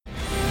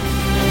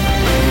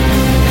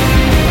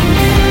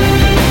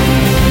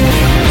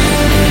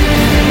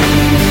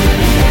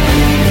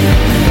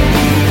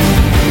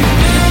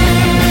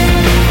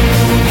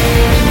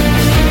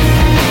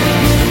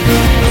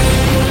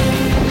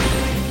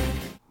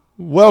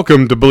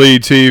Welcome to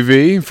Bleed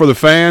TV. For the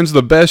fans,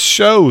 the best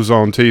shows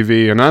on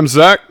TV. And I'm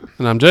Zach.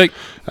 And I'm Jake.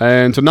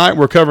 And tonight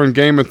we're covering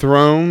Game of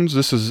Thrones.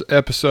 This is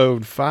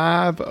episode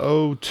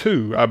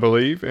 502, I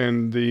believe.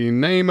 And the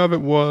name of it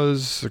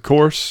was, of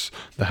course,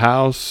 The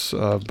House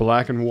of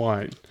Black and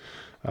White.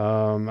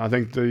 I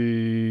think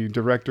the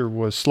director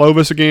was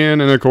Slovis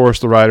again. And, of course,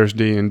 the writer's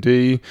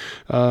D&D.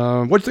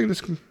 What do you think of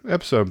this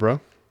episode,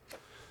 bro?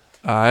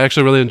 I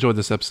actually really enjoyed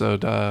this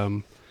episode.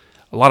 A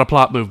lot of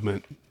plot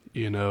movement.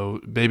 You know,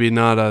 maybe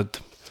not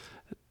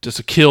just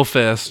a kill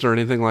fest or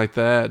anything like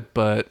that,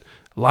 but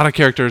a lot of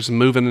characters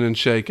moving and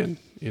shaking,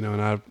 you know,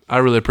 and I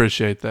really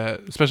appreciate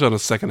that, especially on the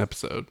second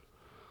episode.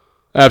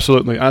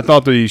 Absolutely. I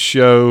thought the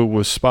show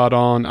was spot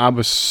on. I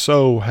was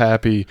so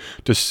happy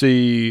to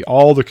see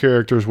all the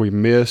characters we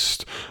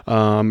missed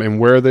and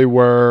where they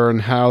were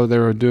and how they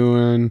were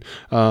doing.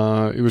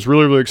 It was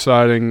really, really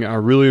exciting. I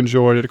really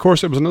enjoyed it. Of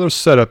course, it was another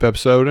setup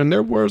episode, and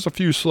there was a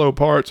few slow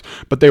parts,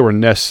 but they were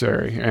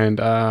necessary,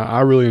 and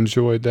I really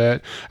enjoyed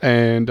that.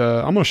 And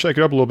I'm going to shake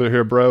it up a little bit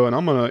here, bro, and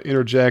I'm going to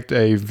interject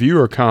a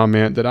viewer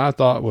comment that I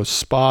thought was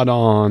spot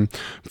on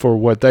for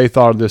what they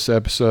thought of this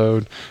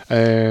episode.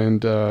 And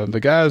the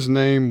guy's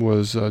name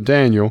was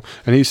Daniel,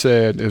 and he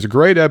said it was a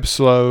great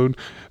episode,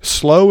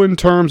 slow in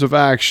terms of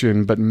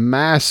action, but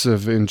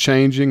massive in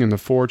changing in the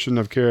fortune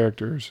of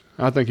characters.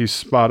 I think he's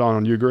spot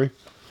on. You agree?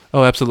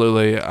 Oh,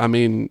 absolutely. I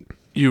mean,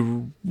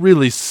 you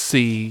really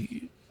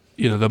see,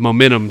 you know, the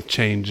momentum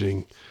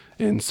changing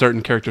in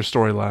certain character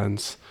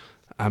storylines.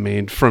 I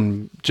mean,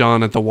 from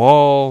Jon at the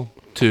Wall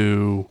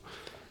to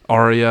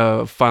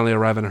Arya finally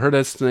arriving at her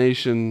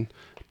destination,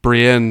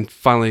 Brienne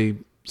finally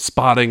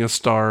spotting a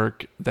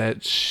Stark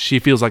that she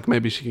feels like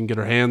maybe she can get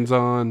her hands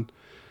on.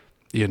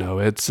 You know,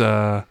 it's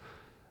like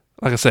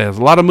I say, there's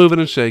a lot of moving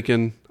and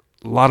shaking,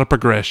 a lot of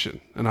progression,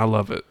 and I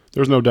love it.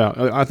 There's no doubt.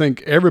 I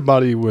think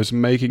everybody was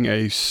making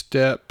a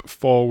step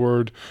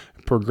forward,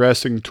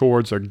 progressing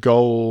towards a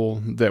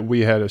goal that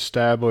we had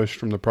established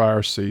from the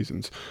prior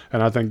seasons,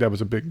 and I think that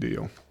was a big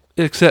deal.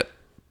 Except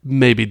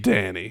maybe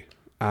Dany.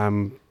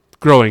 I'm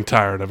growing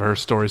tired of her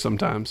story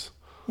sometimes.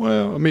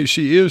 Well, I mean,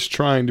 she is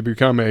trying to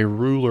become a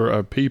ruler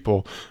of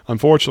people.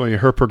 Unfortunately,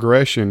 her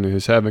progression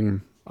is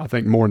having, I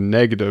think, more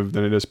negative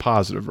than it is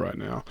positive right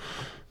now.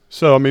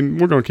 So, I mean,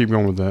 we're going to keep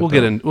going with that. We'll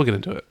get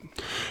into it.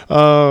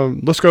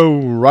 Let's go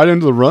right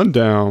into the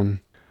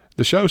rundown.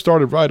 The show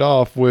started right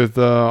off with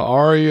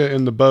Arya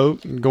in the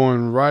boat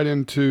going right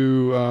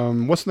into,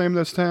 what's the name of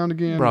this town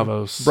again?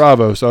 Bravos.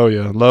 Bravos. Oh,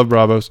 yeah. Love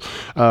Bravos.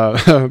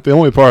 The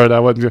only part I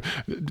wasn't...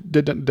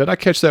 Did I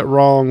catch that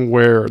wrong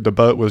where the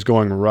boat was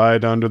going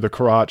right under the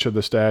crotch of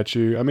the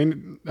statue? I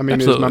mean,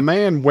 Absolutely. Is my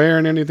man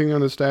wearing anything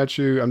on the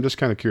statue? I'm just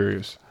kind of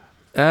curious.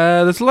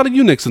 There's a lot of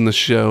eunuchs in the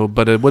show,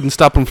 but it wouldn't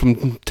stop him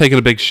from taking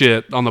a big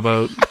shit on the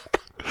boat.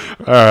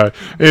 All right.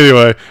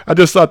 Anyway, I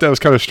just thought that was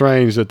kind of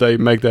strange that they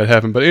make that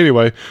happen. But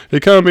anyway, they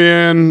come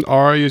in.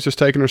 Arya's just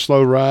taking her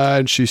slow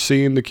ride. She's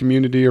seeing the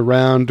community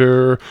around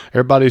her.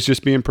 Everybody's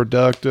just being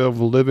productive,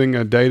 living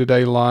a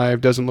day-to-day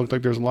life. Doesn't look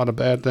like there's a lot of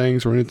bad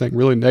things or anything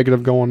really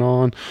negative going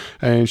on.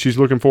 And she's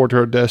looking forward to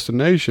her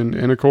destination.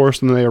 And, of course,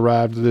 then they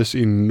arrived at this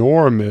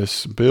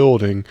enormous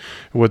building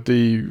with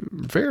the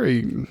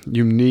very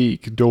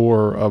unique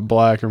door of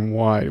black and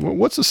white.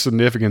 What's the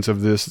significance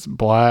of this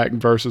black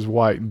versus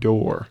white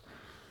door?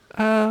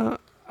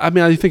 I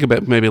mean, I think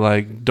about maybe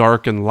like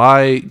dark and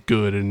light,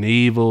 good and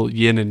evil,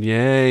 yin and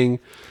yang.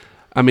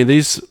 I mean,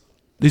 this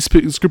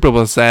group of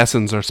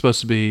assassins are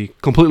supposed to be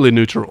completely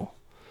neutral.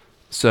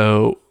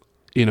 So,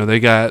 you know, they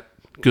got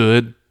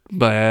good,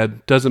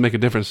 bad, doesn't make a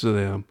difference to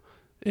them.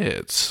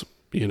 It's,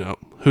 you know,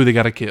 who they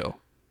got to kill.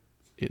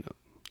 You know.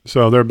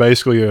 So they're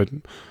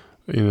basically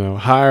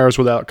hires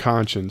without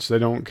conscience. They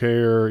don't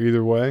care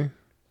either way.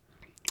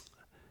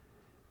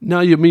 No,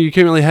 you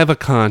can't really have a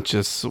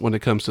conscience when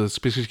it comes to this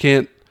because you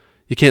can't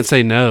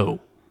say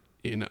no.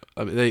 You know,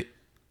 I mean,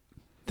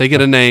 they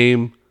get a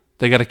name,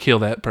 they got to kill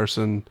that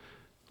person,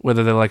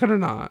 whether they like it or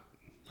not.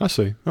 I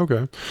see.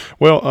 Okay.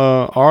 Well,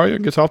 Arya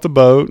gets off the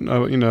boat,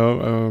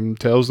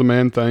 tells the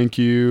man thank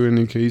you,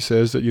 and he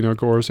says that, of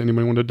course,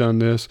 anybody would have done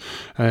this.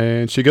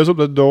 And she goes up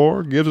the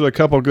door, gives it a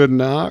couple good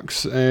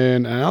knocks,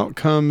 and out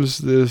comes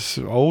this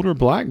older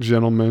black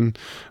gentleman.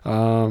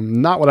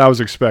 Not what I was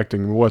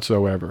expecting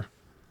whatsoever.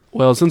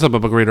 Well, since I'm a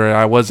book reader,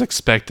 I was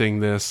expecting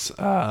this.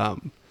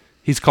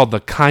 He's called the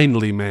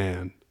kindly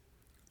man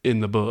in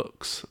the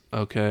books,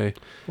 okay?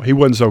 Well, he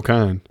wasn't so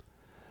kind.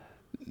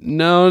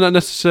 No, not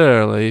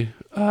necessarily.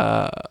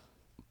 But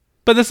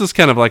this is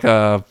kind of like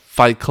a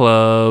Fight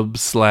Club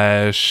 /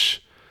 I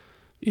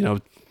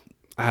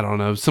don't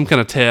know, some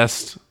kind of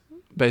test,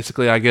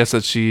 basically, I guess,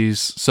 that she's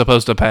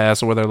supposed to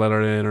pass or whether they let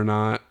her in or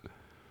not.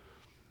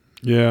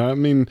 Yeah, I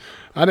mean,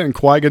 I didn't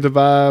quite get the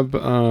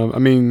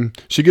vibe.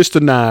 She gets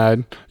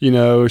denied.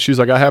 She's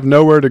like, I have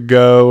nowhere to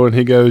go. And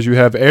he goes, you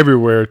have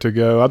everywhere to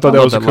go. I thought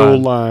that was a cool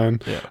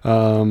line. Yeah.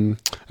 And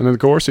then, of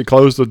course, he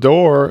closed the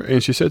door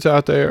and she sits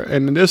out there.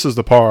 And this is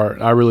the part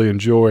I really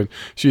enjoyed.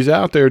 She's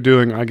out there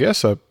doing, I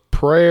guess, a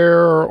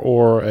prayer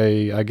or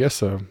I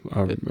guess a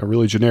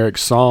really generic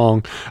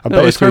song, No,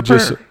 it's basically her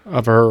just prayer.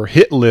 of her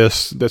hit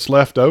list that's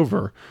left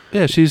over.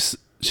 Yeah, she's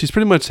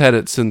pretty much had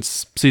it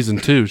since season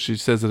 2. She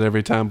says it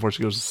every time before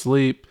she goes to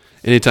sleep.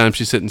 Anytime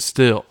she's sitting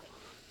still.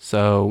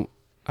 So,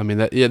 I mean,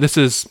 this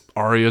is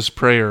Arya's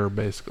prayer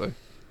basically.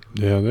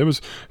 Yeah, it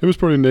was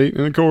pretty neat,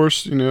 and of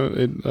course,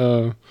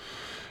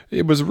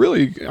 it was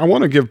really, I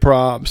want to give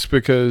props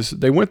because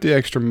they went the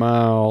extra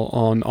mile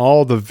on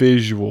all the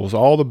visuals,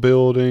 all the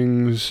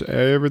buildings,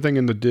 everything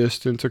in the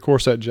distance. Of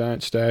course, that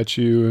giant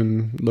statue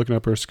and looking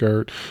up her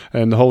skirt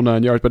and the whole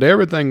 9 yards. But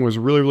everything was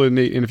really, really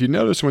neat. And if you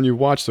notice when you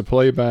watch the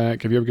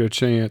playback, if you ever get a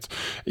chance,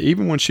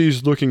 even when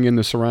she's looking in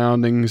the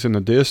surroundings in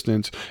the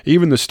distance,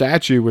 even the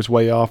statue was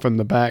way off in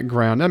the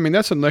background. I mean,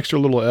 that's an extra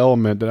little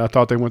element that I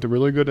thought they went the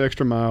really good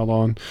extra mile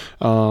on.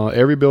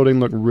 Every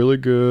building looked really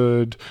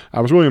good.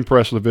 I was really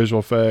impressed with the visual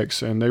effects.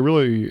 And they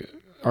really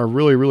are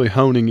really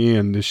honing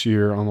in this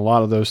year on a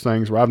lot of those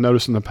things where I've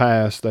noticed in the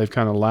past they've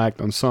kind of lacked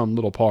on some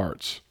little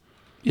parts.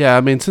 Yeah,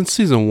 I mean, since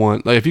season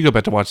 1, like if you go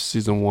back to watch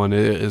season 1, it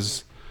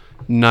is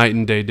night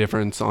and day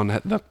difference on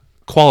the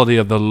quality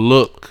of the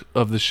look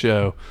of the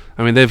show.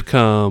 I mean, they've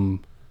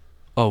come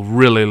a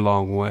really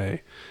long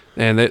way.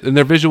 And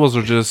their visuals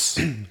are just,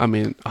 I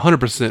mean,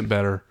 100%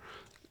 better.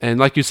 And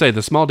like you say,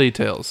 the small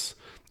details.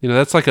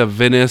 That's like a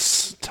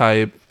Venice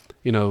type,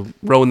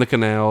 rowing the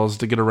canals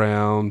to get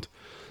around.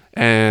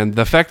 And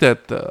the fact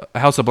that the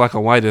House of Black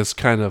and White is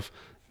kind of,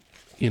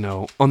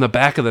 on the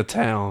back of the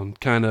town,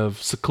 kind of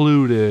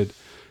secluded,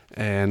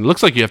 and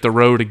looks like you have to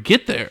row to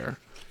get there.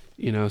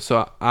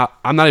 So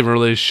I'm not even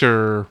really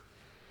sure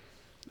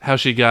how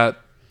she got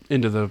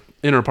into the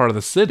inner part of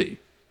the city,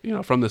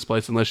 from this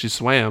place, unless she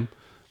swam.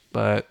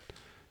 But,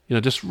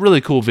 just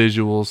really cool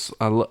visuals.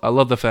 I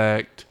love the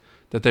fact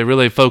that they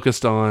really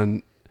focused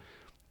on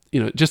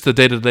just the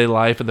day-to-day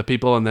life of the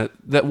people, and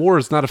that war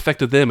has not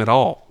affected them at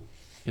all.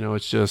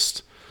 It's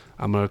just,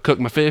 I'm going to cook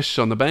my fish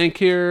on the bank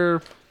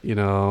here,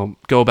 go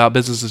about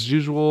business as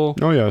usual.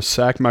 Oh yeah,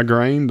 sack my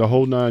grain, the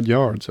whole 9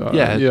 yards.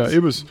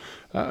 It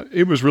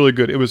was really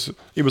good. It was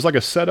like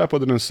a setup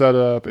within a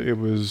setup. It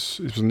was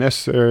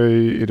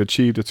necessary. It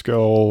achieved its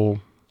goal.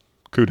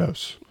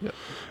 Kudos. Yep.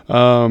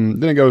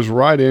 Then it goes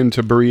right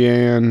into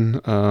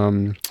Brienne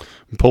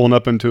pulling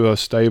up into a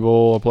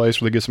stable, a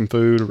place where they get some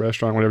food, a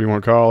restaurant, whatever you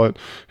want to call it.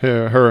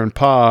 Her and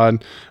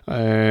Pod,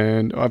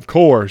 and of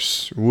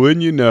course,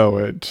 wouldn't you know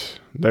it,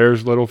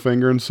 there's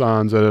Littlefinger and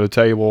Sansa at a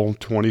table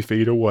 20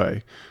 feet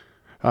away.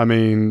 I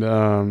mean,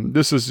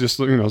 this is just,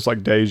 it's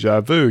like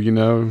deja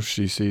vu,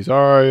 she sees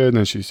Arya, and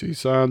then she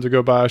sees Sansa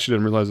go by. She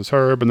didn't realize it's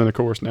her, but then, of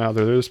course, now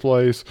they're at this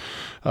place,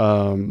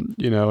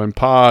 and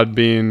Pod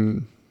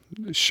being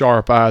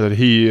sharp eye that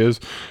he is,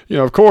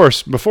 of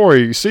course, before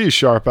he sees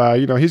sharp eye,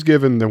 he's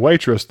giving the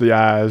waitress the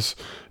eyes.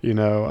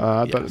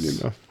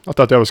 I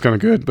thought that was kind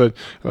of good, but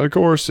of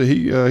course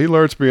he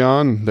alerts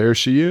Beyond. There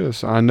she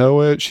is. I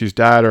know it. She's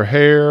dyed her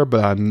hair,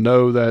 but I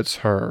know that's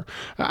her.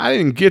 I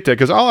didn't get that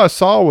because all I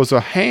saw was a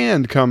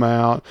hand come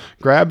out,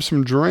 grab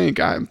some drink.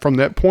 From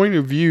that point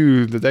of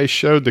view that they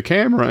showed the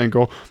camera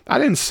angle, I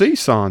didn't see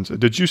Sansa.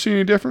 Did you see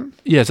any different?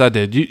 Yes, I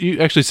did. You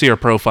actually see her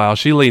profile.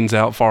 She leans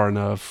out far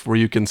enough where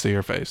you can see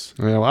her face.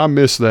 Well, I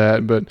missed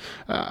that, but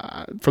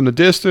from the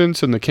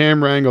distance and the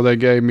camera angle they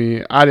gave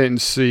me, I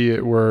didn't see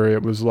it where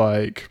it was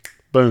like,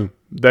 boom,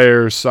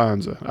 there's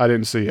Sansa. I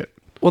didn't see it.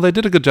 Well, they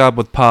did a good job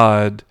with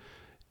Pod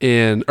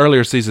in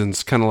earlier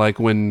seasons, kind of like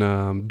when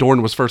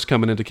Dorne was first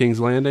coming into King's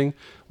Landing,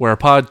 where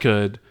Pod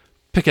could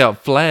pick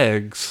out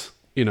flags,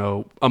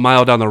 a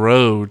mile down the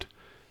road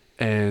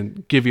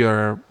and give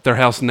you their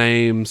house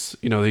names.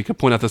 He could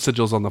point out the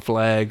sigils on the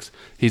flags.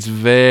 He's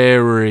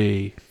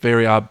very,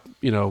 very,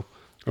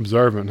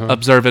 Observant, huh?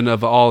 observant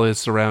of all his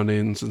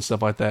surroundings and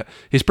stuff like that.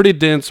 He's pretty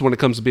dense when it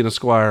comes to being a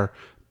squire,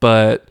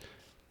 but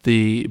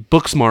the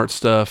book smart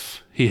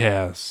stuff he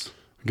has.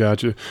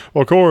 Gotcha.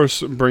 Well, of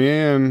course,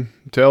 Brienne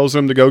tells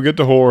him to go get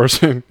the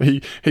horse, and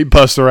he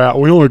busts her out.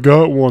 We only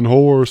got one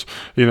horse,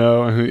 and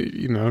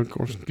of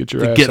course, get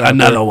your ass Get out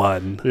another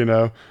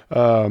there,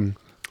 one.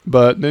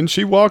 But then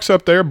she walks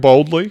up there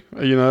boldly,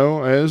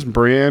 as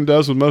Brienne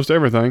does with most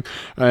everything,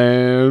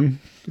 and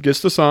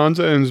gets to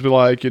Sansa and is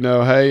like,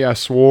 hey, I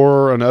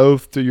swore an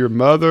oath to your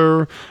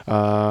mother.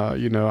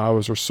 I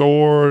was her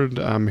sword.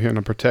 I'm here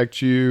to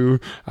protect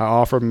you. I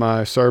offer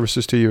my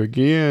services to you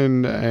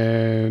again.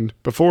 And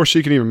before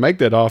she can even make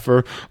that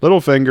offer,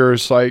 Littlefinger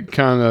is like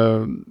kind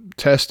of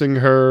testing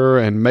her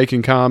and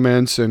making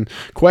comments and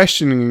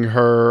questioning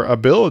her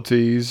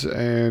abilities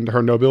and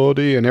her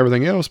nobility and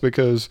everything else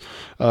because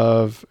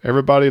of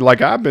everybody,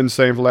 like I've been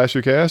saying for the last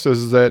few casts,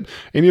 is that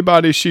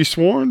anybody she's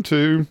sworn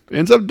to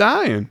ends up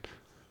dying.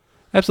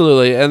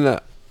 Absolutely, and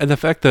the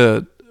fact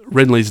that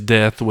Renly's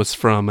death was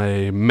from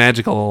a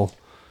magical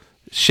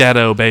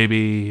shadow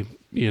baby,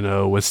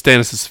 with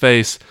Stannis'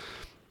 face,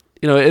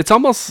 it's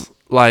almost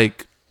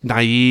like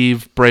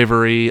naive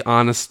bravery,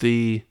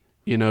 honesty.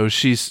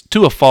 She's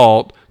to a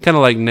fault, kind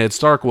of like Ned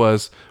Stark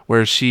was,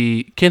 where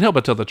she can't help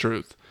but tell the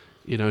truth.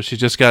 She's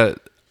just got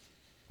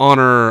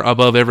honor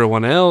above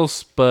everyone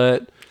else,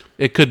 but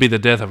it could be the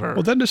death of her.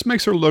 Well, that just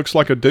makes her looks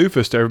like a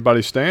doofus to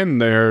everybody standing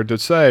there to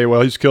say, well,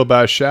 he's killed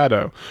by a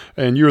shadow.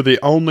 And you're the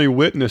only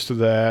witness to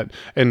that.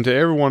 And to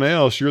everyone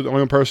else, you're the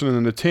only person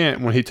in the tent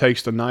when he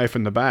takes the knife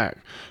in the back.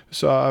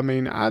 So, I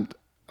mean, I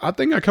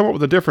think I come up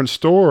with a different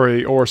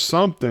story or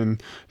something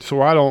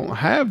so I don't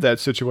have that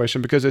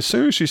situation, because as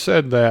soon as she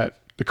said that,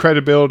 the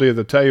credibility of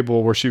the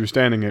table where she was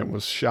standing at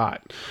was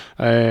shot.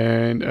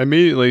 And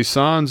immediately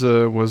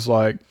Sansa was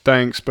like,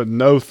 thanks, but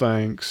no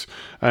thanks,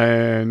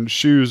 and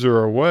shoos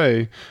her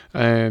away.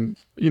 And,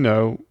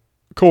 of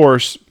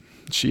course,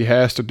 she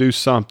has to do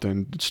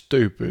something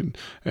stupid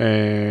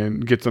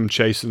and get them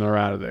chasing her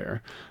out of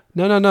there.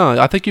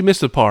 No. I think you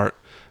missed a part,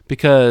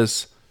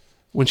 because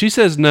when she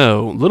says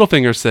no,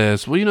 Littlefinger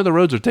says, well, the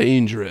roads are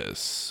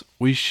dangerous.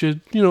 We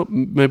should,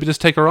 maybe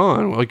just take her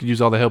on. We could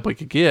use all the help we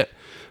could get.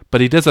 But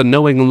he does a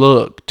knowing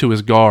look to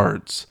his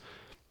guards,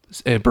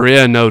 and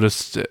Brienne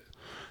noticed it.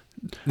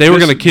 They were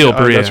going to kill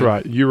Brienne. That's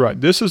right. You're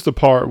right. This is the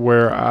part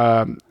where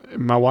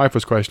my wife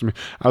was questioning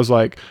me. I was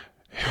like,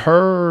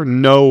 her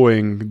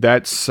knowing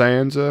that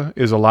Sansa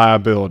is a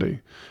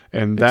liability,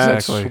 and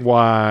that's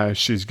why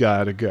she's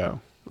got to go.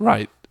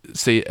 Right.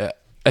 See,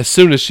 as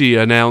soon as she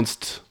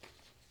announced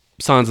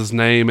Sansa's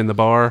name in the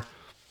bar,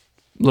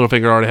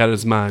 Littlefinger already had in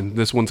his mind,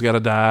 this one's got to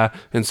die,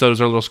 and so does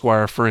her little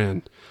squire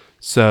friend.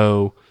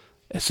 So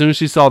as soon as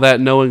she saw that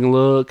knowing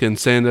look and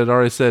Sansa had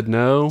already said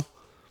no,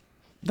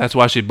 that's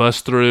why she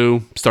busts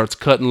through, starts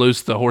cutting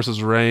loose the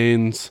horse's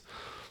reins,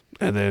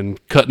 and then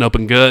cutting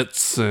open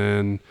guts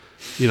and,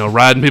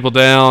 riding people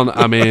down.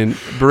 I mean,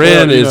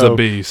 Brienne is a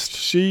beast.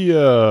 She,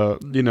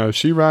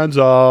 she rides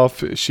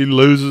off. She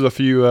loses a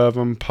few of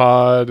them.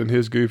 Pod and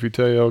his goofy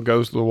tail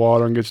goes to the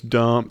water and gets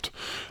dumped.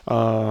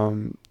 But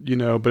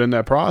in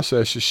that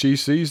process, she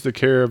sees the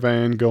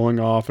caravan going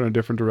off in a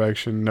different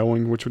direction,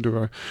 knowing which one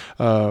to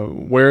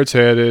where it's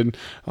headed,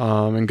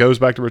 and goes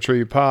back to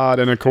retrieve Pod.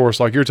 And of course,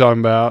 like you're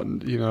talking about,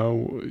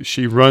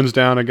 she runs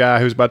down a guy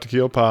who's about to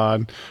kill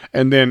Pod.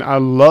 And then I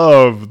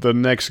love the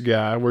next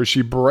guy where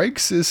she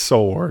breaks his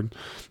sword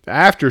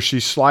after she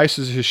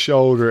slices his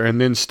shoulder and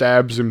then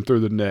stabs him through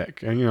the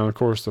neck. And, of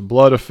course, the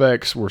blood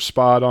effects were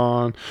spot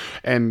on.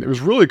 And it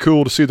was really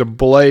cool to see the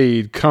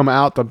blade come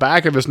out the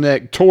back of his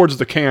neck towards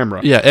the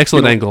camera. Yeah,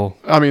 excellent angle.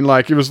 I mean,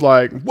 it was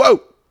like,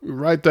 whoa,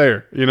 right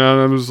there. And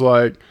it was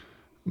like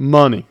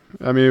money.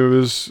 I mean, it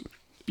was,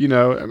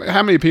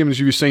 how many people have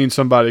you seen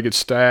somebody get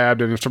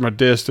stabbed and it's from a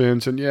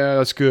distance? And, yeah,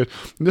 that's good.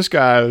 And this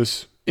guy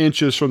is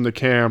inches from the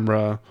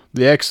camera,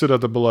 the exit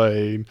of the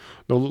blade,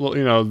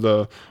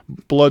 the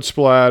blood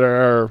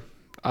splatter.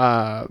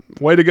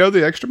 Way to go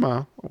the extra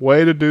mile.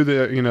 Way to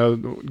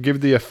do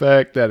give the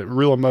effect, that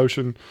real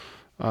emotion.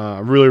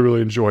 Really,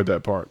 really enjoyed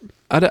that part.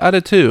 I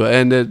did too,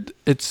 and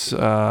it's been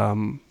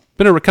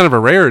a kind of a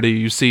rarity.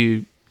 You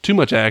see too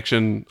much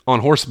action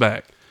on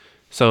horseback,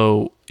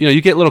 so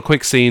you get little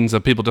quick scenes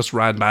of people just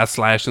riding by,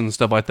 slashing and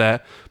stuff like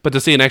that. But to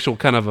see an actual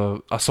kind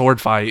of a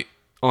sword fight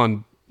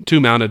on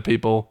two mounted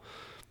people.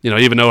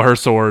 Even though her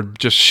sword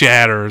just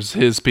shatters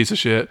his piece of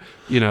shit,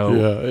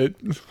 Yeah,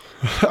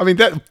 I mean,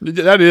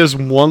 that is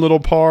one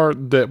little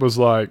part that was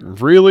like,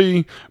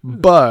 really?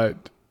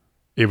 But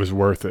it was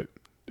worth it.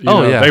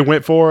 Yeah. They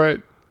went for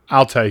it.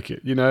 I'll take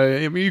it.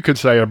 I mean, you could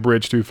say a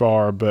bridge too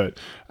far, but,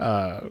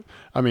 I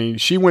mean,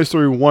 she went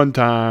through one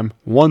time,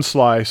 one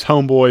slice,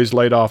 homeboy's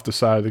laid off the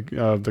side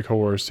of the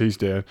horse. He's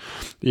dead,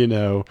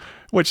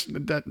 Which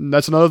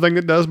that's another thing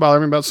that does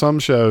bother me about some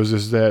shows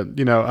is that,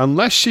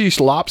 unless she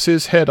lops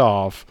his head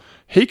off,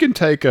 he can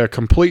take a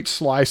complete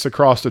slice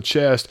across the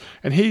chest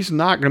and he's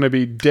not going to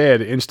be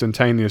dead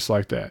instantaneous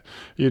like that.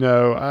 He'll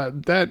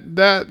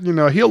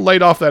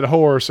laid off that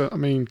horse. I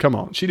mean, come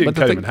on. She didn't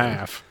cut him in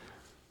half.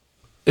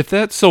 If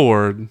that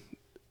sword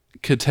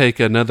could take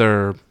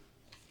another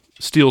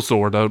steel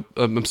sword,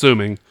 I'm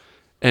assuming,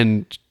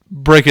 and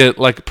break it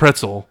like a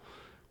pretzel,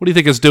 what do you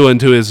think it's doing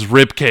to his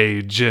rib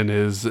cage and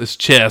his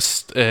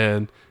chest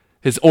and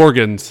his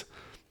organs?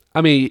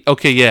 I mean,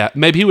 okay, yeah,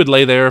 maybe he would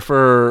lay there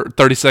for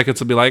 30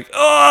 seconds and be like,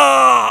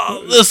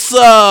 "Oh, this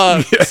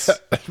sucks." Yeah,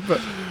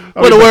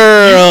 what a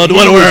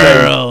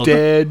world!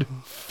 Dead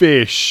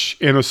fish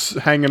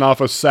hanging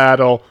off a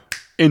saddle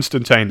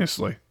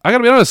instantaneously. I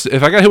gotta be honest.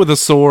 If I got hit with a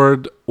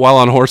sword while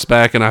on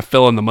horseback and I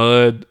fell in the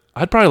mud,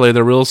 I'd probably lay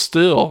there real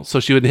still so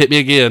she wouldn't hit me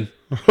again.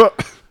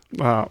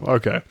 Wow.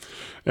 Okay.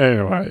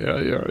 Anyway,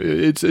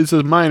 it's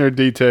a minor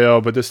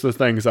detail, but this is the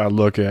things I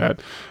look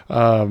at.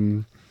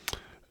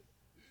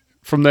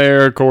 From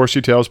there, of course,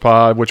 she tells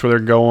Pod which way they're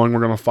going. We're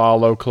going to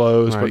follow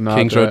close, right, but not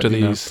King's Road to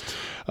the east.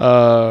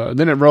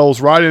 Then it rolls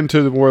right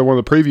into one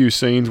of the preview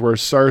scenes where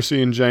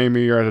Cersei and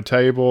Jaime are at a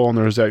table, and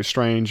there's that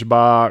strange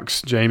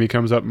box. Jaime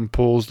comes up and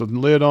pulls the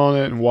lid on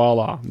it, and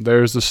voila,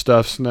 there's the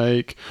stuffed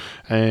snake,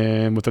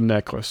 and with the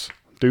necklace.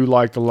 Do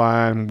like the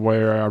line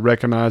where I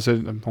recognize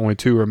it. Only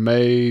two are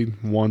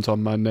made. One's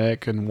on my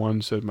neck, and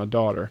one's at my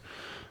daughter.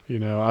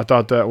 I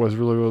thought that was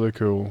really, really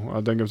cool.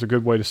 I think it was a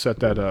good way to set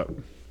that up.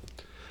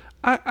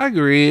 I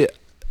agree.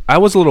 I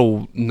was a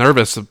little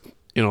nervous.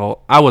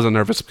 I wasn't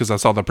nervous because I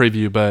saw the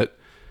preview, but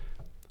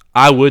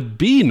I would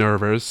be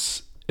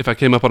nervous if I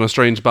came up on a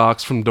strange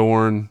box from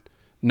Dorne,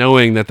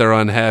 knowing that they're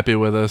unhappy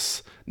with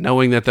us,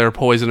 knowing that they're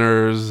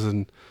poisoners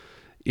and,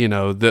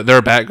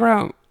 their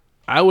background,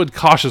 I would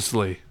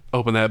cautiously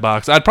open that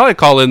box. I'd probably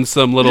call in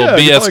some little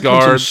BS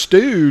guard.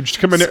 Stooge to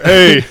come in there.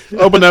 Hey,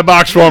 open that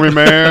box for me,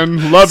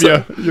 man. Love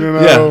you.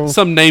 Yeah,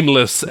 some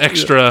nameless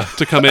extra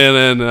to come in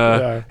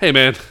and, hey,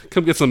 man,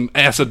 come get some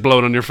acid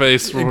blown on your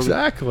face.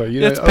 Exactly.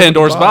 It's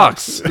Pandora's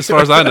box, as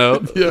far as I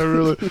know. Yeah,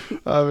 really.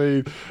 I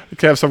mean, it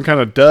can have some kind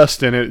of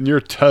dust in it, and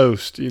you're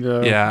toast,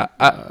 Yeah,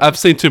 I've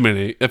seen too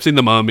many. I've seen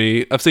The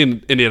Mummy. I've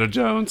seen Indiana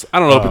Jones. I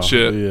don't open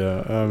shit.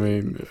 Yeah, I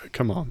mean,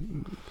 come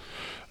on.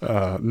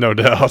 No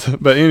doubt.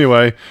 But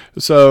anyway,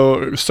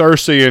 so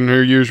Cersei in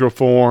her usual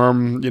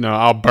form,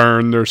 I'll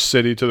burn their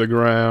city to the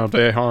ground if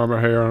they harm her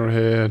hair on her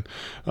head.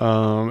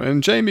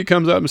 And Jaime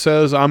comes up and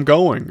says, I'm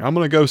going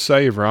to go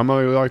save her. I'm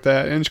going to like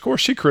that. And of course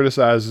she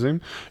criticizes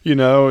him,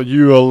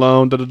 you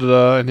alone,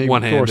 da-da-da-da. And he,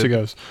 of course he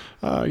goes,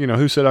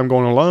 who said I'm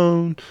going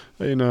alone?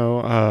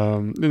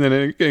 And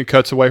then it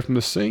cuts away from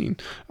the scene.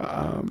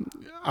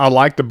 I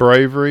like the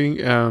bravery.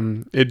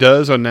 It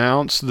does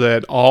announce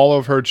that all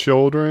of her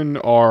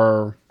children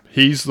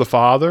he's the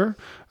father.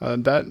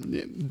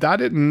 That I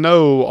didn't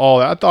know all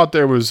that. I thought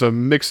there was a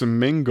mix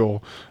and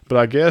mingle, but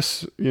I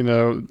guess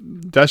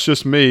that's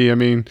just me. I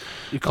mean,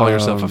 you call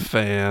yourself a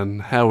fan.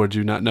 How would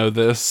you not know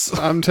this?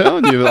 I'm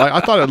telling you,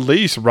 I thought at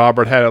least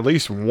Robert had at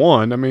least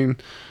one. I mean,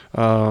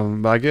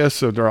 I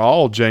guess they're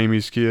all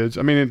Jaime's kids.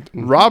 I mean,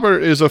 Robert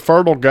is a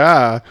fertile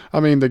guy.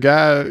 I mean, the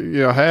guy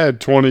had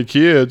 20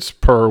 kids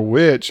per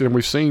witch, and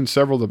we've seen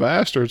several of the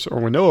bastards, or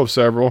we know of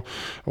several.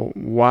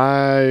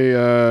 Why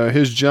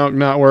his junk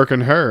not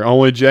working her?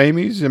 Only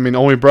Jaime's? I mean,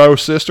 only bro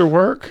sister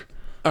work?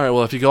 All right.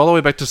 Well, if you go all the way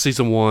back to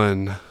season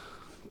 1,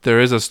 there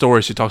is a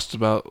story she talks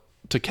about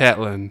to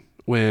Catelyn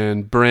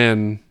when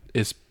Bran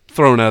is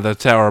thrown out of the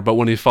tower, but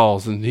when he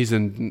falls and he's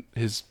in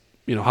his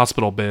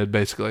hospital bed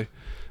basically.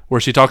 Where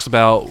she talks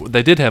about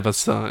they did have a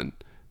son,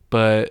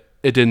 but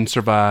it didn't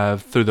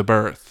survive through the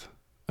birth.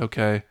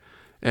 Okay.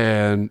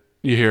 And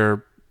you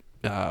hear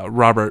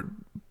Robert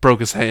broke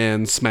his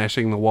hand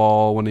smashing the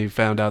wall when he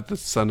found out the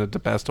son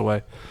had passed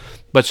away.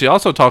 But she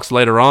also talks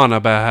later on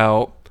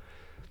about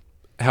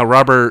how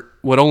Robert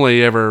would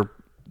only ever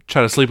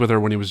try to sleep with her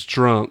when he was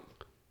drunk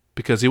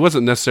because he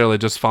wasn't necessarily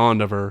just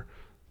fond of her,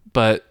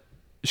 but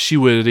she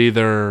would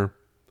either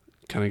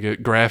kind of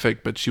get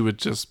graphic, but she would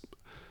just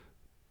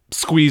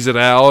squeeze it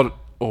out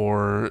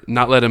or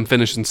not let him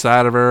finish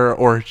inside of her,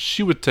 or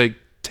she would take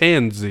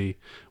Tansy,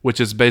 which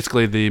is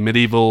basically the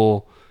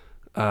medieval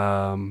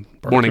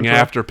morning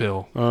after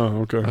pill.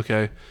 Oh, okay.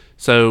 Okay.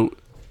 So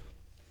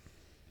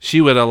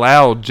she would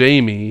allow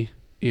Jaime,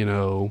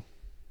 to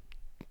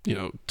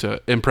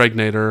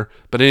impregnate her,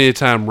 but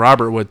anytime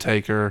Robert would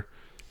take her,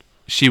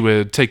 she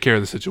would take care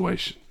of the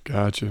situation.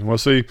 Gotcha. Well,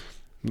 see,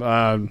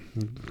 I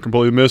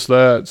completely missed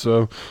that,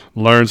 so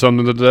learned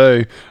something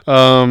today.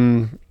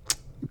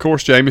 Of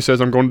course, Jaime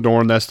says, I'm going to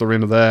Dorne. That's the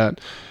end of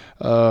that.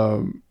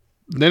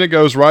 Then it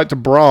goes right to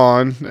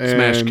Bronn.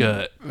 Smash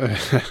cut.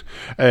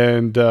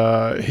 And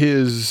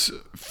his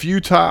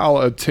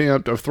futile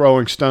attempt of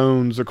throwing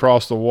stones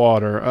across the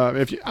water.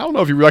 I don't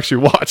know if you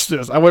actually watched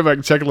this. I went back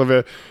and checked a little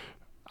bit.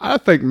 I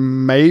think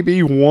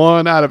maybe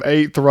 1 out of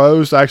 8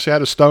 throws actually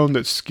had a stone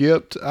that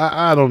skipped.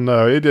 I don't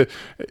know. It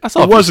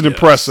wasn't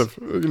impressive,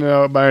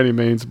 by any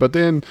means. But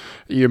then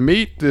you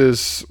meet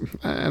this,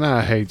 and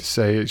I hate to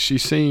say it, she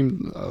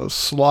seemed a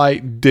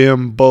slight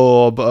dim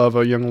bulb of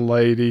a young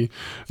lady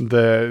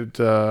that,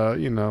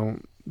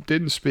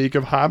 didn't speak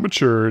of high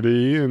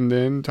maturity, and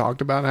then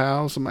talked about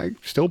how somebody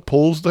still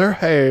pulls their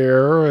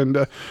hair,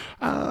 and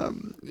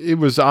it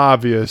was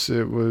obvious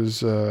he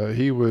was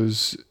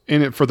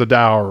in it for the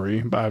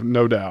dowry, by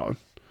no doubt.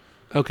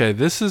 Okay,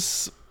 this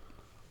is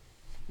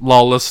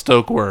Lawless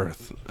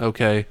Stokeworth.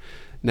 Okay,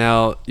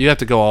 now you have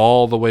to go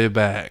all the way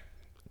back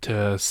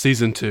to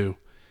season 2.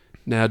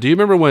 Now, do you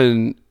remember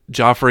when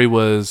Joffrey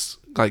was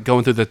like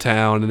going through the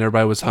town and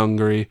everybody was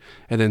hungry,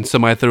 and then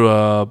somebody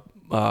threw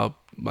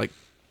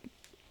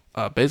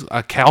basically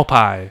a cow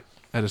pie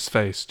at his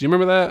face? Do you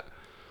remember that?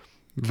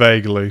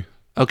 Vaguely.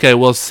 Okay,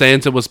 well,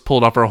 Sansa was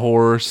pulled off her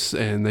horse,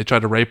 and they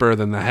tried to rape her.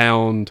 Then the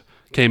Hound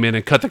came in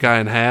and cut the guy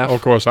in half. Oh,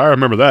 of course, I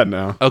remember that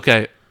now.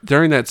 Okay,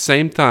 during that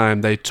same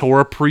time, they tore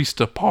a priest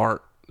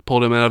apart,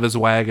 pulled him out of his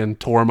wagon,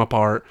 tore him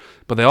apart.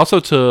 But they also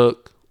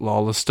took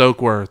Lawless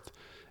Stokeworth,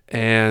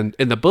 and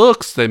in the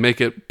books, they make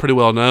it pretty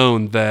well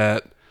known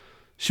that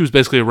she was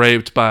basically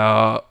raped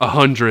by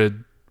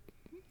 100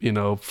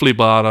 flea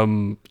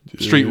bottom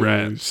street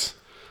rats.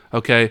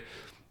 Okay.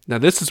 Now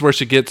this is where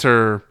she gets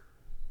her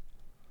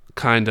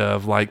kind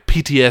of like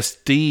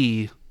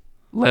PTSD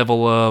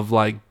level of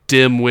like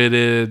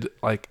dim-witted,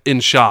 like in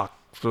shock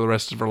for the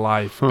rest of her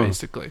life,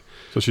 basically.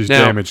 So she's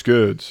damaged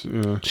goods.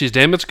 She's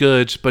damaged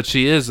goods, but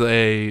she is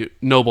a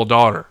noble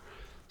daughter.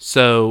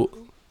 So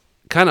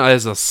kind of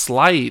as a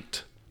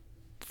slight,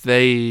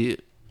 they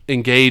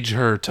engage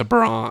her to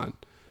Bronn,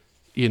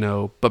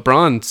 but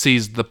Bronn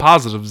sees the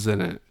positives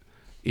in it.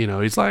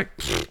 He's like,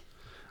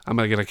 I'm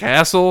going to get a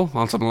castle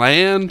on some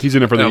land. He's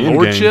in it for the end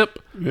lordship.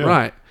 game. Yeah.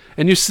 Right.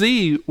 And you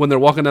see when they're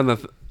walking down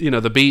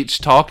the beach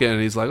talking,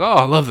 and he's like, "Oh,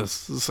 I love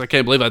this. I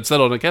can't believe I'd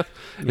settled in a Catholic."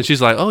 And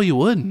she's like, "Oh, you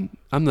wouldn't.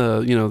 I'm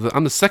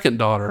I'm the second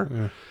daughter."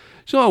 Yeah.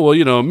 She's like, "Oh,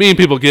 well, mean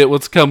people get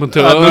what's coming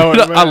to I them." know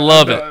it, man. I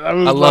love it. I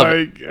was love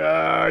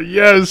it.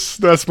 Yes,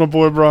 that's my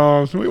boy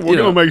Bronze. We're going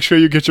to make sure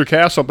you get your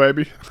castle,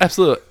 baby.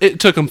 Absolutely.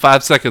 It took him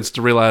 5 seconds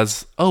to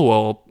realize, oh,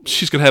 well,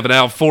 she's going to have an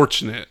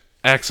unfortunate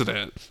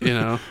accident, You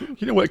know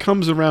what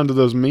comes around to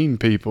those mean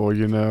people,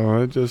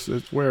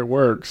 it's where it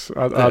works.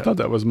 I thought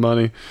that was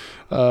money.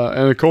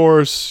 And of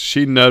course,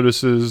 she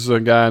notices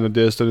a guy in the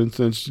distance.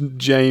 It's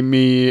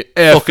Jamie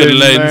effing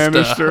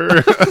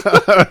Lannister.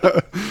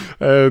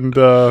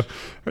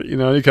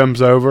 And he comes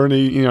over and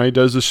he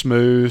does the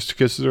schmooze,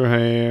 kisses her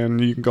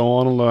hand. You can go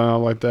on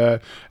along like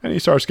that, and he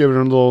starts giving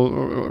her a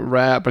little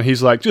rap. And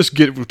he's like, "Just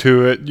get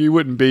to it. You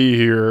wouldn't be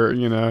here,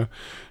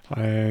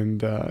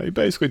 And he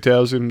basically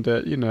tells him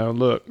that,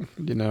 look,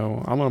 I'm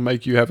going to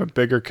make you have a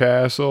bigger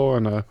castle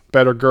and a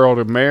better girl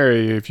to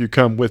marry if you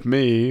come with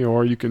me,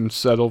 or you can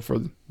settle for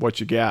what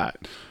you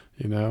got,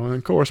 And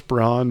of course,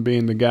 Bronn,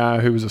 being the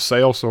guy who was a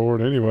sellsword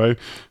anyway,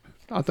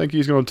 I think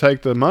he's going to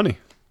take the money.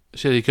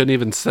 Shit, he couldn't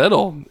even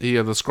settle.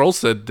 The scroll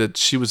said that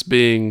she was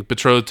being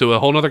betrothed to a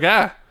whole other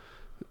guy.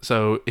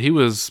 So he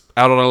was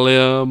out on a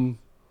limb,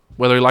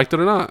 whether he liked it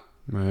or not.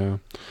 Yeah.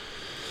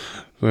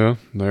 Well,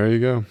 there you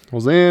go. Well,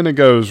 then it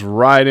goes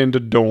right into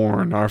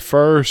Dorne, our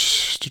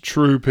first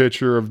true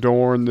picture of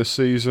Dorne this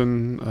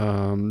season.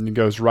 It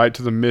goes right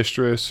to the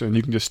mistress, and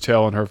you can just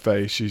tell in her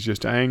face. She's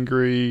just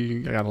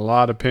angry, got a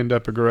lot of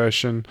pent-up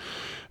aggression,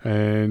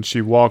 and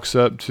she walks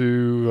up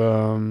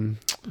to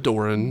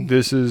Doran.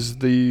 This is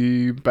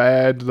the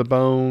bad to the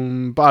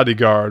bone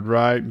bodyguard,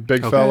 right?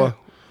 Big fella.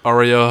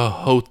 Arya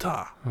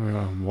Hota.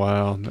 Oh,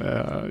 wow.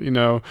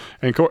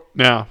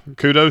 Now,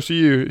 kudos to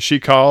you. She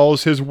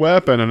calls his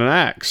weapon an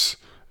axe,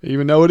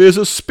 even though it is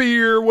a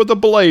spear with a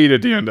blade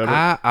at the end of it.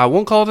 I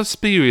won't call it a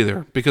spear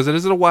either, because it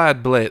isn't a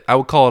wide blade. I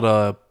would call it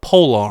a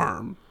pole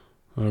arm.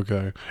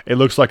 Okay. It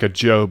looks like a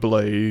Joe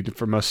blade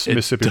from us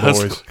Mississippi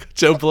Boys.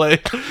 Joe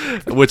blade,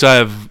 which I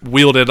have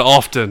wielded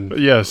often.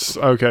 Yes.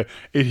 Okay.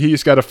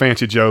 He's got a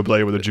fancy Joe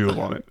blade with a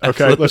jewel on it.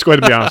 Okay. Let's go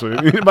ahead and be honest with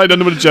you. Anybody doesn't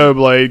know what a Joe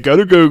blade, go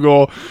to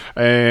Google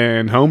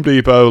and Home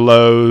Depot,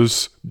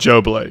 Lowe's,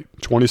 Joe blade.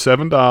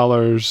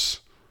 $27.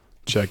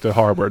 Check the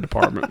hardware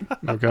department.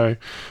 Okay.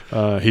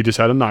 He just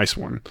had a nice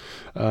one.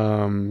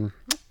 Of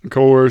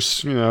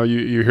course,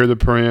 you hear the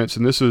prince,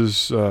 and this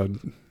is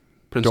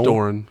Prince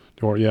Doran.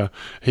 Or yeah,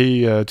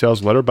 he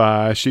tells let her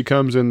by. She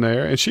comes in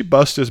there and she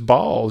busts his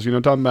balls.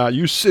 Talking about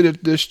you sit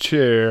at this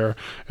chair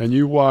and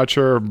you watch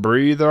her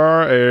breathe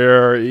our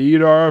air,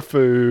 eat our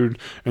food,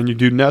 and you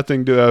do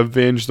nothing to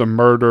avenge the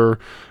murder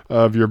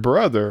of your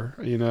brother.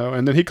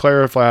 And then he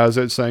clarifies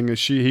it, saying that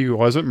he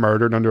wasn't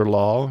murdered under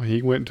law.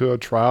 He went to a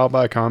trial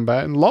by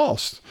combat and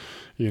lost.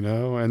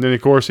 And then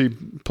of course he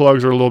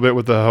plugs her a little bit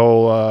with the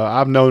whole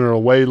I've known her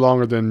way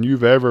longer than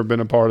you've ever been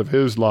a part of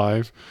his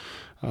life.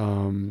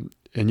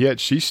 And yet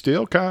she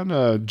still kind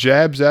of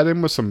jabs at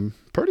him with some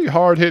pretty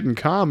hard-hitting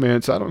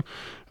comments. I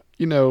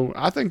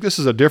think this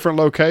is a different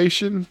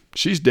location.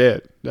 She's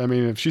dead. I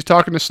mean, if she's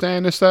talking to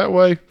Stannis that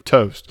way,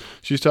 toast.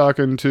 She's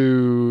talking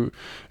to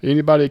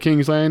anybody at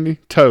King's Landing,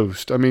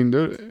 toast. I mean,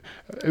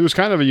 it was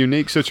kind of a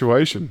unique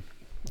situation.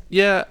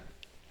 Yeah.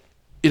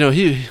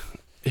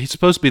 He's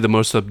supposed to be the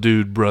most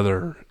subdued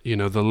brother,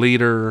 the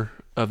leader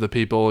of the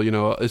people.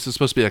 It's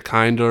supposed to be a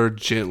kinder,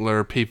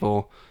 gentler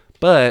people.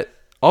 But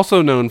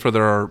also known for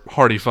their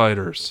hardy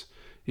fighters,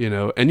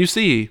 and you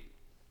see,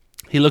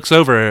 he looks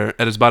over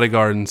at his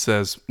bodyguard and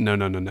says, no,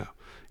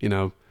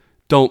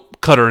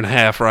 don't cut her in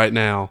half right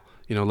now,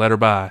 let her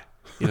by,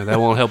 that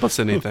won't help us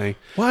anything.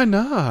 Why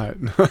not?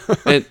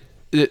 And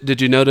did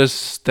you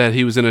notice that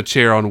he was in a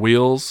chair on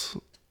wheels?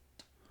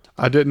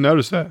 I didn't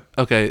notice that.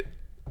 Okay,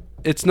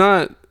 it's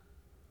not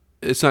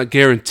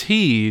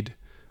guaranteed,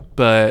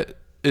 but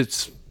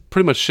it's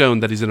pretty much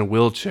shown that he's in a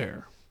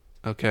wheelchair,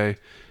 okay?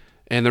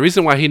 And the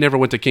reason why he never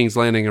went to King's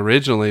Landing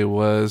originally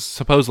was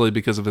supposedly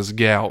because of his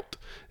gout.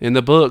 In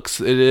the books,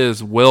 it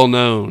is well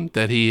known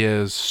that he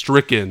is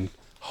stricken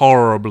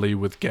horribly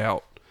with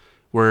gout,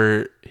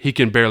 where he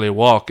can barely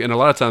walk. And a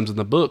lot of times in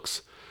the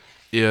books,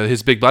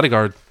 his big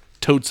bodyguard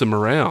totes him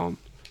around.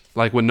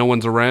 Like when no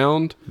one's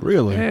around.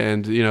 Really?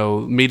 And,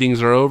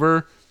 meetings are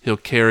over, he'll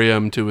carry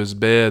him to his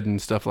bed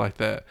and stuff like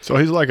that. So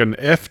he's like an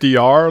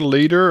FDR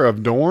leader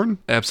of Dorne?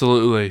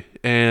 Absolutely.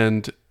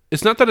 And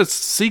it's not that it's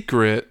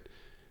secret,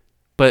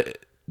 but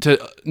to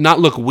not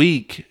look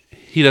weak,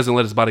 he doesn't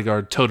let his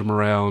bodyguard tote him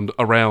around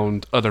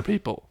other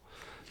people.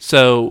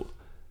 So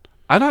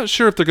I'm not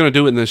sure if they're going to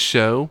do it in this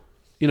show,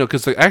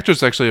 because the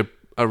actor's actually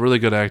a really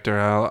good actor.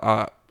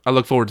 I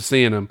look forward to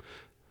seeing him.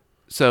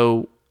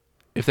 So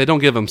if they don't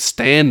give him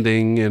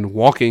standing and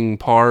walking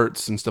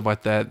parts and stuff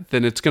like that,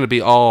 then it's going to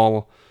be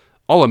all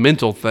a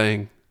mental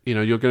thing.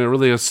 You're going to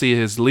really see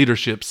his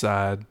leadership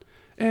side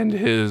and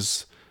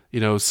his,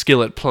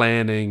 skill at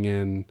planning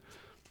and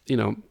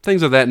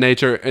things of that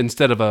nature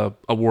instead of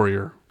a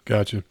warrior.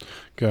 Gotcha.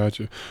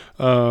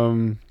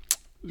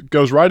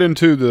 goes right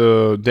into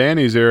the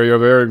Danny's area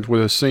over there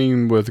with a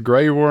scene with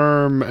Grey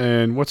Worm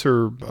and what's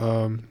her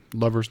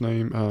lover's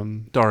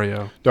name?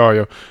 Dario.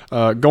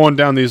 Going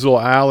down these little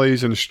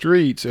alleys and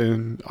streets,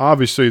 and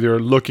obviously they're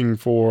looking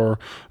for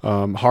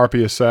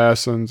harpy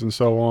assassins and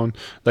so on.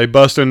 They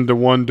bust into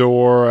one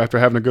door after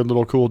having a good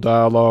little cool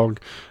dialogue,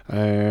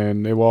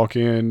 and they walk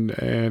in.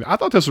 And I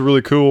thought this was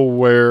really cool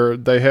where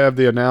they have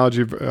the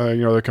analogy,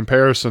 the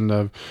comparison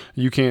of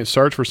you can't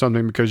search for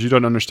something because you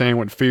don't understand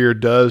what fear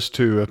does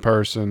to a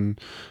person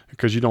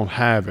because you don't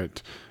have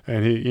it.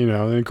 And he, and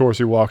of course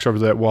he walks over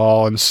to that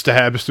wall and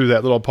stabs through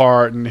that little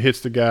part and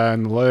hits the guy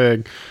in the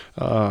leg.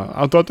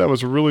 I thought that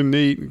was really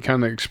neat and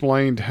kind of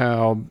explained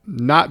how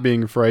not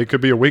being afraid could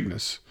be a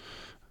weakness.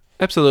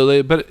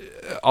 Absolutely. But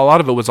a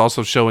lot of it was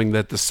also showing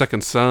that the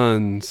Second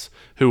Sons,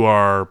 who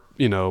are,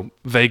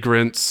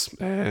 vagrants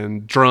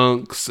and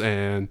drunks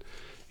and,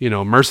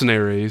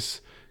 mercenaries,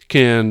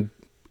 can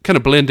kind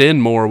of blend in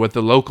more with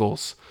the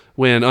locals.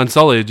 When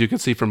Unsullied, you can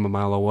see from a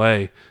mile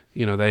away,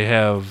 they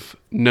have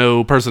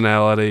no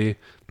personality.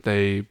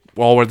 They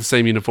all wear the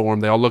same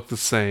uniform. They all look the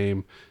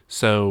same.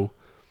 So,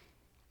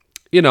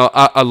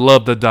 I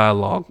love the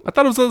dialogue. I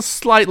thought it was a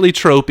slightly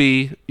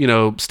tropey,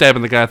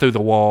 stabbing the guy through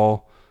the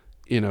wall,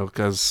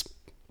 because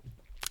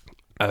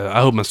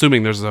I'm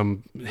assuming there's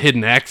some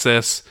hidden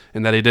access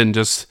and that he didn't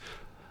just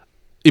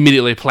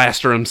immediately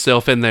plaster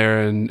himself in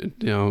there and,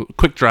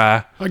 quick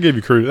dry. I'll give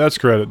you credit. That's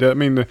credit. I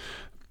mean,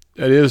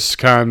 it is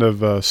kind of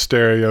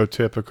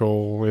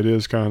stereotypical. It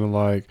is kind of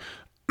like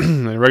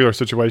in a regular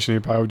situation, he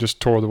probably just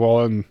tore the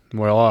wall and,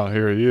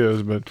 here he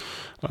is. But,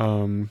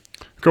 of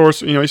course,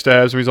 he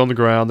stabs him. He's on the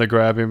ground. They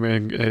grab him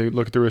and they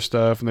look through his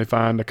stuff, and they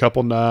find a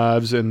couple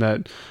knives in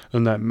that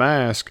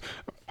mask.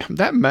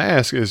 That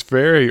mask is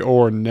very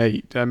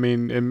ornate. I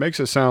mean, it makes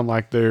it sound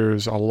like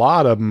there's a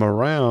lot of them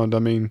around. I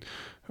mean,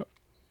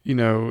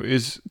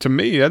 to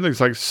me, that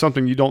looks like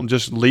something you don't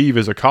just leave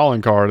as a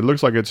calling card. It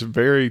looks like it's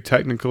very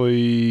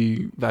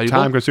technically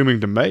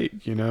time-consuming to make,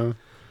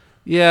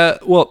 Yeah,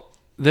 well,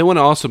 they want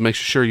to also make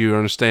sure you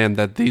understand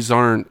that these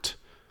aren't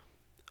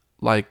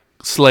like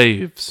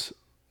slaves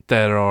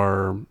that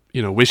are,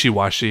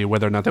 wishy-washy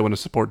whether or not they want to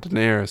support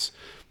Daenerys.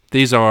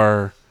 These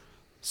are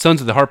Sons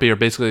of the Harpy are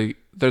basically,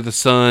 they're the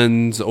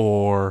sons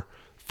or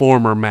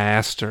former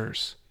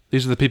masters.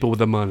 These are the people with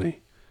the money.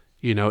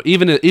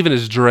 Even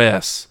his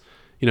dress,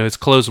 his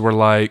clothes were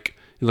like,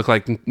 it looked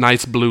like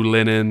nice blue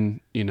linen,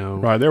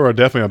 Right, they were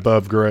definitely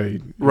above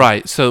grade.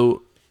 Right,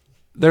 so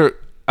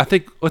I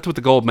think with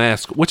the gold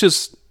mask, which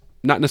is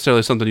not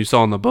necessarily something you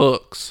saw in the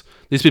books.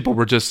 These people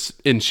were just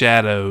in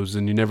shadows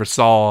and you never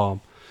saw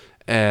them.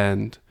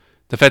 And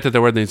the fact that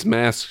they're wearing these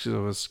masks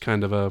was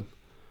kind of a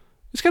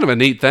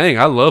neat thing.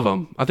 I love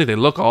them. I think they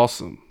look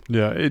awesome.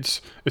 Yeah,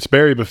 it's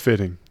very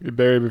befitting.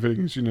 Very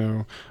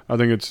befitting. I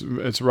think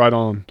it's right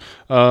on.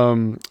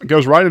 It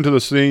goes right into the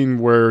scene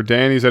where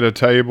Dany's at a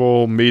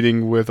table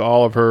meeting with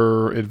all of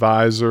her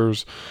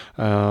advisors,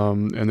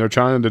 and they're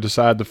trying to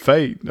decide the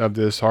fate of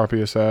this Harpy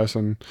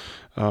assassin.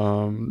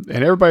 And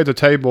everybody at the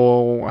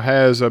table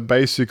has a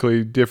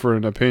basically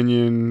different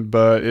opinion,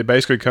 but it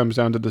basically comes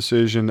down to the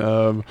decision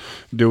of,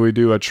 do we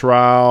do a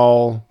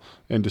trial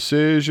and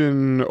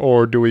decision,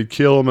 or do we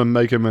kill him and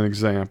make him an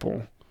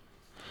example?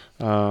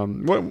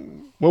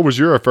 What was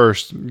your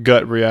first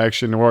gut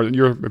reaction or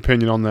your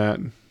opinion on that?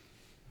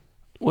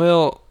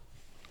 Well,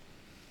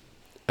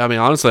 I mean,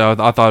 honestly,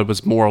 I thought it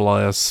was more or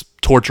less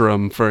torture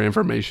him for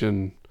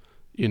information,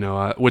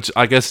 which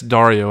I guess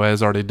Dario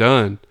has already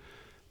done.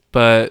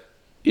 But,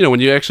 when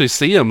you actually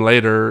see him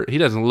later, he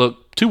doesn't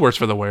look too worse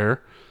for the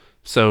wear.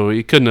 So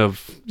he couldn't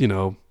have,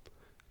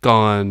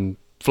 gone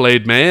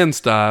flayed man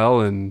style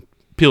and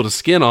peeled his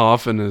skin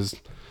off and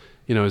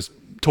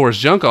tore his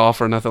junk off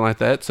or nothing like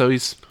that. So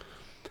he's...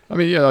 I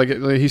mean, yeah, like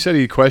he said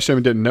he questioned him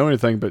and didn't know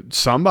anything, but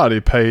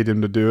somebody paid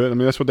him to do it. I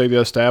mean, that's what they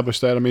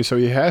established that. I mean, so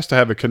he has to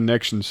have a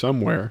connection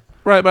somewhere.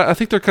 Right, but I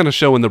think they're kind of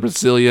showing the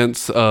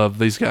resilience of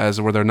these guys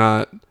where they're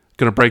not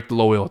going to break the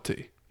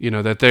loyalty.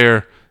 That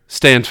they're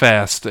stand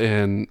fast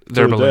in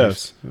their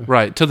beliefs. Yeah.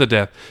 Right, to the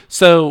death.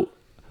 So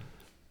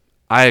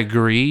I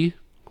agree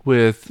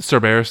with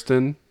Sir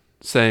Barristan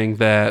saying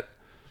that,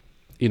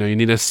 you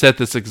need to set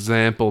this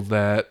example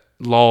that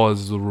law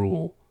is the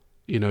rule.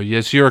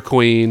 Yes, you're a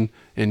queen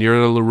and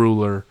you're the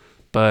ruler,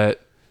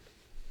 but,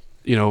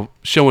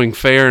 showing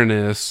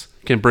fairness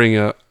can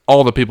bring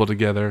all the people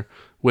together,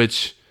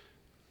 which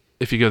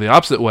if you go the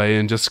opposite way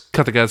and just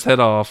cut the guy's head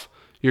off,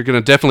 you're going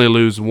to definitely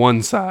lose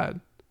one side.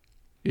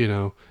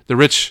 The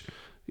rich,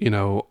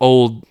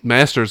 old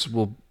masters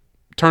will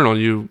turn on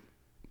you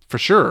for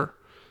sure,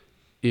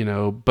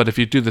 but if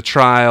you do the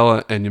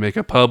trial and you make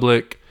it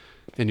public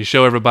and you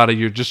show everybody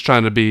you're just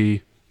trying to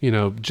be,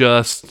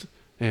 just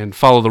and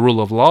follow the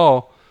rule of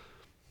law,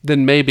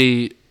 then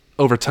maybe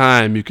over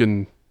time you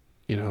can,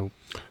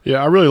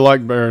 Yeah, I really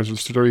like Barron's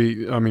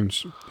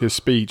his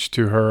speech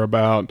to her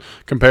about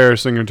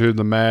comparing her to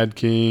the Mad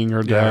King,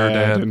 her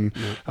dad, and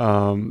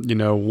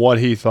what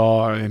he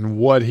thought and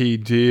what he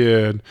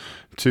did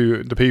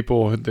to the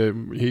people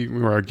that he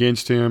were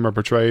against him or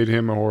betrayed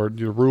him or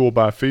ruled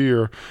by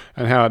fear,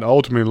 and how it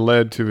ultimately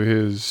led to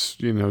his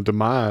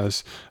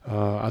demise.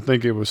 I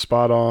think it was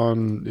spot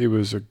on. It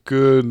was a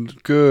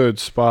good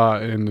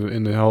spot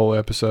in the whole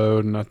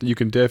episode, and you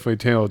can definitely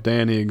tell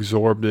Dany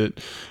absorbed it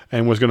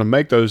and was going to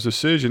make those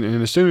decisions.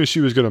 And as soon as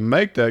she was going to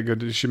make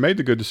she made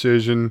the good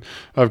decision.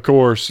 Of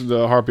course,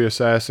 the Harpy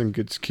assassin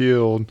gets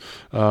killed.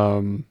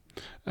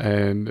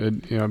 And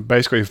it,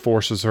 basically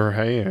forces her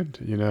hand.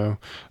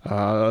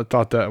 I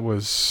thought that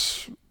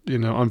was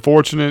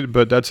unfortunate,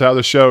 but that's how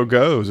the show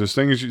goes. As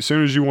soon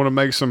as you want to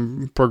make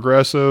some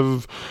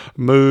progressive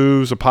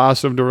moves, a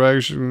positive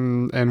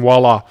direction, and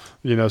voila,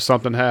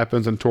 something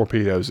happens and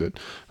torpedoes it.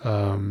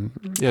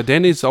 Yeah,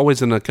 Dany's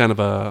always in a kind of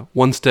a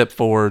 1 step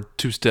forward,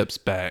 2 steps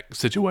back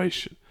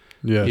situation.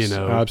 Yes,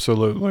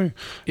 absolutely.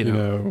 She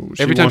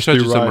every time she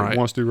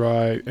wants to do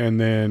right, and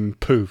then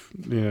poof,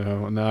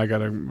 and now I got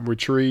to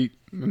retreat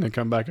and then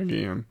come back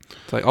again.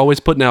 It's like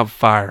always putting out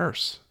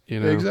fires.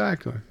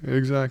 Exactly.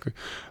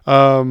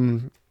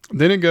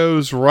 Then it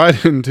goes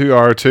right into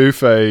our two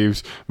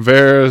faves,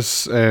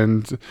 Varys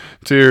and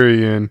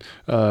Tyrion.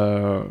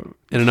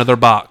 In another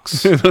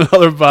box. In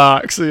another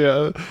box,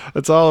 yeah.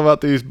 It's all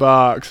about these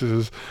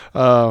boxes.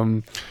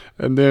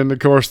 And then, of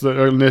course,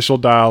 the initial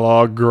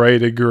dialogue,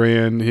 great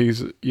grin.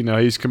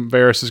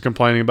 Varys is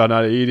complaining about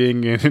not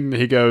eating, and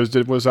he goes,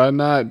 "Was I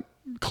not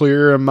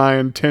clear in my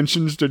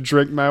intentions to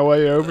drink my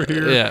way over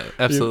here?" Yeah,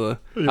 absolutely.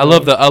 I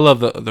love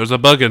the. There's a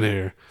bug in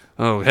here.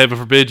 Oh, heaven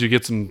forbid you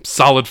get some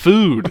solid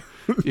food.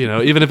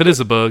 Even if it is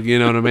a bug. You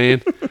know what I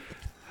mean?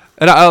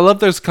 And I love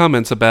those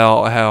comments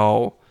about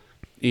how,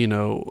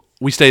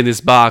 we stay in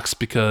this box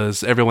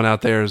because everyone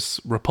out there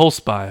is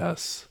repulsed by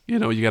us. You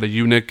got a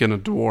eunuch and a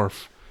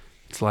dwarf.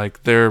 It's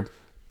like they're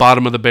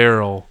bottom of the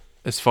barrel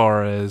as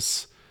far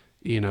as,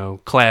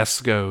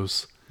 class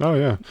goes. Oh,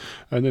 yeah.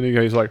 And then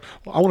he's like,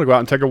 well, I want to go out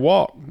and take a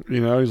walk.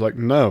 He's like,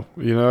 no.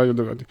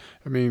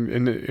 I mean,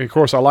 and of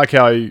course, I like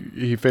how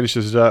he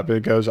finishes it up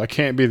and goes, I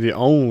can't be the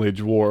only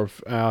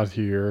dwarf out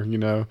here,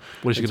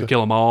 What, is she going to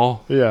kill them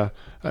all? Yeah.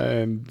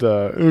 And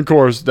of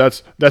course,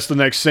 that's the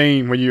next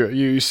scene when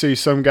you see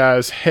some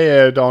guy's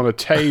head on a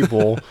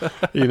table,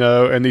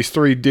 and these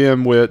 3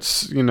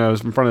 dimwits,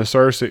 in front of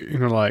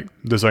Cersei, like,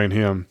 this ain't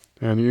him.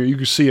 And you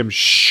can see him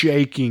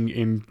shaking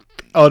in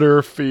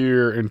utter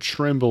fear and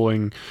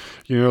trembling,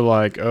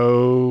 like,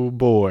 oh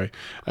boy.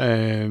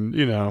 And,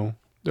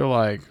 they're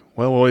like,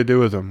 well, what do we do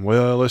with him?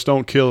 Well, let's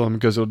don't kill him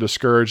because it'll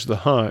discourage the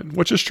hunt,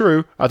 which is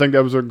true. I think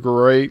that was a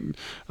great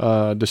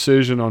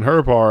decision on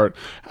her part.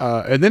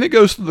 And then it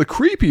goes to the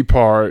creepy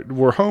part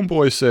where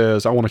Homeboy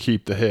says, I want to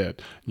keep the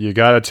head. You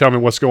got to tell me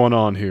what's going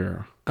on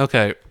here.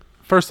 Okay.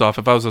 First off,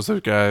 if I was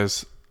those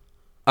guys,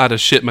 I'd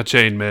have shit my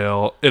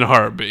chainmail in a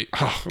heartbeat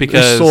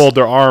because they soiled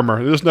their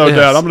armor. There's no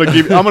doubt. I'm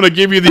gonna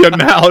give you the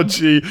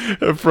analogy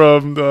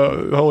from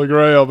the Holy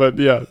Grail, but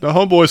yeah, the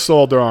homeboys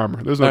soiled their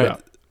armor. There's no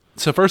doubt.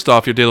 So first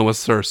off, you're dealing with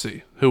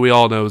Cersei, who we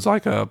all know is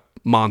like a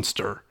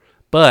monster,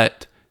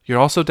 but you're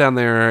also down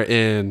there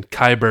in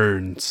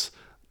Qyburn's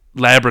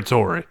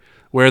laboratory,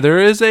 where there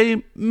is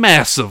a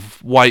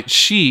massive white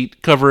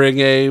sheet covering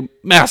a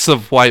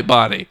massive white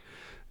body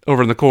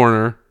over in the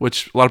corner,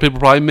 which a lot of people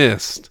probably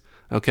missed.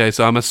 Okay,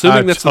 so I'm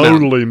assuming that's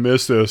totally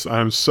missed this.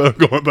 I'm so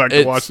going back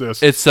to watch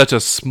this. It's such a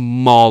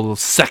small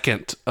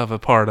second of a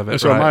part of it.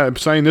 So right? am I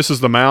saying this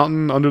is the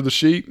mountain under the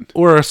sheet?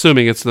 We're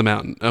assuming it's the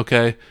mountain.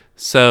 Okay,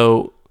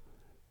 so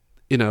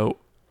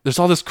there's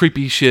all this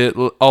creepy shit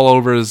all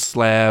over his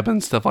lab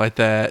and stuff like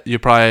that. You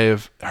probably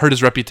have heard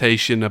his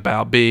reputation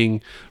about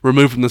being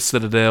removed from the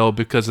Citadel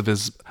because of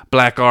his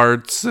black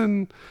arts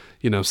and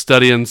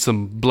studying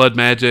some blood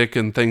magic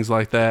and things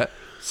like that.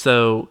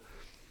 So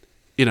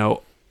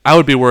I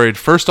would be worried,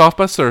 first off,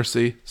 by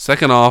Cersei.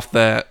 Second off,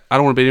 that I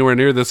don't want to be anywhere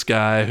near this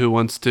guy who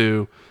wants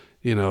to,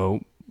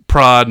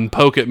 prod and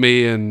poke at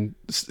me and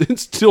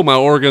steal my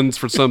organs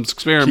for some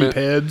experiment.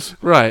 Keep heads.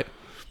 Right.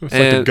 It's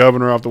like the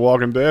governor off The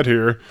Walking Dead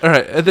here. All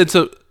right. And then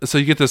so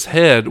you get this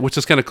head, which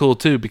is kind of cool,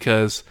 too,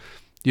 because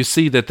you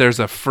see that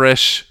there's a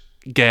fresh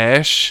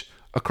gash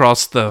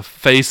across the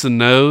face and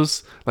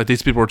nose. Like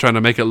these people were trying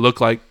to make it look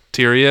like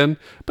Tyrion,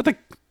 but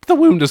the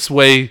wound is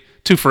way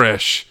too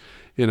fresh.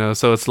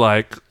 So it's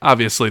like,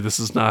 obviously this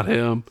is not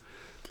him.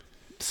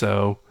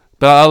 So,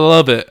 but I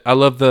love it. I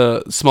love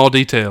the small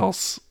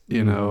details,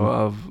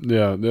 of.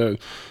 Yeah,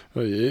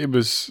 it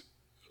was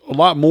a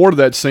lot more to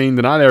that scene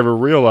than I'd ever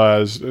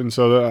realized. And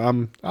so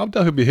I'll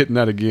definitely be hitting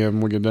that again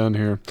when we get done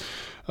here.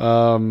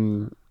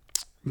 Then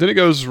it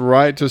goes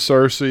right to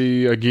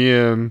Cersei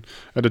again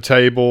at a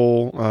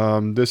table.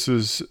 This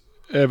is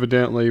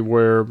evidently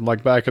where,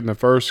 like back in the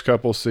first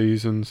couple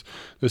seasons,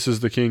 this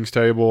is the king's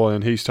table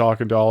and he's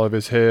talking to all of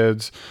his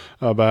heads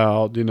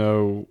about,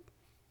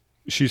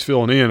 she's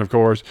filling in, of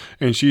course,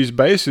 and she's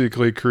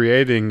basically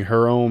creating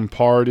her own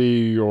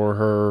party or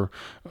her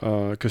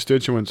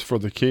constituents for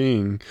the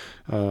king,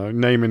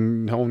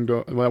 naming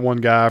that one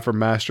guy for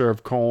Master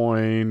of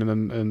Coin,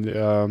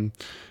 and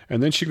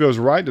then she goes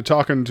right to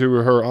talking to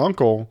her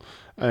uncle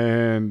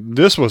And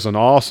this was an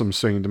awesome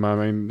scene to me.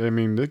 I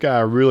mean, this guy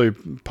really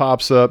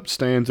pops up,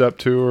 stands up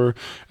to her,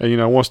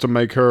 and wants to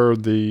make her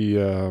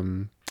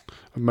the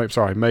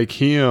make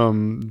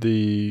him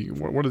the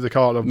what do they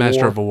call it?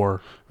 Master of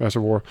War. Master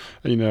of War.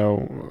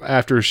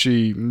 After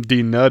she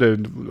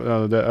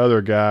denutted that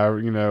other guy,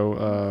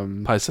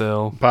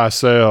 Pycelle,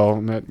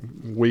 that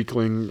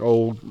weakling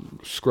old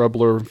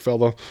scrubbler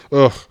fellow.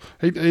 Ugh,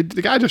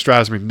 the guy just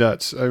drives me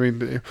nuts. I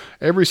mean,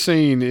 every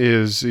scene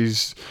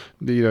he's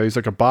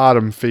like a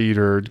bottom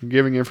feeder,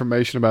 giving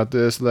information about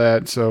this,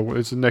 that. So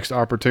it's the next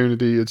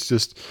opportunity. It's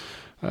just.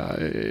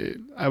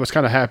 I was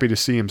kind of happy to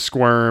see him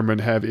squirm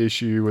and have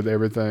issue with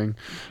everything.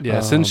 Yeah,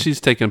 since she's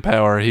taken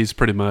power, he's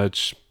pretty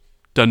much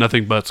done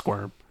nothing but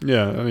squirm.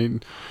 Yeah, I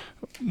mean,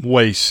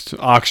 waste,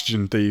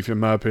 oxygen thief, in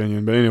my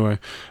opinion. But anyway,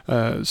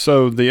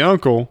 so the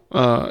uncle,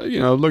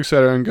 looks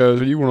at her and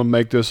goes, "You want to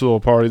make this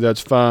little party?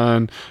 That's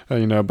fine,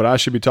 but I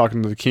should be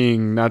talking to the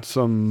king, not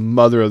some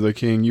mother of the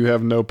king. You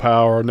have no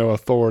power, no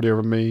authority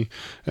over me.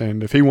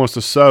 And if he wants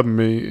to summon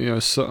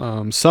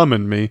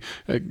me,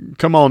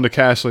 come on to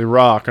Castle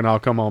Rock, and I'll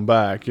come on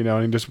back."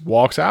 And he just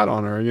walks out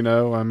on her.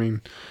 I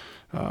mean,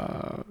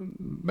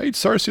 made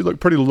Cersei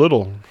look pretty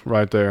little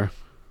right there.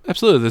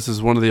 Absolutely. This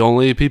is one of the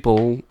only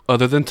people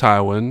other than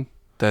Tywin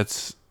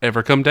that's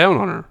ever come down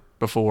on her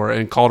before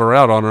and called her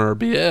out on her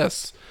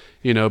BS,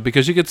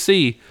 because you could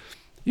see,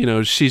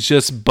 she's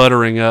just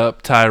buttering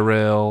up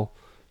Tyrell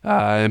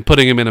and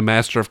putting him in a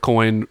Master of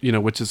Coin,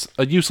 which is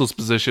a useless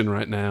position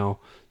right now.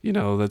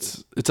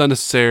 It's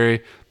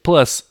unnecessary.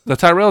 Plus, the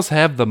Tyrells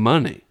have the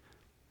money.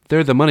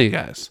 They're the money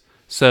guys.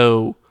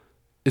 So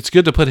it's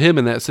good to put him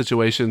in that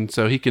situation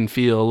so he can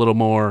feel a little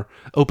more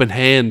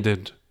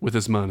open-handed with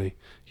his money.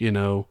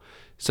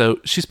 So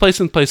she's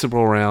placing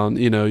people around.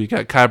 You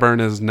got Qyburn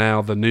as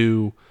now the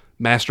new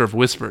Master of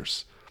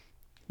Whispers,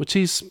 which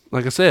he's,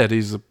 like I said,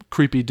 he's a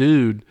creepy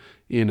dude.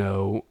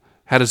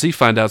 How does he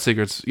find out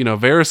secrets?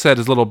 Varys had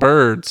his little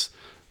birds,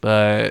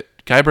 but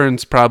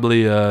Qyburn's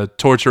probably a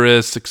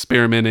torturous,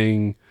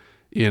 experimenting,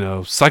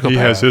 psychopath. He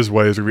has his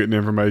ways of getting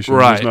information.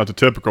 Right. It's not the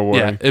typical way.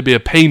 Yeah, it'd be a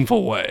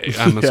painful way,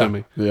 I'm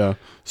assuming. Yeah.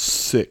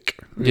 Sick.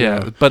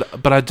 Yeah,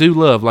 but I do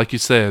love, like you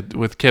said,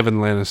 with Kevin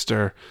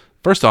Lannister.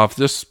 First off,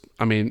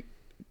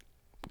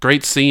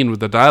 great scene with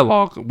the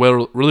dialogue,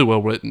 really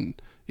well written.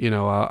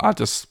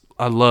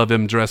 I love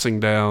him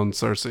dressing down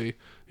Cersei.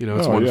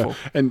 It's wonderful.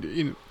 Yeah.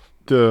 And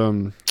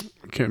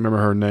I can't remember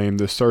her name.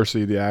 The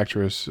Cersei, the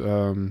actress,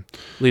 Lena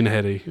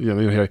Headey. Yeah,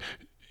 Lena Headey.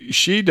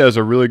 She does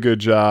a really good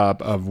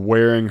job of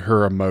wearing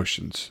her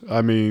emotions.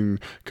 I mean,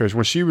 because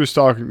when she was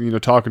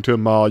talking to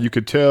Amal, you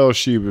could tell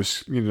she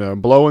was,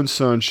 blowing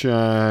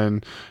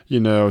sunshine,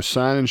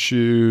 signing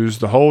shoes,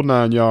 the whole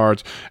 9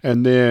 yards.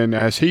 And then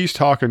as he's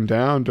talking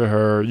down to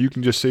her, you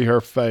can just see her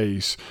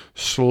face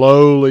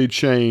slowly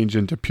change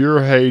into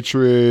pure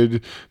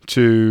hatred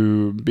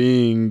to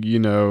being,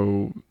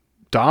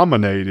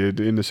 dominated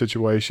in the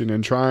situation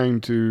and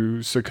trying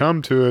to succumb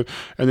to it,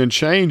 and then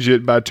change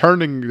it by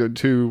turning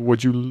to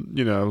what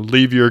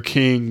leave your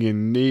king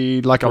in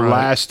need, like a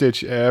last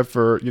ditch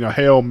effort,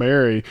 Hail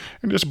Mary,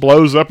 and just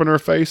blows up in her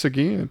face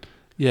again.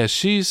 Yeah,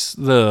 she's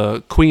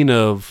the queen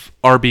of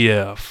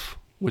RBF,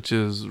 which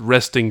is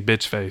resting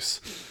bitch face.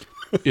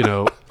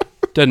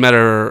 Doesn't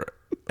matter,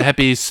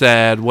 happy,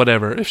 sad,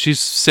 whatever. If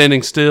she's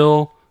standing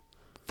still,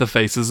 the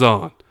face is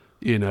on.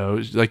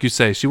 Like you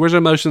say, she wears her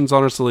emotions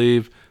on her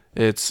sleeve.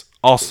 It's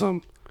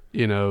awesome,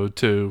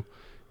 to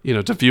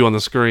view on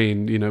the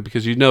screen,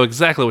 because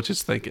exactly what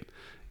she's thinking.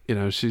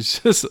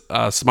 She's just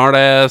a smart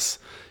ass.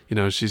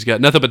 She's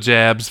got nothing but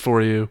jabs for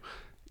you.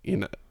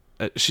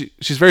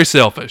 She's very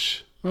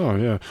selfish. Oh,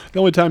 yeah. The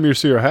only time you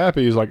see her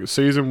happy is like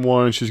season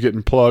 1, she's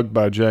getting plugged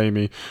by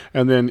Jaime.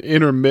 And then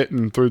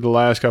intermittent through the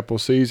last couple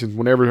of seasons,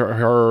 whenever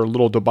her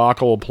little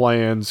debacle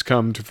plans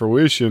come to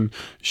fruition,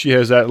 she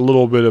has that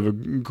little bit of a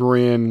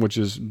grin, which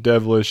is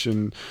devilish.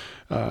 And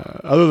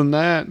other than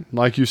that,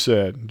 like you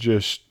said,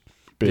 just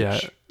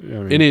bitch. Yeah.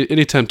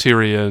 Anytime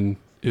Tyrion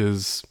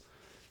is,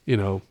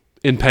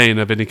 in pain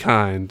of any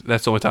kind,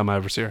 that's the only time I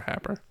ever see her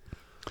happy.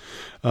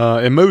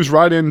 It moves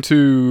right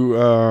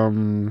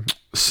into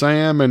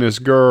Sam and his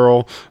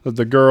girl.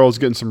 The girl's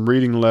getting some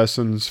reading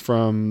lessons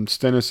from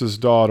Stannis'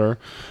 daughter,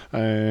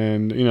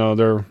 and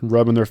they're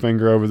rubbing their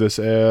finger over this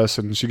S,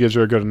 and she gives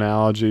her a good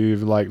analogy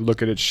of like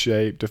look at its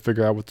shape to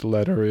figure out what the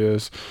letter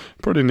is.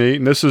 Pretty neat.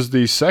 And this is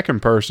the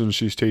second person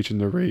she's teaching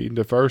to read.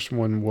 The first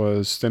one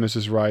was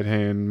Stannis' right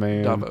hand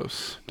man,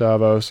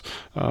 Davos,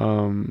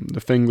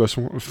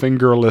 the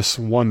fingerless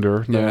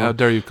wonder. Yeah, how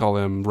dare you call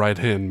him right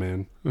hand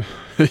man?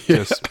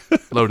 Just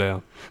low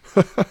down.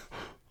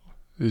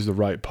 He's the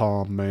right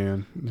palm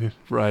man.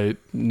 Right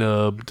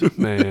nubbed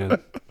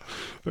man.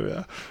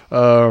 Yeah.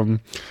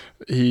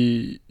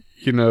 He,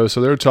 so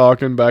they're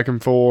talking back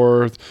and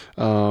forth.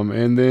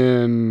 And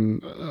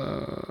then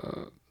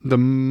the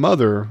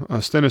mother,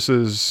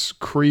 Stannis'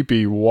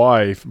 creepy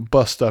wife,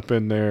 busts up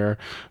in there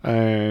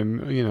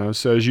and,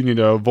 says you need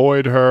to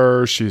avoid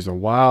her. She's a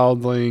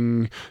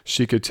wildling.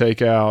 She could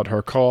take out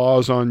her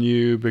claws on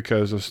you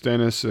because of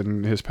Stannis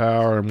and his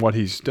power and what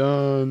he's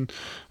done.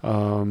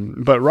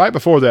 But right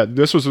before that,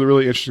 this was the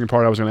really interesting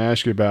part I was going to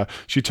ask you about.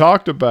 She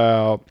talked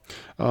about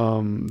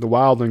the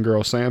wildling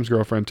girl, Sam's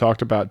girlfriend,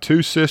 talked about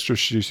two sisters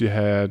she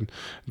had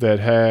that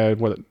had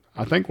what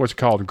I think what's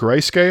called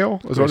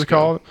grayscale is what it's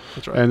called.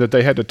 That's right. And that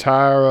they had to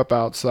tie her up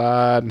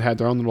outside and had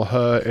their own little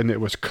hut, and it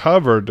was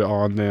covered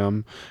on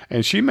them.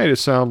 And she made it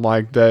sound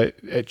like that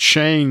it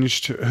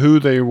changed who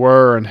they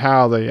were and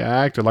how they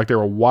acted, like they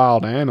were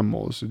wild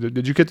animals.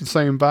 Did you get the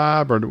same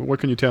vibe, or what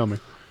can you tell me?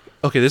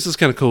 Okay, this is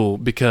kind of cool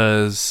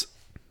because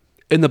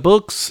in the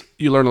books,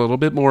 you learn a little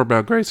bit more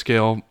about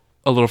grayscale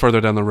a little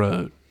further down the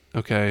road.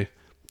 Okay.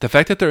 The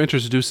fact that they're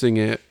introducing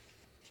it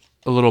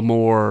a little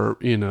more,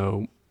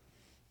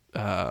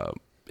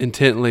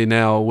 intently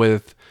now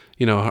with,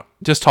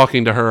 just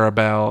talking to her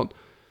about,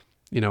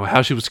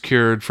 how she was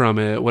cured from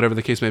it, whatever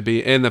the case may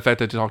be. And the fact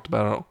that they talked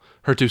about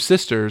her two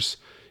sisters,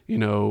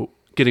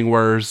 getting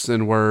worse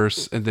and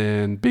worse and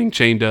then being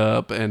chained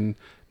up and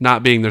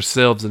not being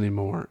themselves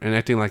anymore and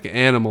acting like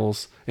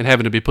animals and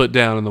having to be put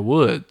down in the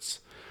woods.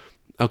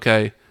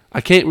 Okay.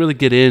 I can't really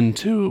get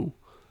into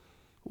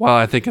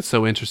why I think it's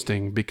so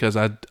interesting because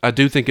I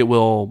do think it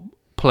will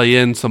play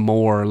in some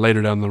more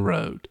later down the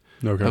road.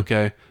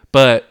 Okay.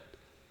 But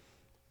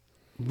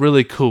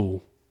really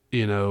cool,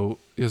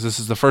 because this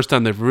is the first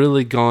time they've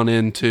really gone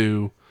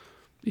into,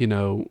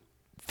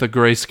 the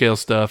grayscale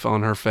stuff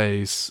on her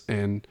face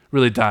and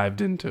really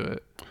dived into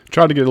it.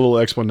 Tried to get a little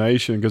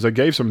explanation because they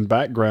gave some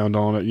background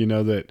on it,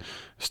 that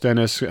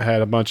Stannis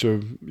had a bunch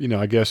of,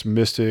 I guess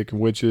mystic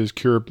witches,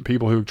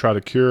 people who try to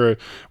cure it,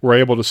 were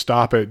able to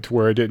stop it to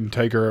where it didn't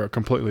take her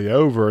completely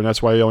over, and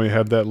that's why he only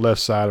had that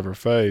left side of her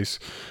face.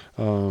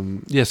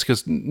 Yes,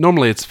 because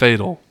normally it's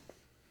fatal.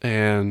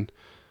 And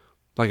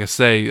like I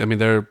say,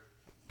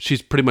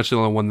 she's pretty much the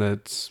only one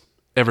that's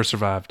ever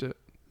survived it.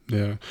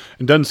 Yeah.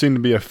 It doesn't seem to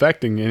be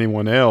affecting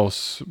anyone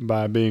else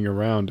by being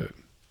around it.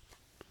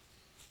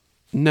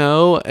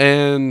 No,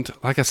 and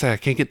like I say, I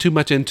can't get too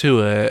much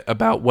into it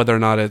about whether or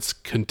not it's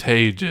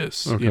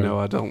contagious. Okay.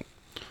 I don't.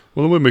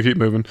 Well, then we keep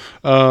moving.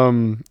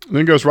 Then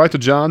it goes right to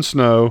Jon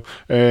Snow,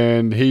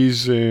 and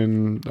he's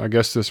in, I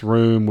guess, this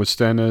room with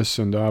Stannis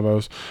and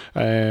Davos,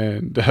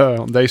 and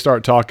they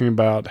start talking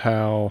about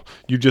how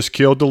you just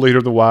killed the leader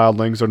of the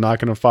wildlings; they're not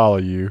going to follow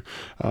you.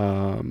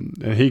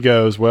 And he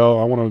goes, "Well,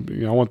 I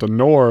want the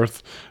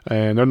North,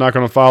 and they're not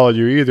going to follow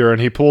you either."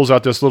 And he pulls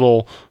out this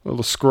little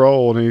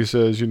scroll, and he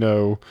says,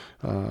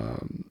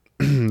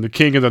 the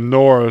king of the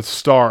North,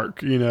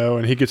 Stark,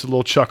 and he gets a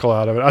little chuckle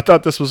out of it. I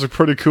thought this was a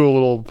pretty cool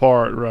little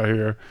part right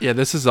here. Yeah,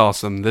 this is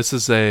awesome. This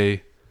is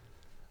a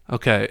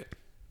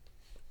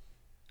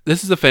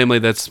family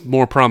that's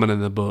more prominent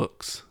in the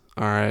books.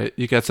 All right.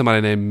 You got somebody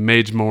named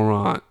Maege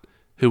Morant,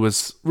 who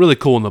was really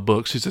cool in the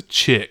books. She's a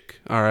chick.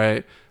 All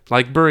right.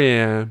 Like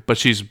Brienne, but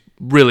she's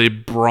really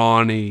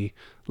brawny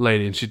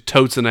lady, and she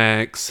totes an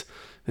axe,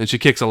 and she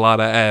kicks a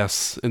lot of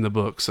ass in the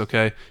books.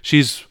 Okay.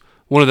 She's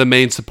one of the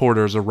main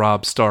supporters of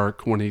Robb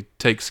Stark when he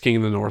takes King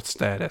of the North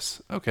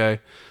status, okay?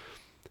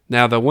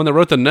 Now, the one that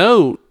wrote the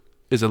note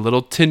is a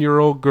little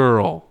 10-year-old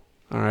girl,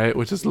 all right,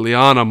 which is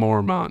Lyanna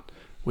Mormont,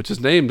 which is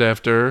named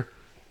after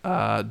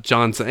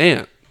Jon's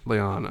aunt,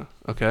 Lyanna,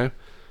 okay?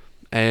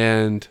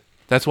 And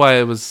that's why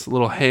it was a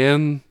little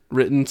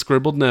handwritten,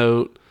 scribbled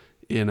note,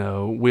 we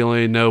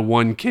only know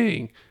one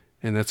king,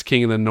 and that's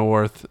King of the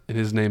North, and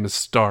his name is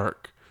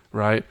Stark.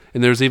 Right,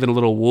 and there's even a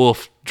little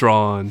wolf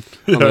drawn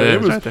on the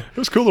edge right there. It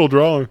was a cool little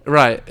drawing.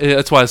 Right,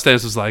 that's why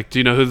Stannis was like, "Do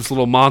you know who this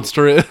little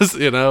monster is?"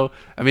 It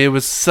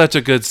was such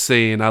a good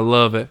scene. I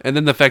love it, and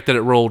then the fact that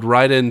it rolled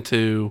right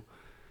into,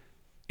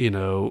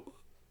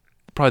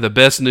 probably the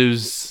best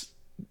news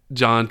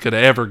Jon could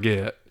ever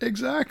get.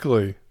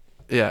 Exactly.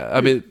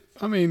 Yeah,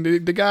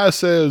 the guy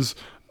says,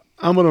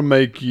 I'm going to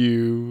make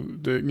you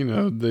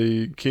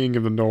the king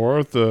of the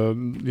North,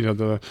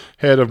 the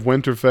head of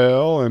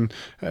Winterfell,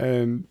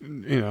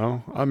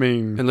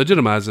 and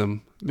legitimize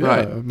him, yeah,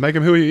 right? Make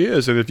him who he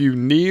is, and if you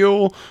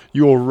kneel,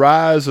 you will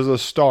rise as a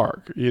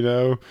Stark.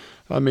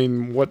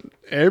 What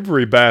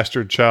every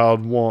bastard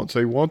child wants,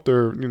 they want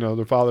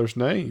their father's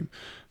name.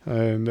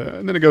 And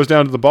then it goes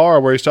down to the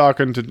bar where he's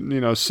talking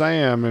to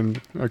Sam,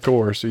 and of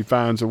course he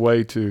finds a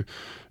way to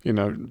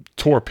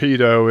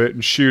torpedo it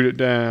and shoot it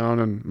down,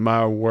 and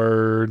my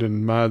word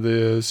and my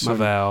this. My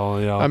vow,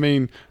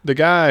 yeah. The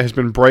guy has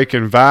been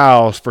breaking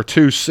vows for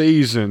 2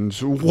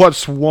 seasons.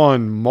 What's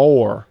one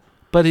more?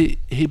 But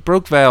he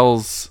broke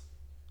vows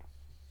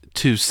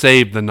to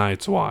save the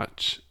Night's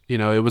Watch.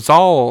 It was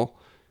all,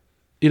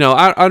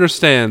 I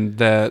understand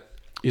that,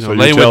 so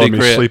you're telling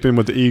me sleeping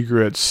with the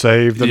Egret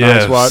saved the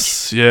Night's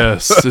Watch?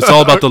 Yes. It's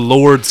all about the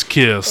Lord's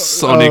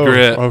kiss on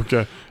Egret.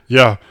 Okay.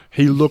 Yeah.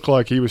 He looked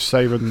like he was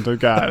saving the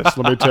guys,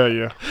 let me tell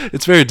you.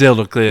 It's very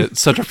delicate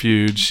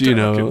subterfuge,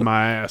 Delicate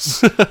my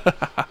ass.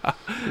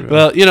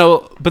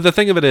 Well, but the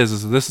thing of it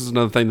is this is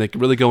another thing that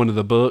can really go into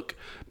the book,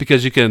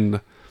 because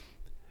in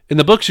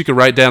the books you can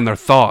write down their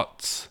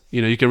thoughts.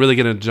 You can really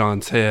get into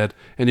John's head,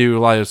 and you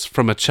realize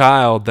from a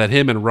child that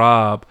him and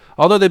Rob,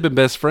 although they've been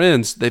best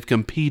friends, they've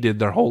competed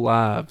their whole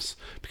lives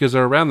because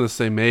they're around the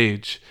same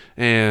age,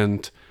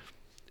 and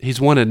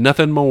he's wanted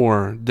nothing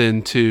more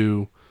than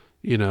to,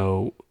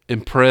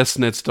 impress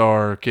Ned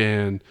Stark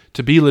and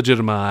to be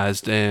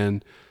legitimized,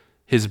 and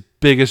his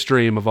biggest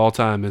dream of all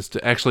time is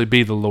to actually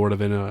be the Lord of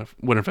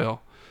Winterfell.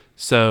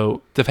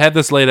 So to have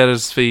this laid at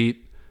his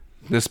feet,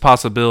 this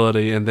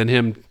possibility, and then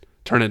him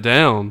turn it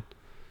down,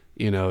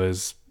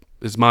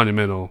 is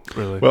monumental,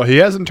 really. Well, he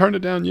hasn't turned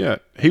it down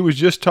yet. He was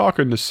just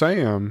talking to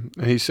Sam,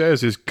 and he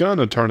says he's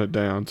gonna turn it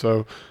down.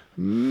 So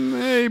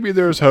maybe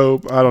there's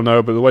hope. I don't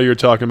know, but the way you're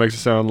talking makes it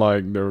sound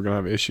like they were gonna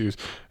have issues.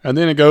 And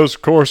then it goes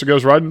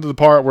right into the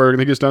part where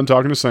he gets done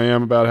talking to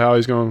Sam about how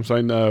he's gonna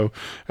say no,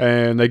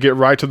 and they get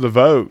right to the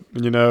vote.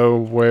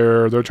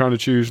 Where they're trying to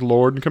choose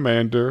Lord and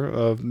Commander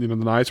of the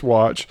Night's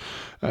Watch,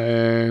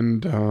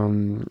 and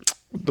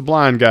the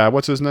blind guy.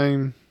 What's his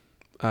name?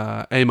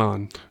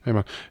 Aemon.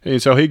 And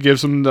so he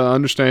gives them the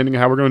understanding of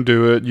how we're going to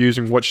do it,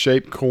 using what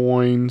shape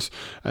coins,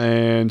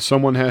 and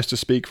someone has to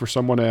speak for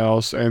someone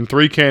else, and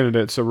 3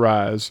 candidates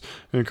arise.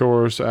 And of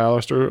course,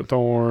 Alistair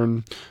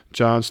Thorne,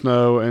 Jon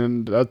Snow,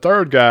 and a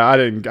third guy. I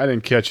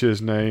didn't catch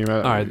his name.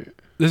 All right,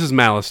 this is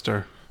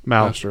Mallister.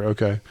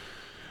 Okay.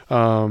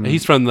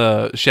 He's from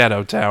the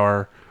Shadow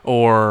Tower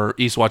or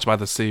Eastwatch by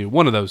the Sea,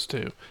 one of those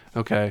two.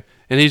 Okay,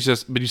 and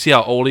but you see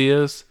how old he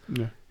is?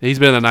 Yeah. He's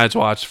been in the Night's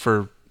Watch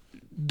for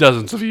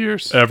dozens of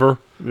years. Ever.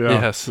 Yeah.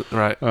 Yes,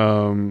 right.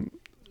 And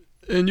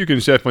you can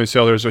definitely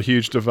tell there's a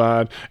huge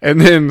divide.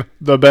 And then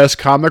the best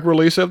comic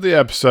release of the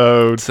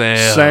episode,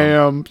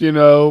 Sam,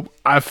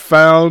 I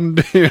found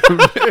him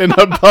in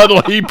a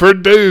puddle he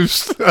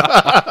produced.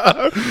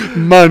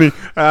 Money.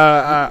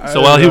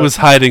 So while he was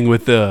hiding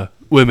with the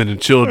women and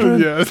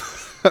children. Yeah.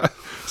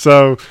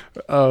 So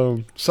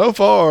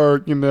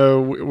far,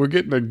 we're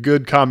getting a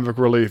good comic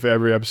relief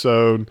every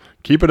episode.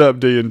 Keep it up,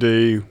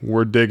 D&D.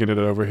 We're digging it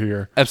over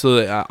here.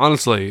 Absolutely.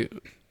 Honestly,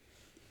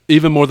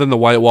 even more than the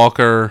White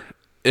Walker,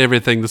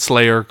 everything, the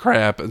Slayer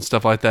crap and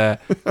stuff like that,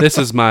 this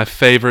is my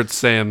favorite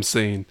Sam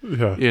scene.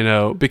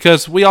 Yeah.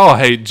 Because we all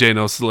hate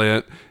Janos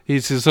Slint.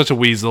 He's just such a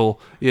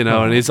weasel,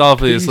 and he's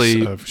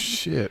obviously piece of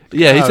shit.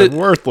 Yeah, he's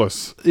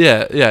worthless.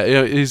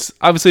 Yeah. He's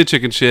obviously a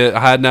chicken shit,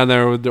 hiding down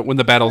there when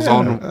the battle's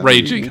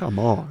raging. Come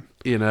on.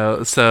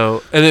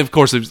 So, and then of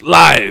course it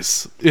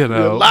lies, lies.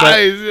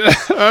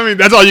 I mean,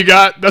 that's all you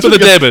got. That's the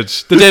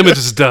damage. The damage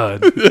is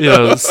done.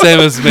 Sam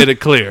has made it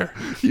clear.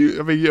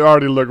 You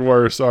already look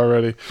worse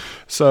already.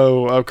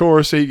 So, of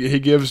course, he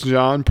gives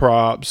Jon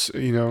props.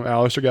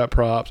 Alistair got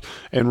props.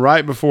 And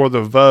right before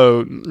the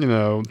vote,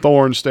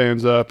 Thorne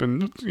stands up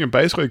and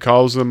basically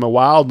calls him a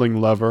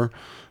wildling lover.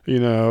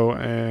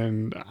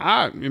 And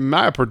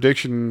my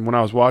prediction when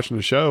I was watching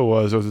the show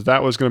was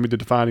that was going to be the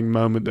defining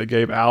moment that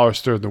gave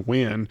Alistair the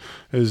win.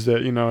 Is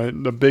that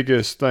the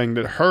biggest thing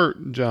that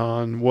hurt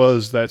Jon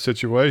was that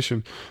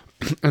situation.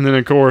 And then,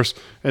 of course,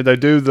 they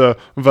do the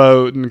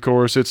vote, and of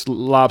course it's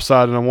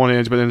lopsided on one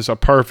edge, but then it's a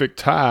perfect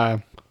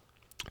tie.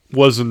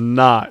 Was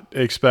not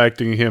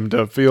expecting him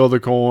to feel the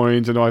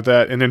coins and all like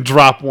that, and then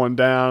drop one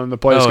down and the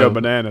place go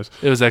bananas.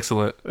 It was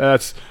excellent.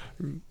 That's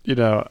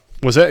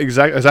was that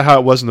exactly? Is that how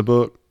it was in the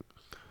book?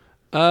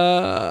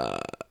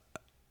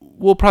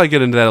 We'll probably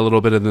get into that a little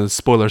bit in the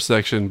spoiler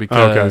section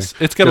because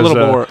it's got a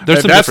little more.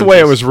 There's some that's the way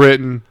it was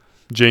written.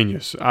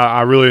 Genius.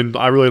 I really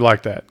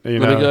like that. Let me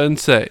go ahead and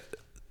say,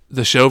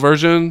 the show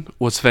version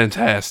was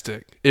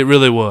fantastic. It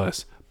really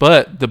was.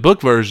 But the book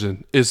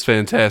version is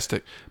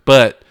fantastic.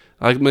 But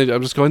I'm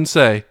just going to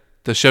say,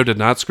 the show did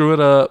not screw it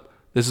up.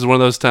 This is one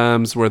of those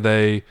times where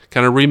they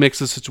kind of remixed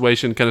the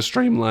situation, kind of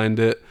streamlined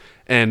it,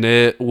 and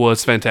it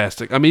was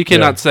fantastic. I mean, you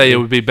cannot say it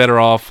would be better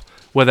off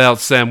without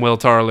Samwell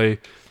Tarly,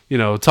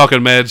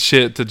 talking mad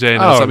shit to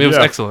Janos. It was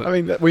excellent.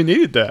 I mean, we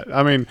needed that.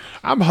 I mean,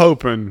 I'm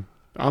hoping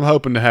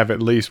to have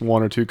at least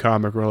 1 or 2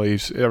 comic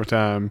reliefs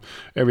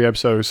every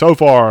episode. So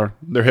far,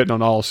 they're hitting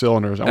on all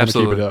cylinders. I want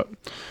to keep it up.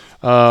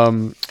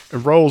 It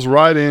rolls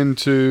right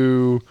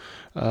into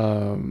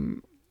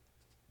the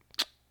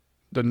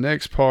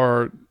next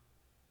part.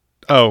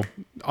 Oh,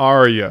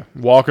 Arya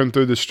walking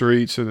through the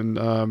streets and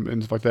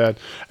stuff like that.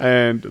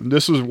 And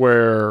this is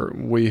where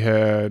we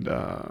had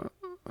a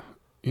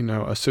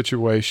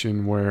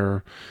situation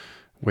where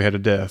we had a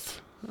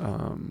death,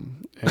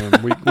 and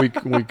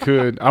we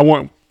could.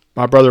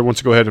 My brother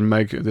wants to go ahead and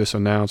make this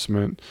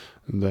announcement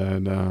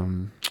that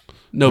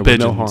no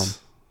pigeons,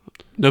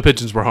 no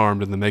pigeons were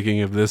harmed in the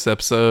making of this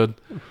episode,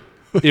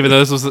 even though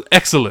this was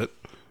excellent.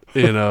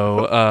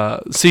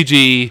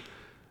 CG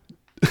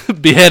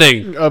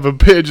beheading of a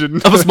pigeon,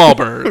 of a small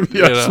bird.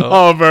 yeah, you know?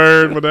 small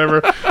bird,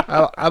 whatever.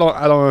 I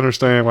don't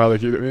understand why they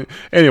keep it.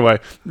 Anyway,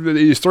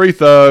 these three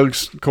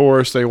thugs, of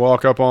course, they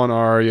walk up on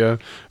Arya.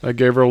 They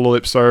gave her a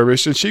lip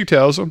service, and she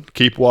tells them,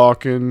 "Keep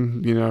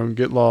walking,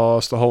 get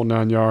lost, the whole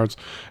 9 yards."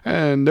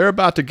 And they're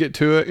about to get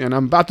to it, and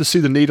I'm about to see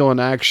the needle in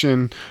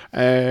action.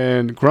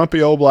 And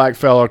grumpy old black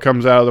fella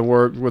comes out of the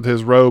work with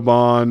his robe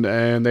on,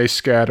 and they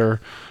scatter.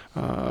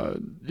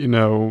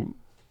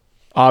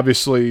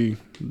 Obviously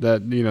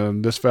that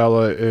this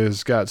fella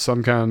is got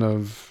some kind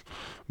of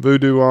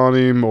voodoo on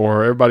him,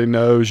 or everybody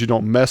knows you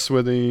don't mess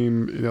with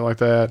him, like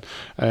that.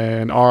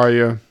 And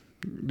Arya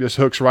just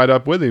hooks right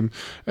up with him,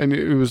 and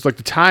it was like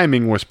the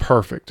timing was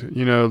perfect.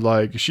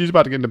 Like she's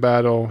about to get into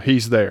battle,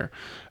 he's there,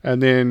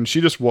 and then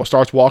she just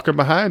starts walking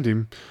behind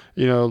him.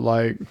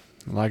 Like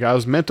I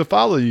was meant to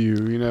follow you.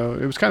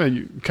 It was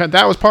kind of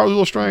that was probably a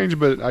little strange,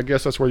 but I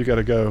guess that's where you got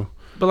to go.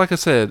 But like I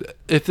said,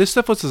 if this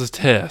stuff was a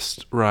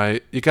test,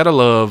 right, you got to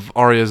love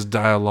Arya's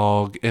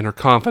dialogue and her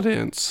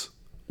confidence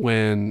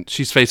when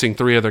she's facing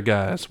three other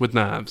guys with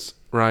knives,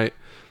 right?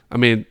 I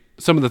mean,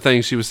 some of the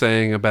things she was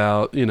saying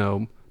about,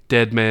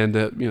 dead men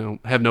that,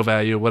 have no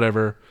value,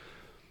 whatever.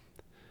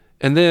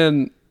 And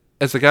then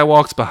as the guy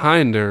walks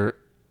behind her,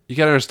 you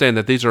got to understand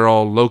that these are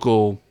all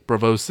local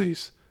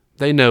Bravosis.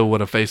 They know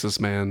what a faceless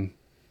man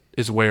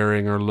is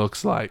wearing or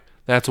looks like.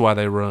 That's why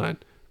they run.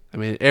 I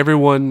mean,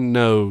 everyone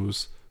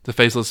knows the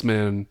faceless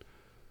men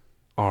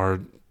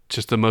are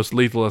just the most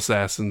lethal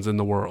assassins in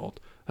the world.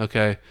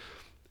 Okay?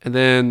 And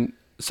then,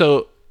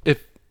 so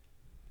if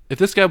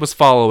this guy was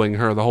following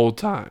her the whole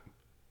time,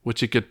 which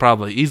he could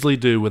probably easily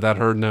do without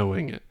her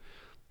knowing it,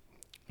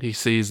 he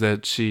sees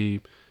that she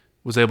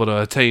was able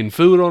to attain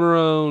food on her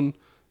own,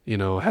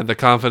 had the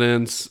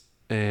confidence,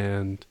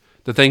 and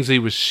the things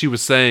she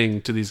was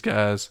saying to these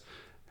guys,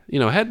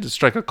 had to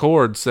strike a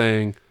chord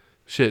saying,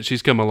 shit,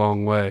 she's come a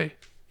long way.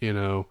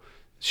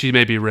 She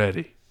may be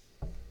ready.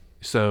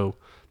 So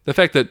the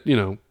fact that,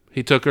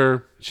 he took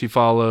her, she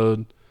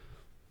followed,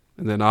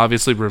 and then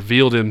obviously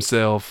revealed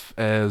himself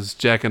as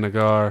Jaqen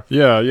H'ghar.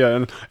 Yeah,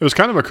 and it was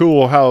kind of a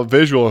cool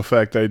visual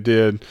effect they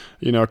did.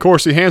 Of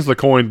course, he hands the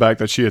coin back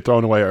that she had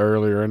thrown away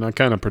earlier, and I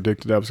kind of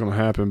predicted that was going to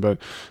happen. But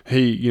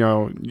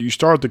you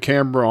start the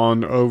camera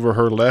on over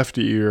her left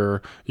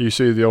ear, you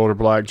see the older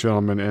black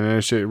gentleman, and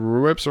as it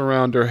whips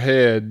around her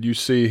head, you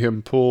see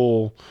him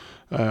pull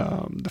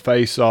the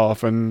face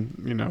off and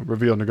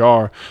reveal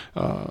H'ghar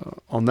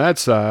on that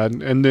side.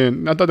 And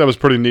then I thought that was a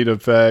pretty neat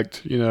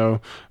effect. We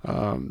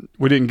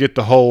didn't get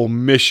the whole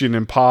Mission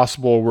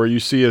Impossible where you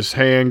see his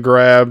hand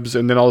grabs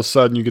and then all of a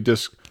sudden you get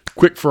this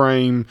quick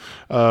frame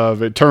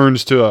of it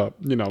turns to a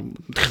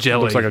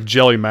jelly. Looks like a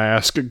jelly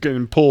mask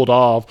getting pulled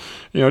off.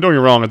 Don't get me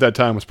wrong, at that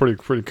time it was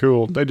pretty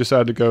cool. They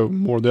decided to go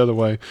more the other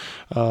way,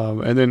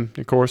 and then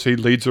of course he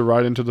leads her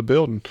right into the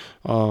building,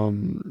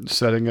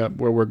 setting up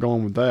where we're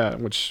going with that.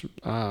 Which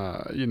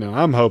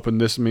I'm hoping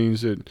this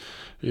means that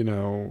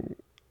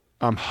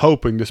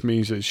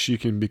she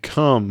can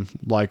become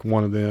like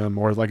one of them,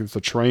 or like it's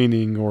a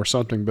training or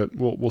something. But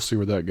we'll see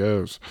where that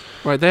goes.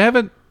 Right? They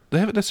haven't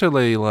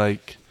necessarily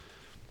like.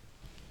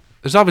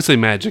 There's obviously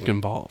magic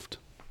involved,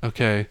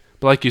 okay?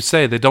 But like you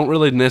say, they don't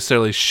really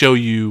necessarily show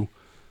you,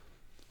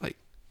 like,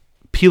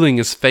 peeling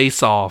his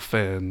face off,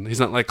 and he's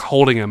not, like,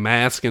 holding a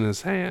mask in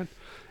his hand.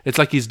 It's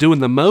like he's doing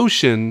the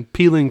motion,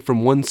 peeling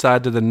from one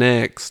side to the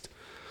next,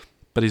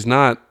 but he's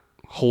not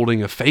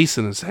holding a face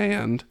in his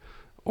hand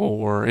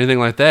or anything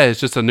like that.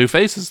 It's just a new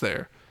face is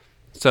there.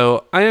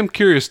 So I am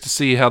curious to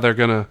see how they're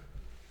going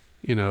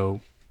to,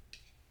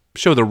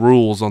 show the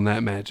rules on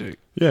that magic.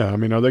 Yeah, I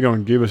mean, are they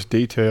going to give us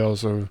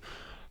details of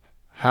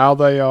how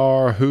they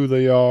are, who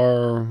they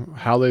are,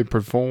 how they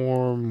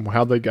perform,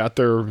 how they got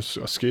their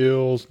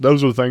skills?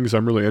 Those are the things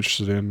I'm really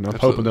interested in. I'm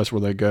hoping that's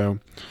where they go.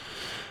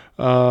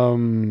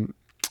 Then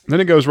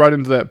it goes right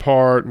into that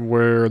part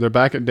where they're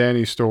back at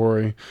Dany's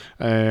story,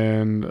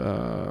 and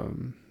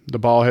the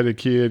bald-headed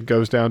kid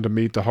goes down to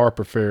meet the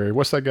Harper Fairy.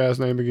 What's that guy's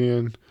name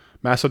again?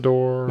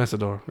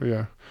 Macedor.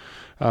 Yeah.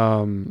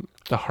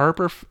 The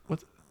Harper?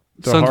 What?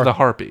 Sons of the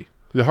Harpy.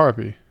 The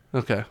Harpy.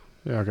 Okay.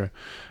 Yeah, okay.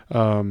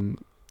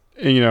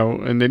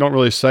 And they don't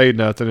really say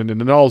nothing. And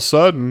then all of a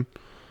sudden,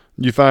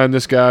 you find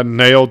this guy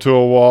nailed to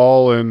a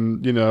wall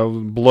and,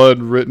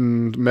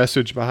 blood-written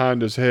message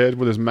behind his head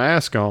with his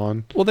mask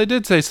on. Well, they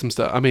did say some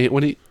stuff. I mean,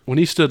 when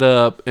he stood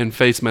up and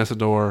faced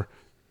Macedor,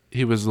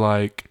 he was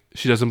like,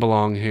 she doesn't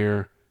belong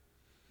here.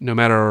 No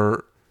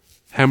matter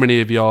how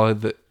many of y'all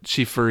that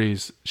she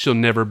frees, she'll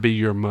never be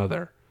your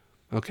mother.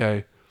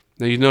 Okay?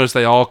 Now, you notice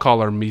they all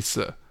call her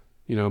Misa,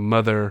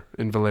 mother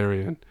in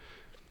Valyrian.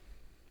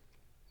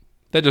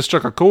 That just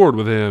struck a chord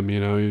with him, He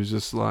was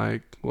just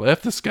like, well,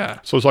 F this guy.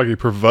 So it's like he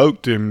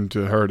provoked him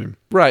to hurt him.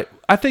 Right.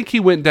 I think he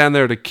went down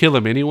there to kill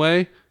him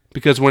anyway,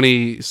 because when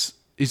he's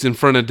in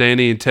front of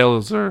Dany and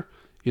tells her,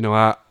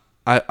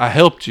 I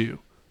helped you.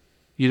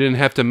 You didn't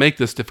have to make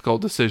this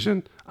difficult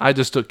decision. I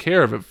just took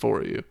care of it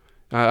for you.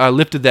 I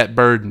lifted that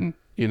burden,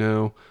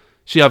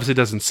 She obviously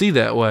doesn't see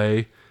that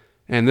way.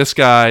 And this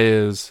guy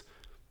is,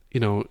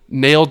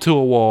 nailed to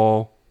a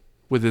wall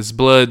with his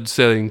blood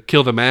saying,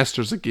 "Kill the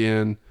masters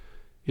again,"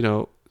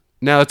 now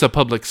it's a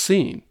public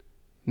scene.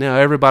 Now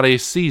everybody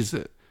sees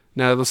it.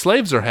 Now the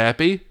slaves are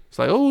happy. It's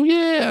like, oh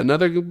yeah,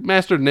 another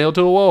master nailed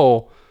to a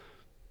wall.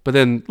 But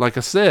then, like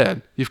I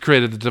said, you've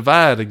created the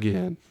divide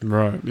again.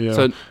 Right, yeah.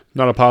 So,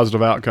 not a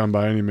positive outcome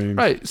by any means.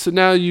 Right. So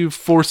now you've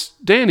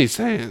forced Dany's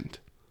hand.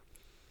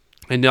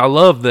 And I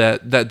love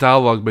that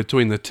dialogue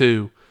between the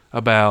two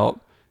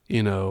about,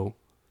 the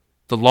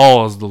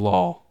law is the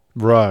law.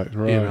 Right.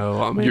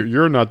 I mean,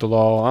 you're not the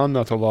law. I'm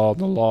not the law.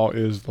 The law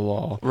is the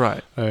law.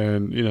 Right.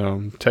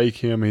 And take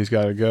him. He's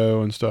got to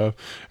go and stuff.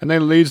 And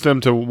then leads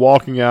them to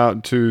walking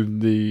out to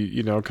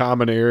the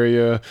common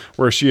area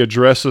where she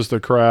addresses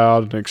the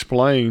crowd and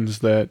explains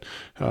that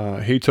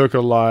he took a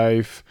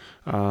life,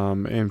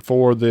 and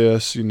for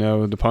this,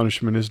 the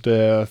punishment is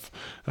death,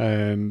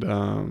 and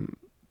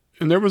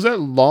there was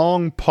that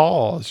long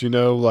pause.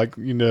 Do I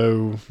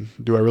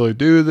really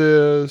do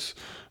this?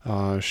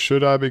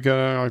 Should I be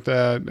going like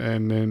that?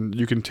 And then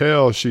you can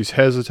tell she's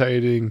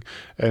hesitating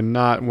and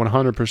not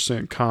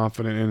 100%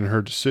 confident in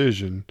her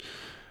decision.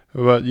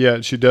 But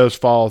yet she does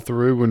follow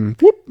through, and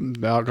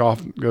whoop, out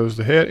off goes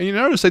the head. And you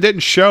notice they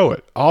didn't show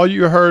it. All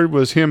you heard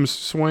was him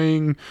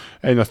swing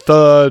and a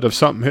thud of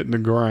something hitting the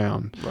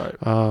ground. Right.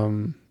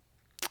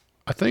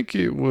 I think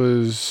it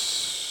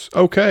was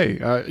okay.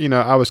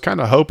 I was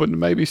kind of hoping to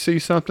maybe see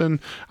something.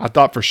 I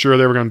thought for sure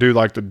they were going to do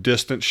like the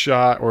distance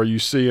shot where you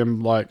see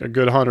him like a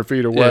good 100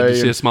 feet away. Yeah, you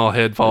see a small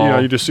head fall.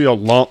 You just see a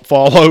lump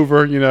fall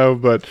over,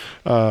 but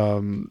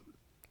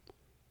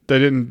they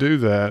didn't do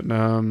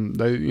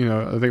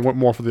that. They went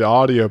more for the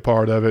audio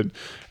part of it,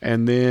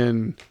 and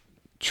then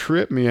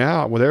tripped me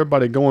out with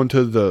everybody going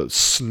to the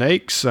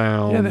snake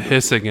sound. Yeah, the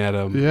hissing at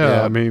him.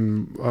 Yeah. I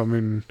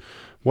mean,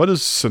 what is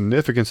the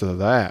significance of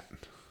that?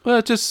 Well,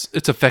 it's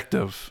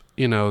effective.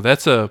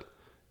 That's a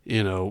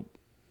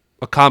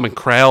common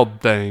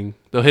crowd thing.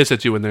 They'll hiss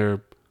at you when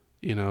they're,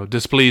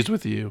 displeased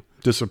with you.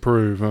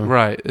 Disapprove, huh?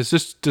 Right. It's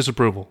just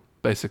disapproval,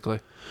 basically.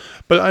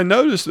 But I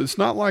noticed it's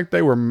not like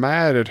they were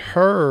mad at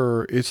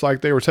her. It's like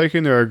they were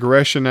taking their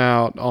aggression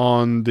out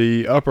on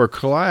the upper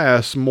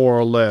class, more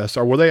or less.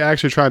 Or were they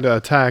actually trying to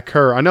attack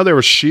her? I know they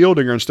were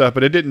shielding her and stuff,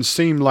 but it didn't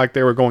seem like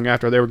they were going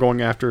after her. They were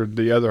going after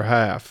the other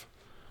half.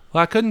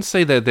 Well, I couldn't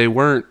say that they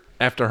weren't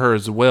after her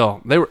as well.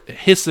 They were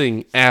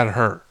hissing at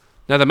her.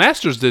 Now the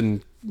masters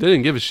didn't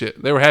give a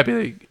shit. They were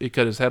happy he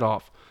cut his head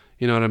off.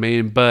 You know what I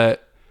mean?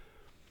 But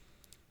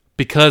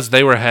because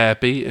they were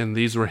happy and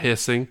these were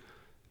hissing,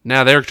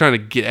 now they're trying to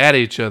get at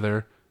each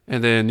other.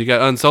 And then you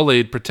got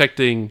Unsullied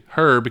protecting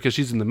her because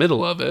she's in the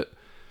middle of it.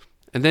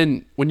 And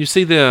then when you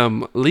see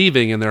them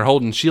leaving and they're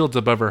holding shields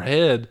above her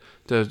head,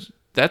 it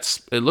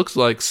looks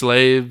like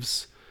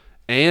slaves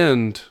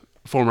and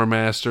former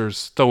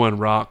masters throwing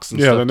rocks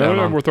and stuff. Yeah,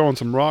 they were throwing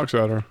some rocks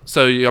at her.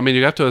 So,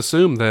 you have to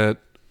assume that,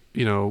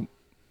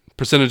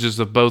 percentages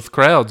of both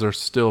crowds are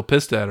still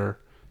pissed at her,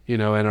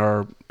 and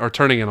are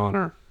turning it on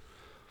her.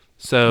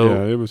 So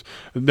yeah, it was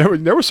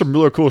there was some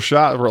really cool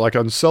shots where like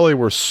Unsullied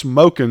were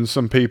smoking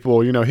some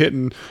people,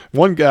 hitting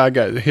one guy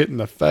got hit in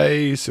the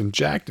face and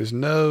jacked his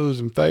nose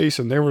and face,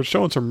 and they were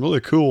showing some really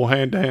cool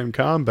hand-to-hand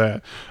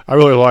combat. I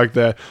really liked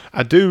that.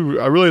 I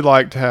really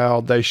liked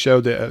how they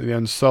showed that the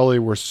Unsullied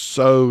were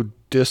so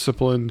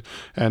disciplined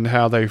and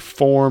how they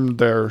formed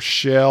their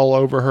shell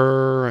over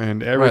her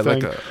and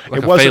everything.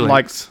 It wasn't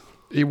like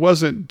it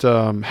wasn't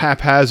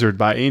haphazard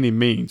by any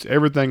means.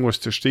 Everything was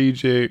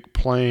strategic,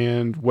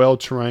 planned,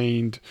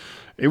 well-trained.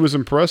 It was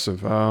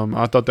impressive.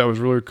 I thought that was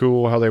really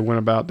cool how they went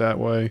about that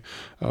way.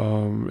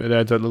 It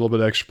adds that little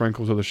bit of extra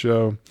sprinkle to the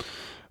show.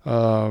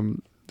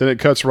 Then it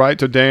cuts right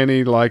to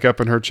Dany, like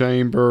up in her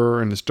chamber,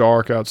 and it's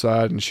dark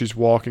outside, and she's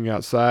walking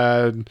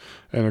outside.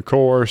 And, of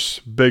course,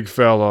 big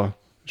fella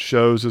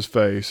shows his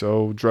face.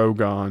 Oh,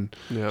 Drogon.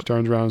 Yep.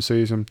 Turns around and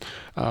sees him.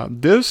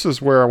 This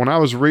is where, when I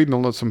was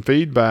reading some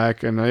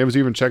feedback, and I was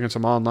even checking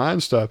some online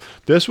stuff,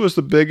 this was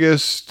the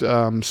biggest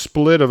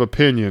split of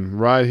opinion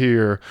right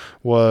here,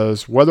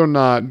 was whether or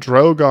not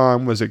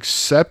Drogon was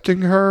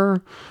accepting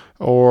her,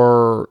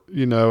 or,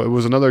 it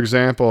was another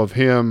example of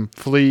him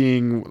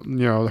fleeing,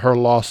 her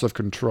loss of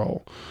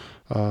control.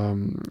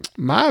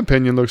 My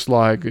opinion looks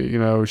like,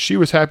 she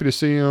was happy to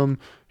see him.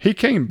 He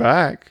came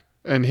back.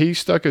 And he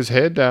stuck his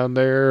head down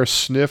there,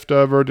 sniffed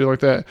of her, did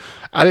like that.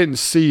 I didn't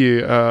see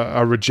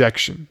a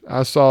rejection.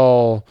 I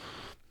saw,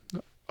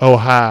 oh,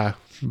 hi,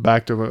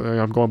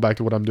 I'm going back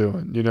to what I'm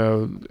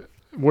doing.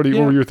 What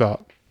were your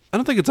thoughts? I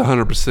don't think it's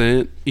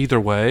 100% either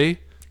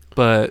way,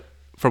 but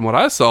from what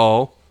I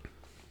saw,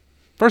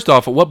 first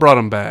off, what brought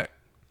him back?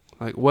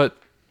 Like, what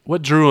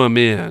drew him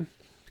in?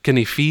 Can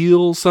he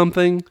feel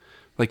something?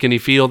 Like, can he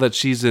feel that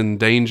she's in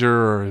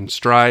danger or in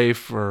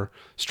strife or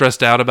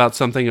stressed out about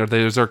something, or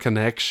there's a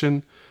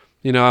connection?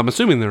 I'm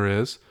assuming there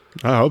is.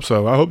 I hope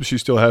so. I hope she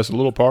still has a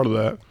little part of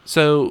that.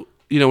 So,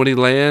 when he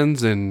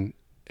lands and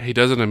he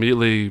doesn't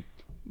immediately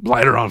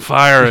light her on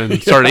fire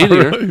and start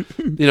eating her,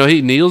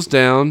 he kneels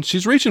down.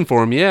 She's reaching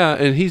for him, yeah,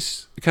 and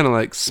he's kind of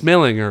like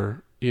smelling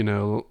her,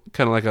 kind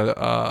of like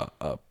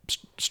a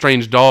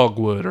strange dog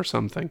would or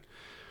something.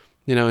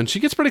 And she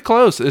gets pretty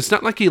close. It's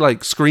not like he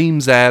like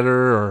screams at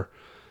her or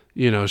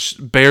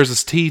bares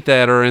his teeth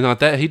at her and like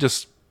that. He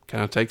just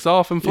kind of takes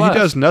off and flies. He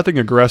does nothing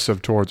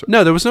aggressive towards her.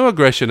 No, there was no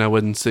aggression I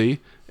wouldn't see.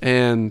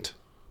 And,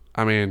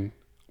 I mean,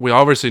 we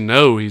obviously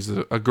know he's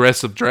an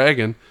aggressive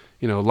dragon,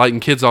 lighting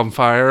kids on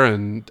fire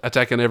and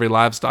attacking every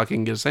livestock he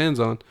can get his hands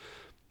on.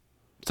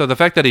 So the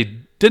fact that he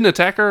didn't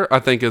attack her, I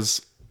think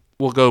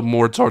will go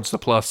more towards the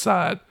plus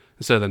side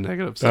instead of the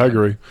negative side. I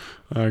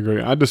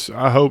agree.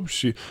 I hope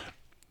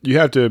you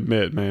have to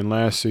admit, man,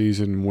 last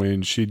season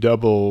when she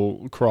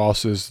double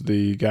crosses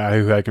the guy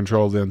who had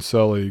control of the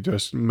Unsullied,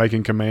 just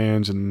making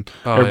commands and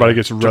everybody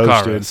gets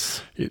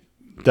roasted.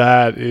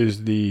 That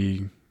is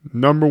the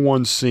number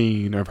one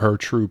scene of her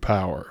true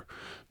power.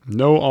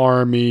 No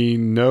army,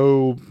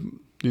 no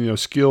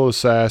skilled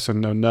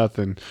assassin, no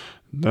nothing.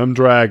 Them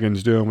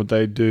dragons doing what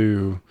they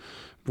do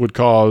would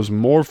cause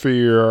more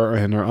fear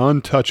and are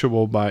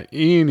untouchable by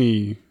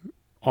any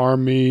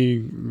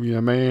army,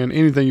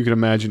 anything you can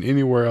imagine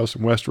anywhere else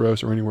in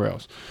Westeros or anywhere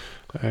else.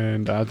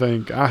 And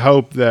I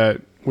hope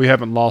that we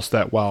haven't lost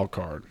that wild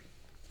card.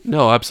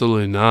 No,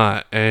 absolutely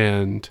not.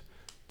 And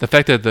the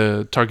fact that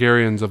the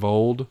Targaryens of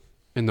old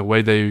and the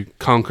way they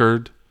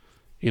conquered,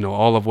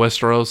 all of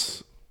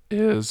Westeros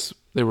is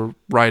they were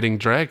riding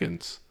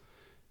dragons.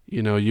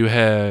 You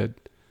had,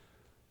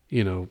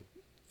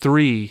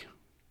 three.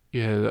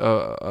 You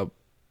had,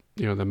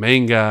 the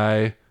main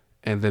guy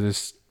and then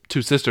his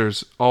two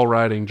sisters all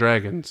riding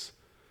dragons.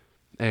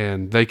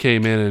 And they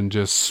came in and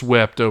just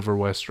swept over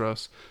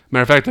Westeros.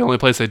 Matter of fact, the only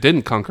place they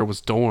didn't conquer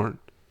was Dorne.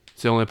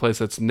 It's the only place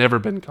that's never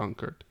been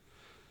conquered.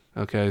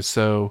 Okay,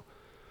 so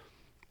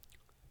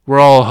we're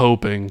all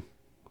hoping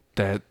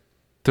that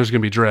there's going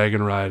to be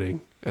dragon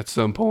riding at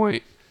some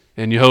point.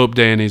 And you hope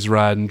Dany's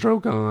riding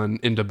Drogon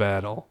into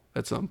battle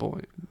at some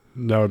point.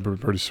 That would be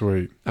pretty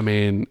sweet. I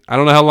mean, I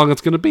don't know how long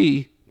it's going to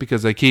be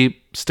because they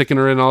keep sticking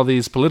her in all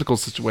these political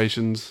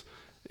situations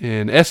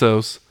in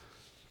Essos,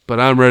 but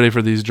I'm ready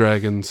for these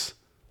dragons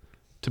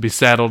to be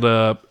saddled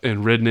up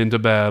and ridden into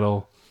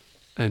battle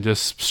and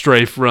just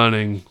strafe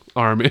running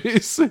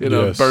armies,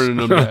 Yes. burning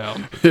them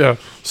down. Yeah,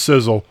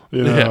 sizzle.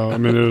 Yeah. I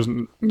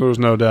mean, there's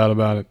no doubt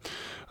about it.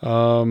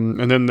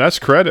 And then that's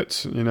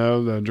credits.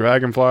 The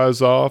dragon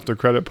flies off, the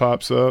credit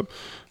pops up,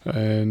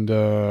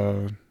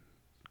 and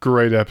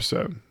great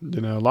episode.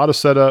 A lot of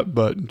setup,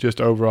 but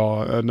just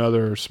overall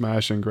another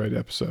smashing great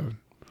episode.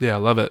 Yeah, I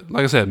love it.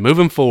 Like I said,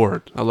 moving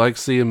forward. I like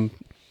seeing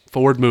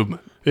forward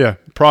movement. Yeah,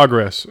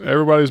 progress.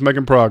 Everybody's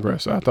making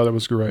progress. I thought it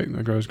was great.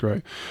 That was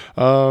great.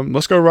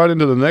 Let's go right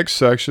into the next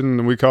section,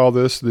 and we call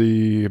this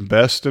the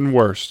best and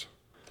worst.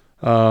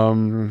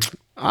 I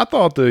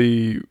thought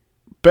the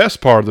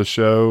best part of the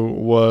show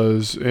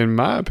was, in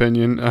my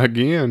opinion,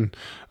 again,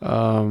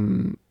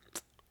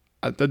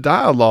 the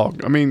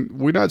dialogue. I mean,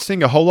 we're not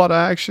seeing a whole lot of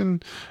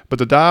action, but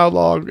the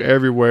dialogue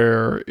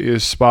everywhere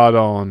is spot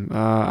on.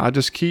 I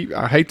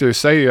hate to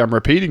say I'm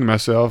repeating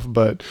myself,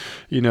 but,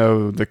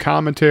 the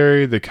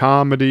commentary, the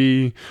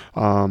comedy,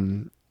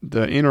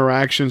 the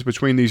interactions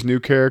between these new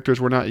characters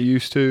we're not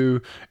used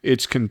to,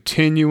 it's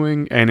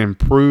continuing and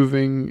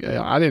improving.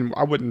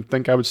 I wouldn't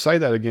think I would say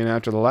that again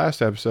after the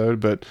last episode,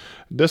 but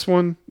this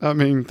one, I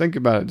mean, think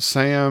about it.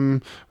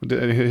 Sam,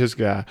 his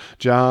guy,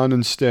 Jon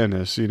and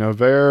Stennis,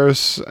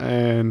 Varys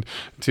and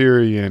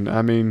Tyrion.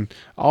 I mean,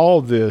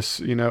 all this,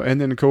 and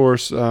then of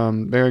course,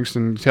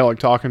 Barristan Telek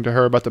talking to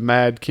her about the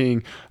Mad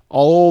King.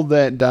 All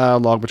that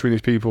dialogue between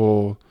these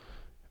people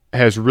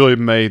has really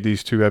made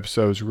these two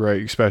episodes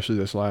great, especially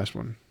this last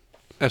one.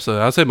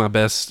 Absolutely. I'd say my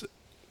best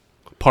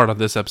part of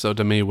this episode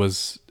to me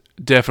was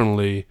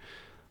definitely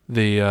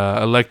the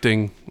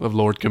electing of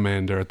Lord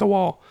Commander at the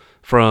Wall.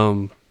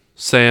 From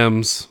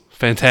Sam's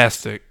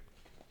fantastic,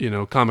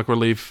 comic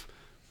relief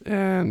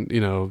and,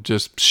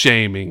 just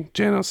shaming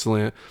Janos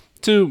Slynt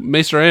to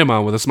Maester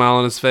Aemon with a smile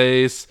on his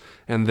face.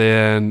 And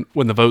then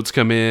when the votes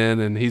come in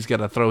and he's got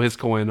to throw his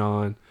coin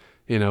on,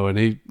 and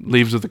he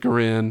leaves with a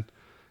grin.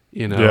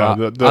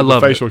 The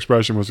facial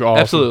expression was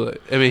awesome. Absolutely.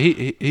 I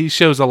mean, he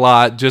shows a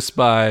lot just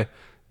by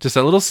just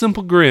a little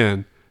simple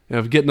grin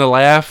of getting a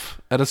laugh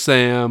out of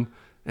Sam,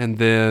 and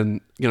then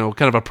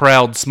kind of a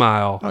proud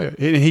smile. Oh yeah,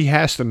 he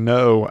has to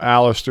know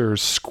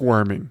Alistair's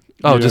squirming.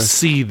 Oh, just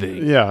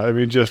seething. Yeah, I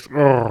mean, there's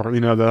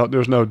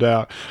no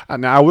doubt.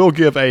 Now, I will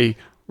give a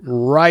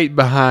right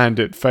behind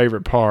it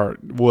favorite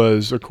part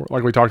was, of course,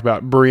 like we talked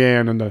about,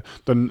 Brienne and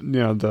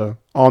the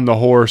on the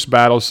horse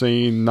battle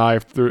scene,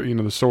 knife through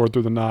the sword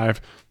through the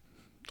knife.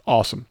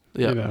 Awesome.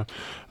 Yeah.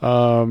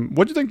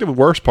 What do you think the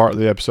worst part of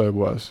the episode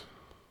was?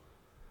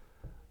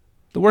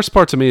 The worst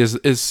part to me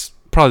is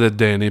probably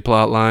the Dany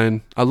plot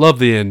line. I love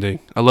the ending.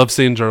 I love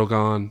seeing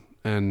Drogon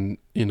and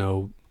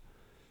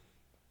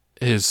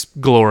his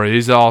glory.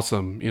 He's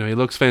awesome. He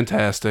looks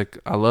fantastic.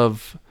 I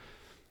love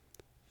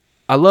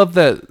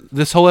that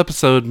this whole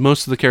episode,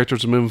 most of the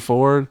characters are moving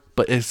forward,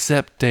 but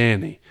except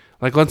Dany.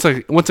 Like once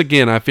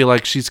again, I feel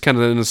like she's kind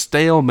of in a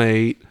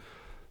stalemate,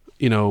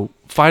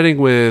 fighting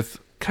with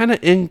kind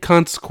of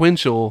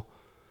inconsequential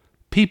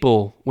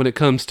people when it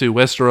comes to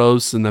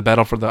Westeros and the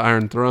battle for the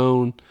Iron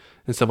Throne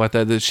and stuff like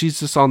that, that she's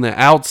just on the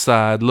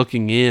outside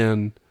looking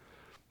in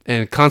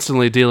and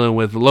constantly dealing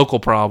with local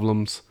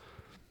problems,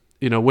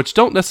 which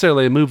don't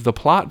necessarily move the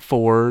plot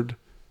forward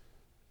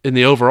in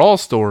the overall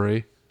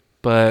story.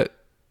 But,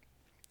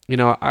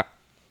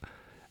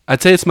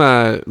 I'd say it's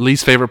my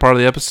least favorite part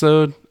of the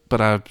episode, but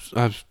I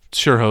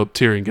sure hope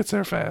Tyrion gets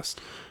there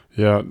fast.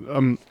 Yeah,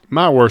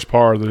 my worst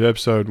part of the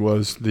episode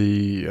was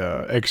the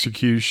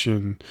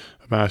execution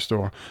of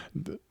Mastor.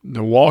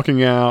 The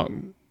walking out,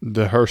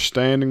 her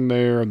standing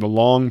there, the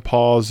long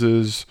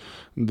pauses,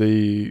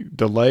 the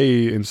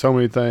delay in so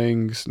many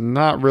things,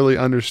 not really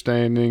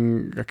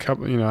understanding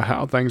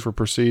how things were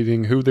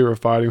proceeding, who they were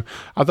fighting.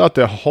 I thought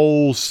the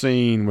whole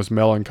scene was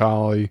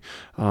melancholy.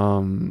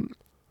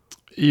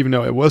 Even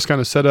though it was kind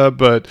of set up,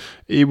 but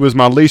it was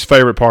my least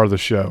favorite part of the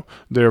show.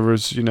 There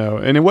was,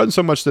 and it wasn't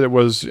so much that it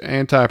was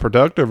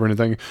anti-productive or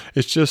anything.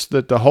 It's just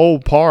that the whole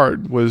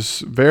part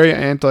was very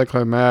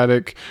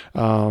anticlimactic.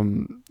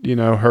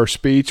 Her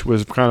speech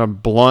was kind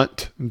of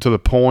blunt and to the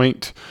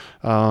point.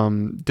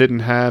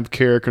 Didn't have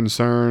care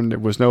concern. It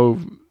was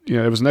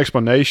it was an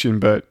explanation,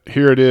 but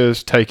here it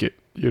is. Take it.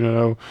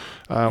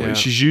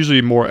 She's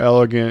usually more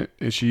elegant,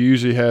 and she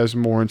usually has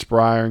more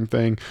inspiring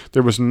thing.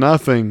 There was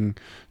nothing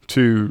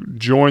to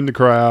join the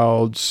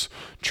crowds,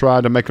 try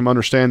to make them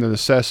understand the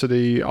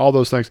necessity, all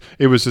those things.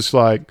 It was just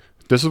like,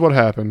 this is what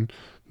happened,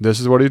 this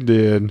is what he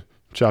did,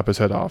 chop his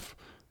head off.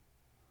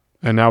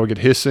 And now we get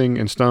hissing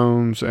and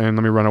stones, and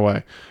let me run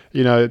away.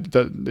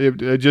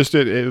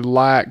 It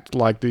lacked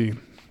like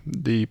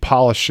the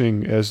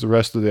polishing as the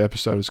rest of the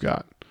episode has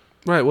got.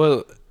 Right,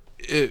 well,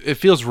 it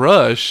feels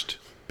rushed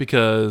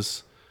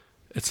because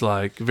it's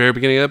like, very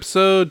beginning of the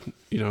episode,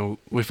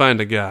 we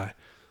find a guy.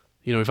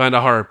 We find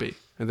a harpy.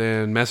 And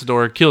then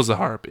Massador kills the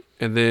harpy.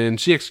 And then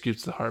she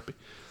executes the harpy.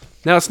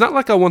 Now, it's not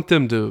like I want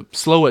them to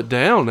slow it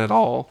down at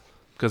all,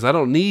 because I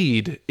don't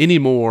need any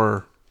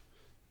more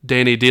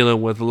Dany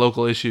dealing with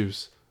local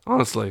issues.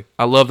 Honestly,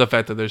 I love the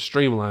fact that they're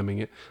streamlining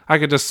it. I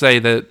could just say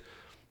that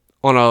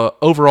on an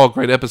overall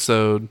great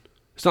episode,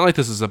 it's not like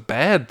this is a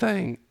bad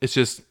thing. It's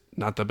just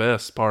not the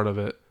best part of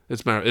it.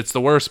 It's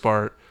the worst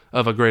part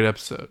of a great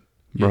episode.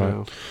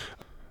 Right.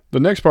 The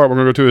next part we're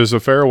going to go to is a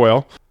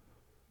farewell.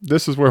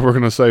 This is where we're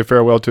going to say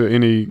farewell to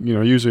any,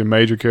 usually a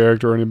major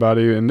character or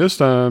anybody. And this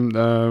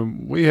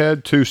time, we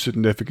had two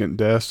significant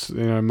deaths,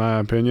 in my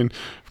opinion.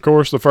 Of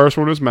course, the first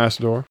one is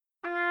Massador.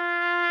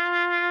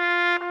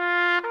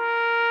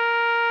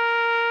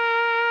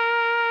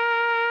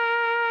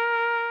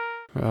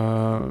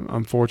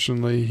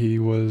 Unfortunately, he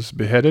was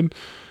beheaded,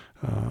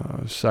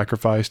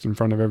 sacrificed in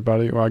front of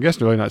everybody. Well, I guess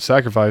really not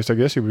sacrificed. I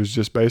guess he was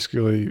just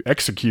basically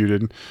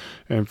executed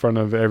in front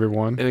of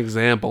everyone. An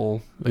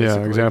example.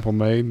 Basically. Yeah, example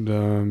made.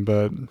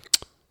 But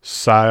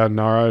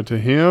sayonara to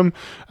him.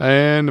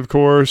 And, of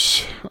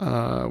course,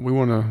 we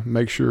want to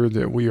make sure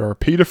that we are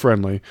PETA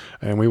friendly.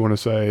 And we want to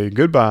say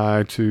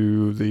goodbye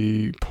to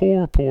the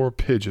poor, poor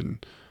pigeon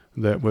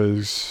that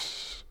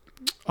was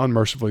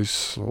unmercifully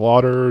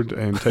slaughtered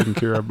and taken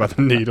care of by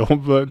the needle.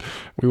 But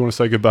we want to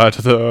say goodbye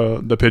to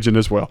the pigeon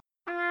as well.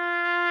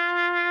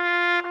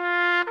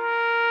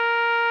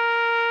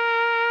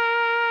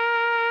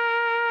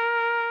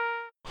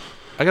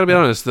 I gotta be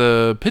honest,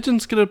 the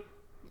pigeons get a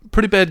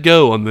pretty bad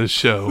go on this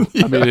show.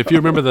 Yeah. I mean, if you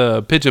remember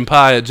the pigeon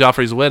pie at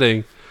Joffrey's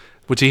wedding,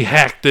 which he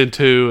hacked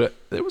into,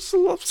 there was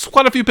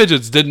quite a few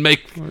pigeons didn't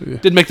make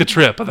the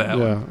trip of that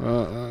one.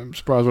 I'm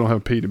surprised we don't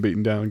have Peter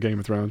beaten down in Game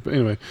of Thrones. But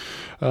anyway,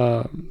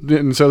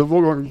 and so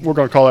we're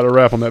going to call that a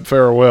wrap on that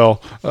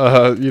farewell.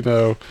 I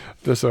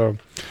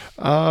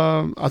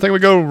think we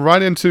go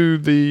right into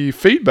the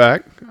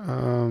feedback.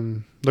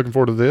 Looking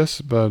forward to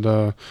this,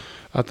 but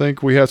I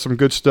think we had some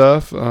good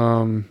stuff.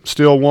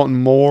 Still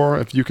wanting more.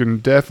 If you can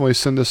definitely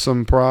send us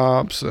some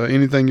props,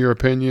 anything, your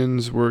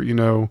opinions. We're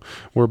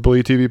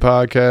Bleed TV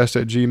Podcast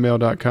at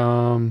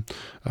gmail.com.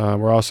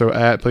 We're also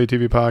at Bleed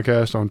TV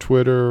Podcast on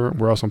Twitter.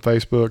 We're also on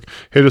Facebook.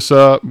 Hit us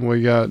up.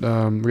 We got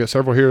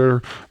several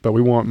here, but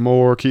we want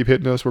more. Keep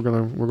hitting us. We're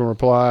gonna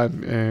reply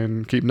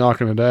and keep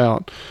knocking it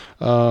out.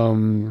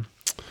 One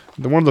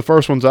of the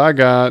first ones I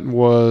got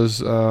was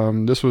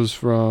this was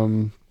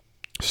from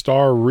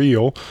Star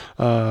Real.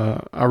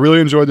 I really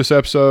enjoyed this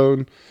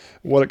episode.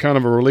 What kind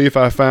of a relief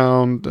I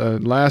found.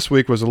 Last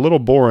week was a little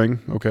boring,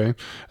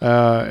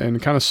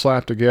 and kind of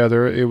slapped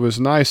together. It was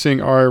nice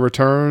seeing Arya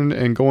return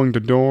and going to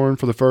Dorne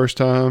for the first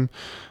time.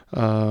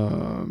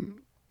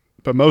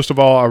 But most of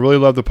all, I really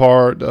love the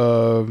part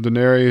of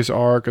Daenerys'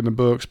 arc in the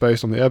books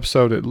based on the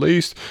episode at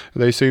least.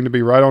 They seem to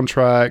be right on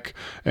track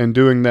and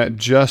doing that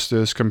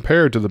justice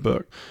compared to the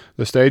book.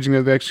 The staging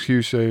of the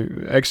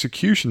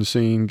execution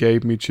scene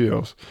gave me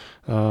chills.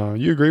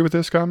 You agree with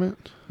this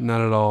comment?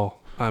 Not at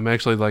all. I'm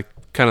actually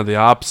kind of the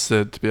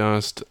opposite, to be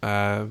honest.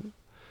 I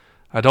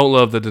don't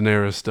love the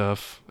Daenerys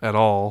stuff at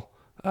all.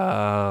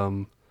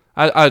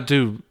 I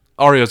do.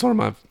 Arya's one of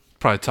my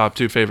probably top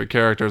two favorite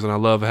characters, and I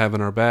love having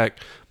her back.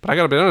 But I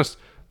gotta be honest,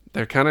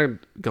 they're kind of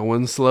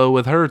going slow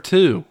with her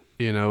too.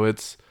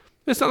 It's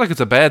not like it's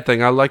a bad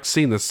thing. I like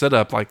seeing the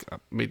setup. I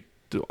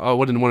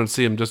wouldn't want to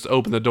see him just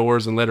open the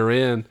doors and let her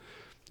in.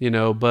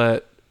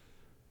 But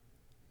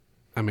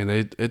I mean,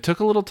 it took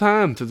a little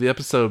time to the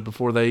episode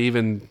before they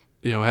even,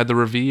 had the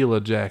reveal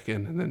of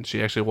Jaqen, and then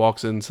she actually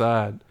walks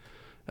inside.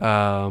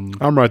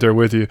 I'm right there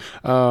with you.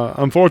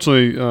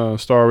 Unfortunately,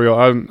 Star Wheel,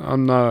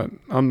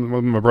 I'm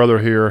with my brother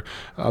here.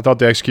 I thought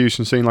the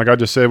execution scene, like I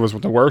just said, was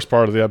the worst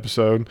part of the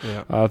episode.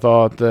 Yeah. I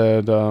thought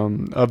that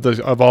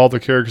of all the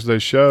characters they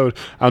showed,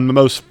 I'm the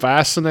most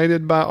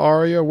fascinated by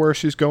Arya, where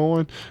she's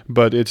going,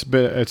 but it's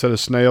at a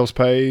snail's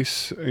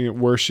pace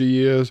where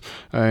she is,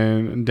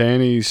 and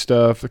Dany's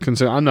stuff.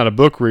 I'm not a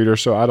book reader,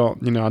 so I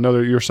don't. I know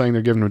that you're saying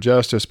they're giving her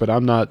justice, but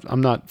I'm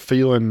not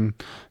feeling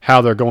how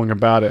they're going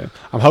about it.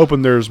 I'm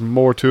hoping there's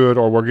more to it,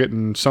 or we're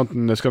getting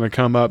something that's going to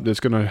come up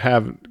that's going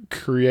to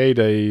create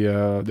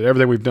that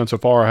everything we've done so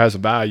far has a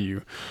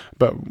value.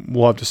 But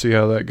we'll have to see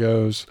how that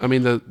goes. I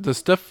mean, the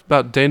stuff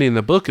about Dany in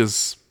the book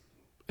is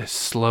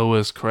slow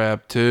as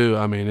crap too.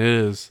 I mean, it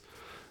is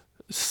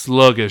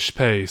sluggish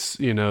pace,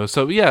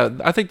 So yeah,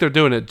 I think they're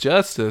doing it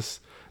justice.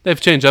 They've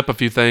changed up a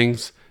few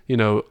things,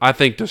 I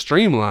think to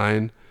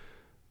streamline.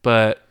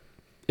 But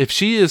if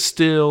she is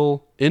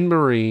still in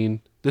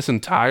Meereen this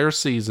entire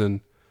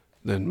season,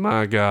 then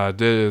my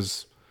God,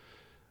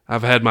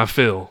 I've had my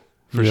fill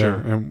for sure.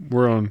 And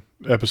we're on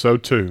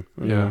episode 2.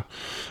 Yeah.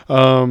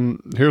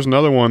 Here's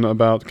another one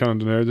about kind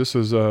of Daenerys. This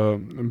is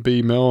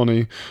B.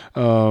 Melanie.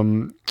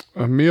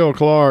 Emilia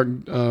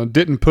Clarke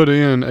didn't put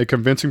in a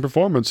convincing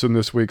performance in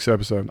this week's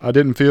episode. I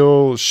didn't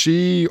feel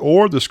she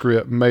or the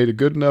script made a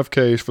good enough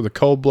case for the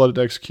cold-blooded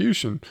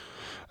execution.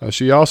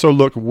 She also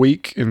looked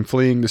weak in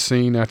fleeing the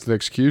scene after the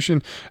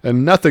execution,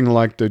 and nothing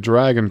like the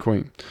Dragon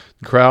Queen.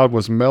 The crowd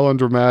was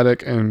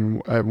melodramatic,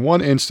 and at one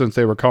instance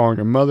they were calling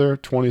her mother.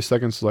 20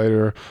 seconds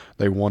later,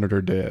 they wanted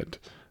her dead.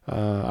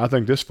 I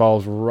think this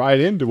falls right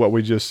into what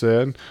we just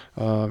said.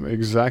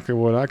 Exactly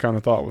what I kind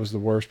of thought was the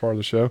worst part of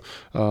the show.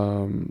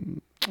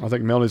 I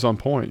think Melanie's on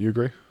point. You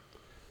agree?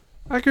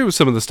 I agree with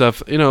some of the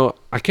stuff.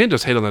 I can't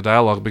just hate on the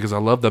dialogue because I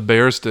love the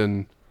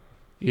Barristan,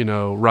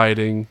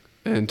 writing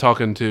and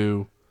talking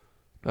to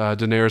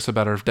Daenerys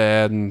about her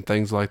dad and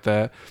things like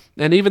that.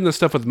 And even the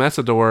stuff with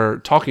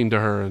Messidor talking to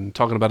her and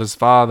talking about his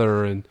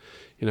father and,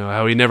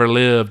 how he never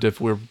lived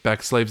if we're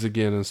back slaves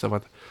again and stuff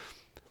like that.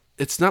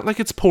 It's not like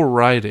it's poor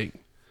writing.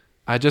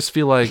 I just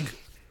feel like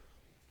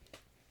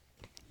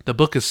the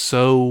book is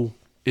so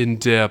in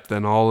depth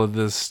and all of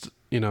this,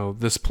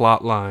 this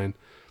plot line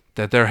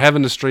that they're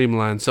having to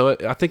streamline. So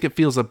I think it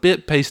feels a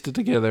bit pasted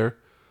together,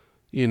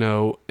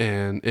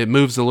 and it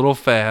moves a little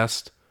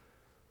fast.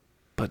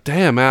 But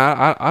damn,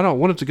 man, I don't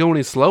want it to go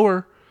any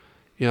slower.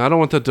 I don't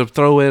want it to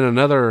throw in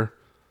another,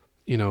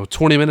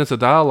 20 minutes of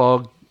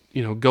dialogue,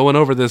 going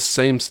over this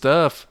same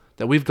stuff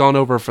that we've gone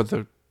over for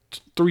the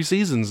 3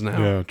 seasons now.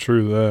 Yeah,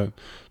 true that.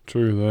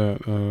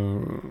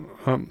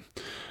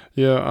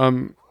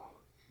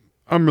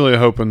 I'm really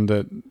hoping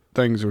that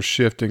things are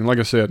shifting. Like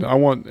I said, I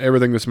want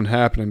everything that's been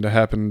happening to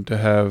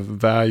have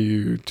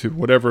value to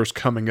whatever's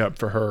coming up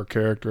for her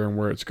character and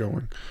where it's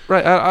going.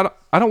 Right.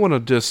 I don't want to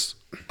just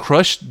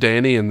crush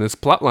Dany in this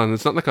plotline.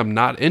 It's not like I'm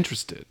not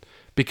interested,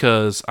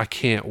 because I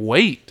can't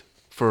wait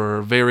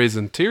for Varys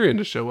and Tyrion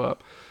to show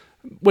up.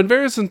 When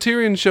Varys and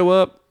Tyrion show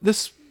up,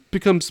 this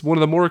becomes one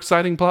of the more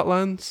exciting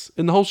plotlines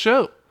in the whole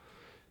show.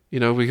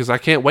 Because I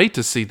can't wait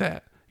to see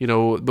that.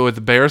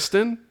 With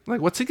Barristan,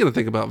 like, what's he going to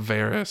think about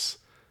Varys?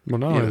 Well,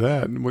 not only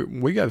that,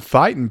 we got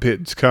fighting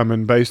pits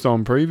coming based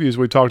on previews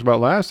we talked about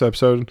last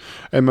episode,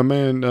 and my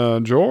man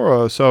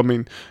Jorah. So, I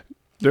mean,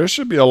 there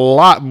should be a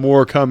lot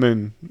more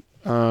coming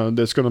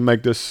that's going to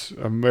make this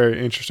a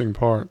very interesting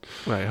part.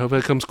 Right. Hope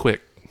it comes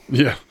quick.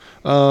 Yeah.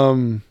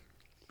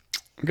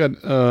 We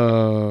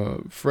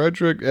got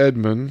Frederick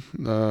Edmond.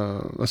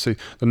 Let's see.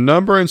 The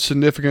number and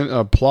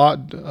significant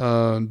plot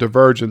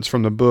divergence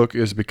from the book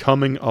is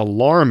becoming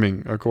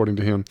alarming, according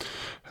to him.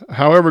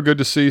 However, good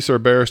to see Sir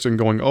Barristan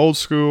going old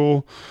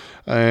school,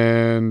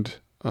 and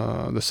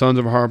the Sons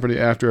of Harmony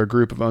after a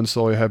group of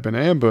Unsullied have been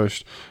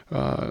ambushed.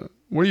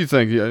 What do you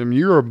think? I mean,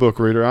 you're a book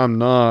reader. I'm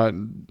not.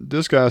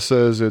 This guy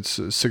says it's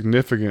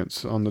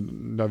significance on the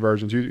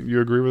divergence.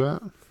 You agree with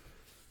that?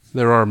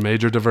 There are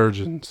major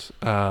divergences.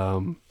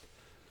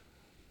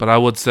 But I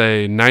would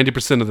say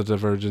 90% of the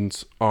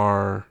divergence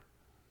are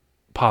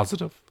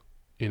positive.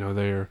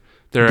 They're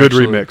good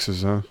actually,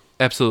 remixes, huh?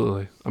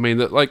 Absolutely. I mean,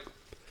 like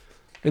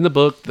in the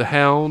book, the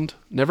Hound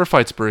never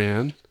fights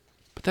Brienne,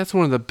 but that's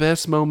one of the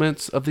best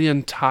moments of the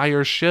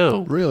entire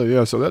show. Really?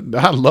 Yeah. So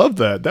I love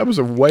that. That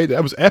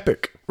was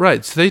epic.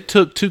 Right. So they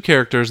took 2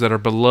 characters that are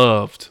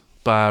beloved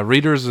by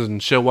readers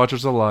and show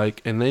watchers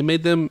alike, and they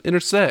made them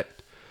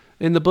intersect.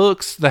 In the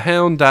books, the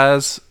Hound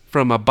dies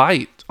from a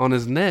bite on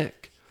his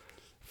neck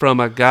from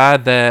a guy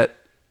that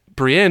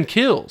Brienne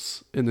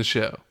kills in the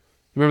show.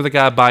 Remember the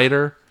guy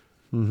Biter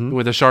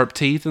with the sharp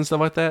teeth and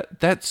stuff like that?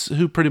 That's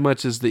who pretty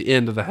much is the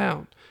end of the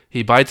Hound.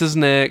 He bites his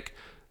neck.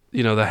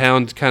 The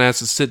Hound kind of has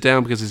to sit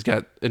down because he's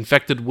got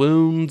infected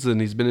wounds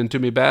and he's been in too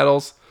many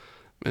battles.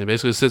 And he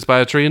basically sits by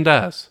a tree and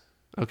dies.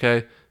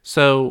 Okay?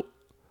 So,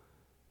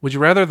 would you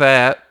rather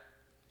that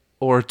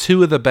or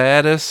 2 of the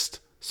baddest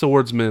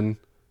swordsmen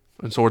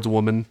and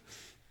swordswomen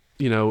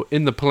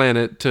in the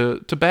planet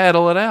to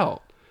battle it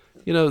out.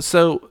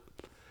 So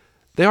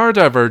they are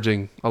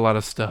diverging a lot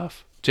of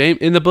stuff.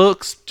 In the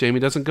books, Jaime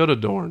doesn't go to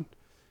Dorne.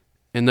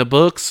 In the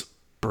books,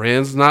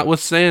 Brienne's not with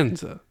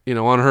Sansa,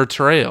 on her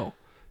trail.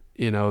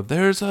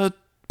 There's a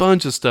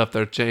bunch of stuff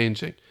they're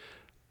changing.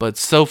 But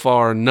so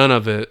far, none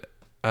of it,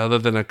 other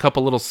than a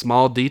couple little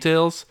small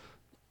details,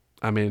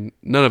 none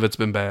of it's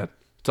been bad.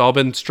 It's all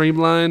been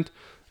streamlined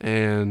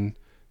and,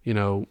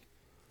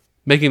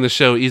 making the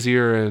show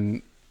easier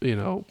and,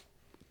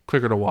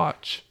 quicker to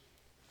watch.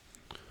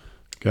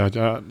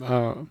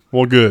 Gotcha.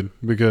 Well, good,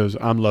 because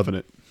I'm loving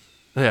it.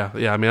 Yeah.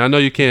 I know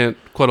you can't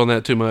quote on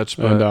that too much,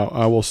 but and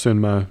I will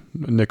send my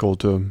nickel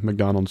to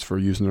McDonald's for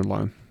using their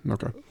line.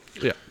 Okay.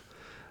 Yeah.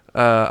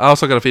 I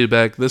also got a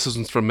feedback. This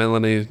is from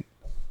Melanie,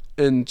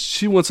 and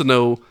she wants to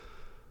know,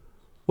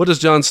 what does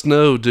Jon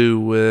Snow do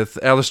with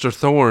Alistair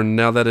Thorne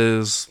now that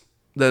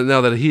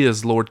he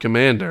is Lord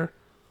Commander?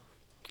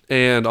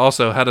 And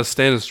also, how does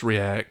Stannis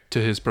react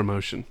to his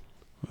promotion?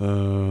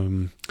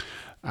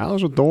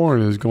 Alistair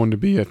Thorne is going to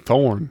be a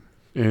thorn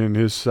in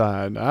his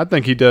side. I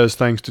think he does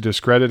things to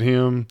discredit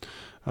him,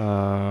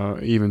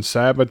 even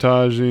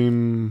sabotage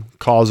him,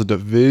 cause a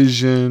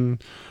division,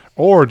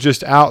 or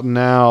just out and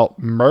out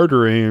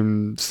murder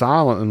him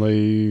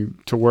silently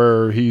to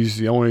where he's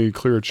the only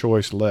clear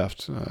choice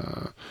left.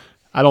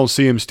 I don't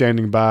see him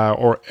standing by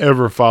or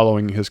ever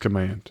following his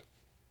command.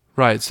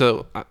 Right,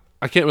 so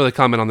I can't really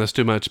comment on this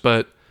too much,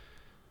 but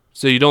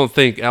so you don't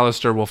think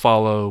Alistair will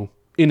follow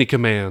any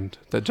command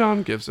that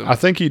Jon gives him? I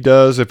think he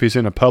does if he's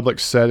in a public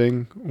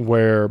setting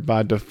where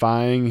by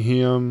defying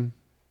him,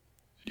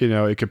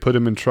 it could put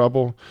him in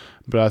trouble.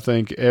 But I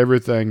think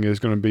everything is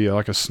going to be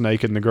like a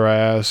snake in the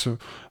grass.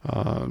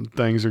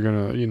 Things are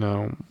going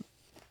to,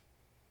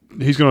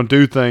 he's going to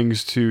do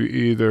things to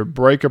either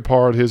break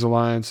apart his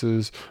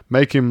alliances,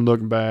 make him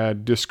look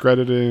bad,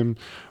 discredit him,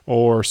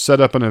 or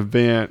set up an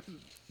event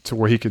to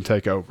where he can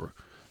take over.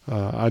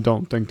 I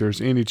don't think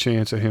there's any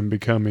chance of him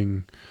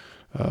becoming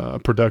a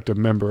productive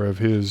member of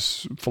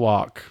his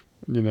flock,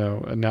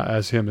 and not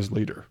as him as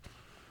leader.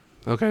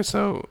 Okay,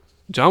 so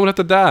Jon would have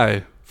to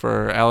die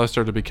for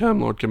Alistair to become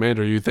Lord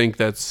Commander. You think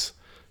that's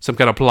some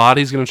kind of plot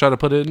he's going to try to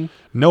put in?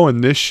 Knowing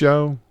this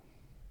show,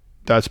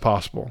 that's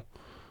possible.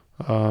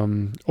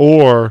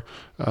 Or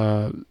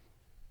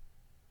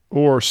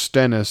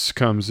Stennis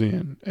comes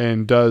in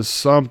and does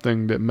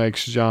something that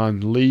makes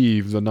Jon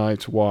leave the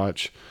Night's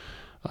Watch,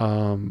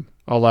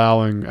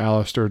 allowing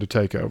Alistair to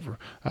take over.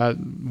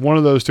 One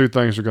of those two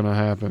things are going to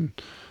happen.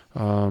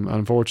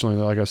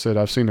 Unfortunately, like I said,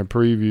 I've seen a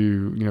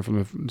preview,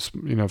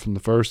 from the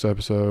first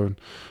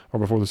episode or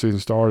before the season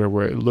started,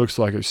 where it looks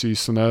like it sees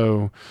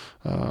Snow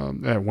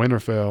at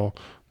Winterfell.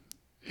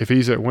 If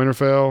he's at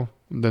Winterfell,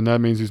 then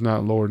that means he's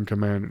not Lord and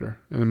Commander,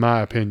 in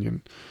my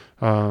opinion.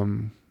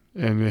 And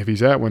if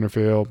he's at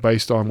Winterfell,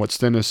 based on what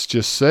Stennis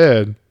just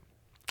said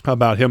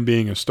about him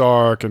being a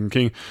Stark and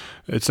King,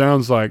 it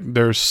sounds like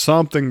there's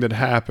something that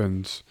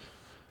happens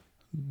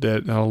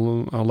that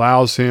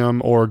allows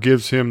him or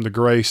gives him the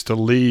grace to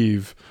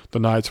leave the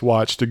Night's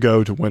Watch to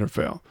go to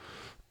Winterfell.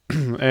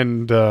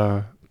 And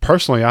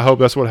personally, I hope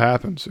that's what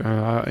happens.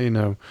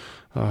 I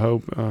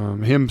hope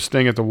him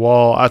staying at the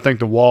Wall. I think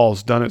the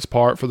Wall's done its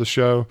part for the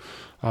show.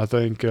 I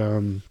think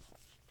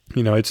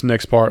its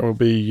next part will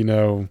be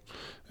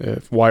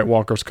if White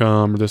Walkers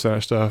come or this and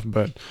that stuff.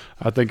 But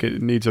I think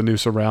it needs a new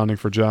surrounding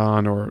for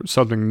Jon or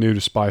something new to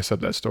spice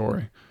up that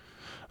story.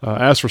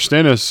 As for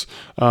Stennis,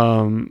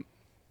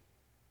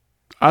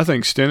 I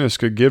think Stennis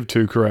could give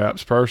two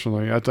craps,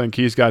 personally. I think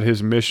he's got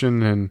his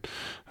mission, and,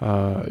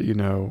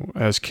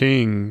 as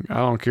king, I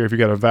don't care if you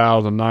got a vow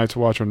to the Night's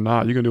Watch or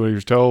not. You can do what you're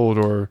told,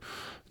 or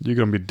you're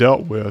going to be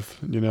dealt with.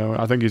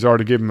 I think he's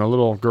already given him a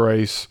little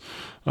grace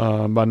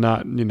by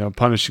not,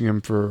 punishing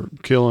him for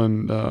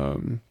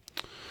killing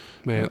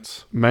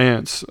Mance.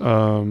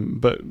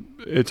 But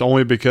it's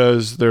only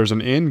because there's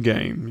an end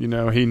game.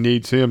 He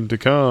needs him to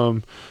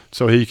come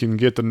so he can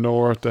get the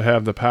North to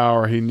have the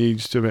power he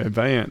needs to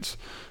advance.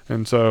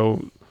 And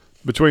so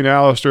between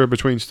Alistair,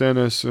 between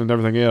Stennis, and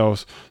everything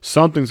else,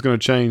 something's going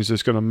to change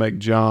that's going to make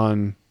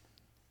Jon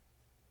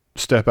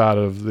step out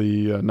of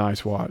the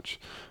Night's Watch.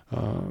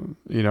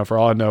 For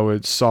all I know,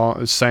 it's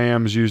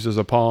Sam's used as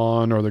a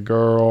pawn, or the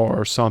girl,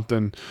 or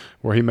something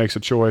where he makes a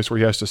choice where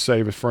he has to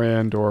save a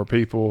friend or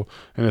people,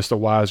 and it's the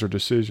wiser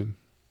decision.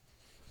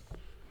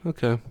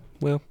 Okay,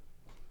 well,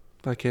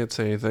 I can't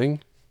say anything,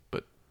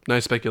 but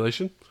nice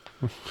speculation.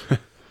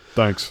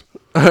 Thanks.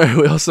 All right,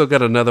 we also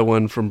got another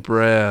one from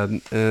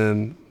Brad,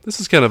 and this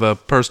is kind of a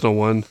personal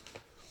one.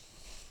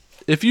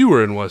 If you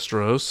were in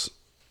Westeros,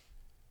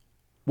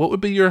 what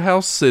would be your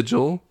house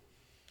sigil,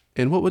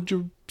 and what would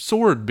your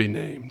sword be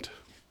named?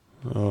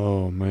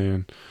 Oh,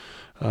 man.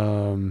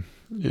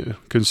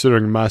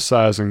 Considering my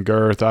size and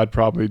girth, I'd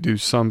probably do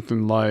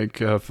something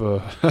like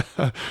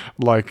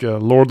like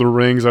Lord of the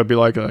Rings. I'd be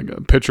like a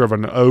picture of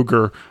an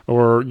ogre,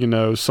 or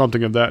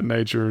something of that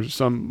nature,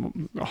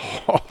 some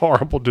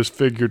horrible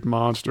disfigured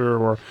monster.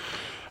 Or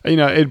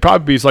it'd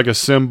probably be like a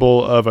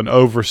symbol of an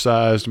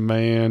oversized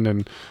man,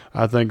 and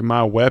I think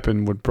my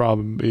weapon would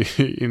probably be,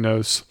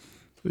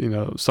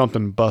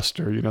 something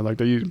buster, like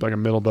they use like a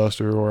middle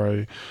buster or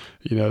a,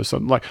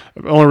 something like.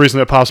 The only reason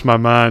that pops in my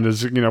mind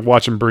is,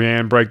 watching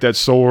Brienne break that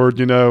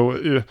sword.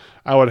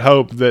 I would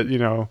hope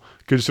that,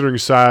 considering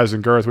size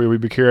and girth, we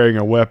would be carrying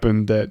a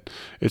weapon that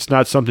it's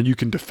not something you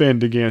can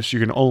defend against. You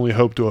can only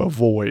hope to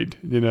avoid.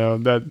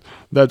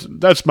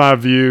 That's my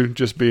view.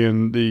 Just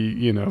being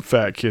the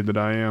fat kid that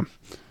I am.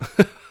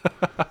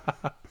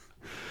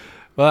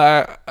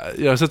 Well,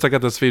 since I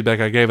got this feedback,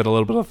 I gave it a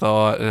little bit of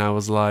thought, and I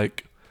was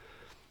like,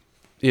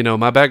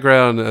 my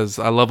background is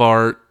I love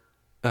art,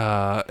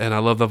 and I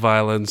love the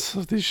violence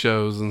of these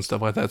shows and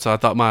stuff like that. So I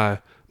thought my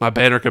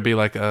banner could be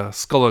like a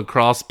skull and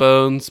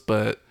crossbones,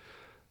 but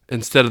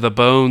instead of the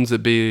bones,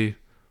 it'd be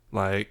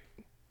like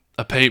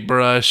a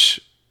paintbrush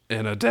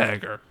and a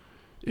dagger,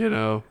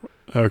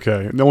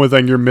 Okay. The only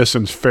thing you're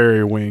missing is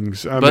fairy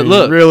wings.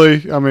 Look, really?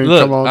 Come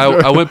on.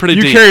 I went pretty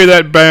deep. You carry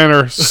that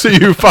banner. See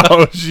who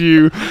follows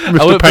you,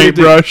 Mr.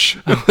 Paintbrush.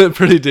 I went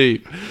pretty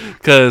deep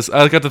because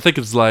I got to think,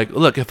 it's like,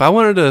 look, if I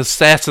wanted to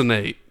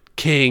assassinate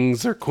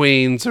kings or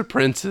queens or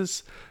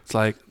princes, it's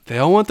like they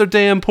all want their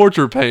damn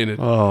portrait painted.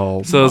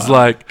 Oh, so it's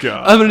like,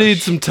 gosh. I'm going to need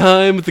some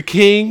time with the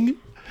king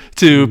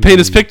to paint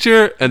his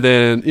picture, and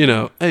then,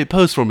 hey,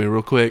 pose for me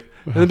real quick.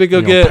 And let me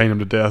go paint him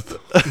to death.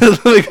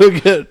 Let me go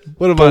get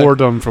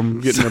boredom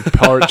from getting a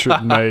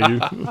portrait made.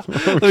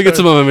 Let me get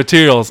some of my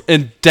materials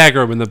and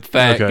dagger him in the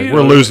back. Okay,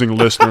 we're losing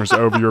listeners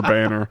over your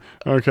banner.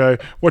 Okay,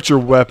 what's your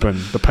weapon?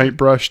 The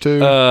paintbrush too?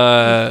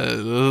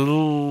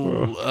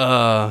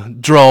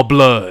 Draw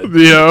blood.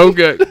 Yeah.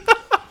 Okay.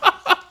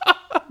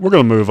 We're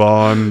gonna move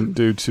on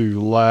due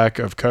to lack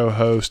of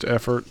co-host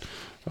effort.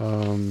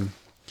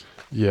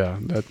 Yeah,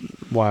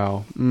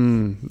 wow.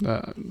 I'm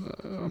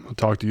going to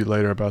talk to you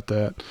later about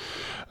that.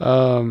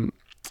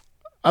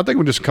 I think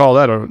we'll just call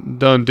that a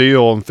done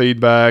deal on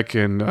feedback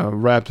and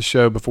wrap the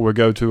show before we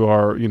go to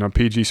our,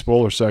 PG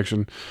spoiler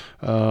section.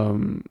 We're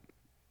going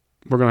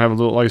to have a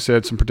little, like I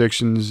said, some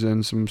predictions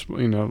and some,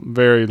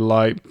 very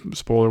light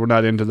spoiler. We're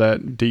not into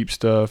that deep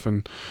stuff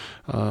and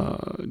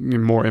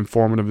more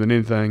informative than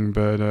anything.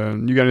 But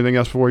you got anything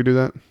else before you do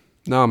that?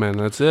 No, man,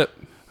 that's it.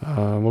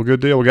 Well,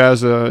 good deal. Well,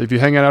 guys, if you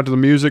hang out after the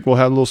music, we'll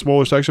have a little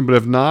spoiler section. But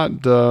if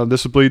not,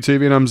 this is Bleed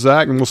TV, and I'm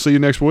Zach, and we'll see you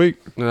next week.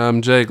 And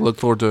I'm Jake. Look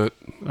forward to it.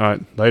 All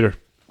right. Later.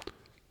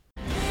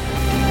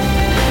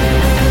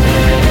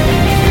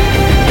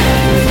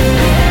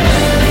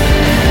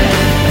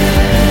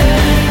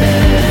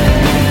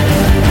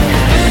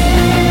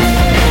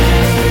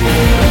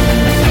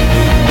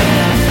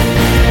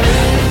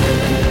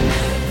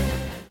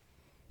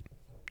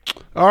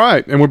 All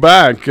right, and we're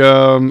back.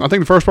 I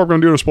think the first part we're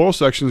going to do in the spoil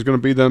section is going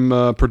to be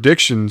them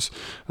predictions.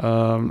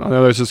 I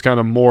know this is kind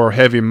of more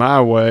heavy my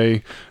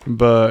way,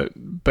 but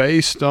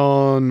based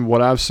on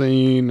what I've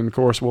seen, and of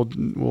course we'll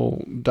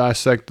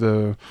dissect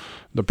the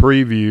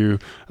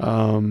preview.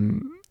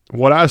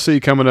 What I see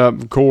coming up,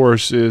 of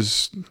course,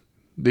 is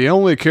the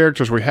only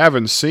characters we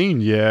haven't seen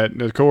yet,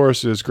 of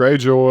course, is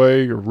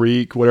Greyjoy or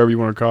Reek, whatever you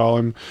want to call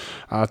him.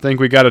 I think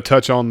we got to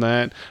touch on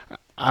that.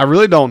 I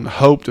really don't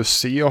hope to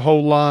see a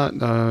whole lot.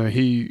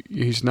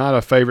 He's not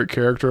a favorite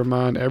character of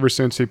mine. Ever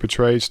since he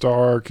portrayed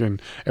Stark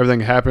and everything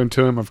happened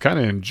to him, I've kind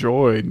of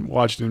enjoyed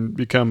watching him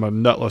become a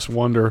nutless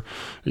wonder.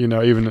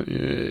 Even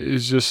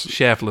it's just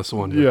shaftless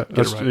wonder. Yeah,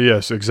 right.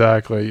 Yes,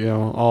 exactly.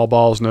 All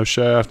balls, no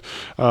shaft.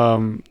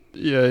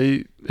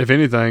 If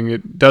anything,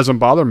 it doesn't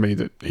bother me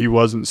that he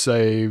wasn't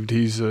saved.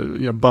 He's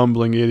a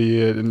bumbling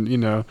idiot, and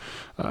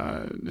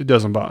it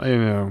doesn't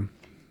bother.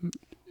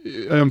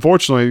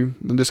 Unfortunately,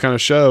 in this kind of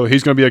show,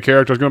 he's going to be a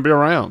character that's going to be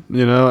around,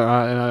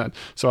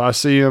 so I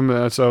see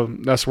him. So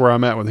that's where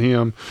I'm at with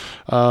him.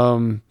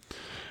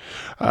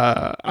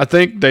 I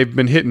think they've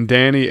been hitting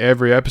Danny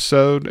every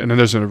episode, and then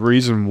there's a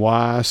reason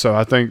why. So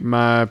I think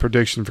my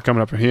prediction for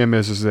coming up for him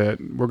is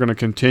that we're going to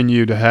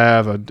continue to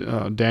have a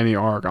Danny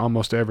arc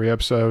almost every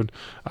episode.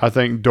 I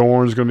think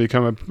Dorne's going to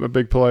become a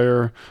big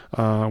player.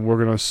 We're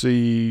going to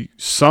see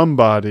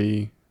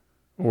somebody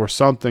or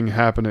something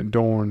happen at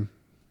Dorne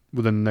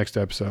within the next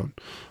episode.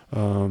 I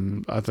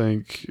don't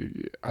think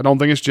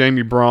it's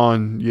Jaime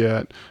Braun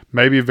yet.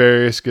 Maybe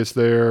Varys gets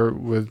there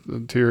with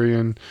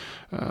Tyrion.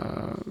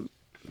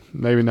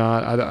 Maybe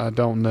not. I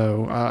don't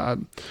know.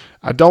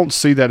 I don't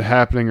see that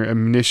happening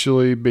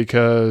initially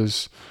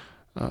because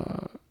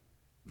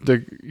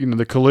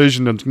the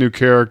collision of new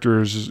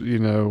characters,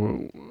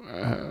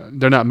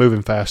 they're not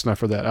moving fast enough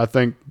for that. I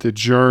think the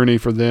journey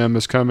for them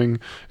is coming,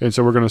 and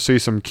so we're going to see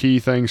some key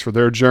things for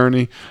their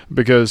journey,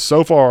 because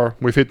so far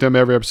we've hit them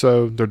every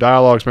episode. Their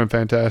dialogue's been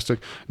fantastic.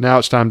 Now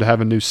it's time to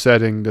have a new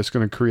setting that's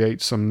going to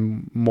create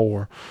some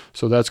more.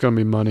 So that's going to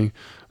be money.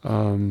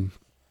 Be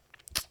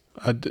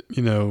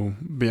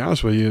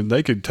honest with you,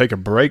 they could take a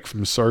break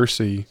from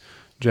Cersei,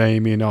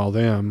 Jaime, and all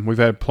them. We've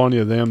had plenty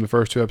of them the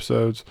first two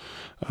episodes.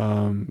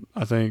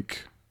 I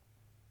think,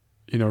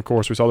 of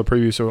course, we saw the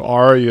preview, so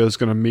Arya is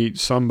going to meet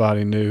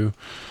somebody new.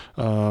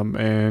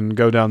 and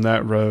go down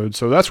that road.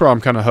 So that's where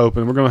I'm kind of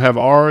hoping. We're going to have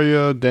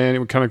Arya, Danny,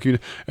 we're kind of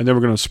cute, and then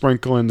we're going to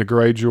sprinkle in the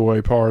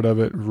Greyjoy part of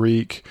it,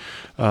 Reek,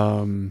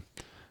 and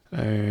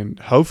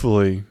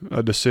hopefully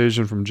a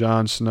decision from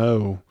Jon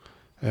Snow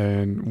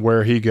and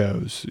where he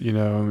goes,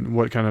 and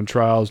what kind of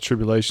trials,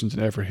 tribulations,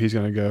 and effort he's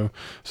going to go.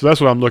 So that's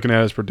what I'm looking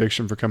at as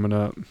prediction for coming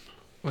up.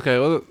 Okay,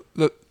 well,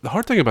 the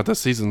hard thing about this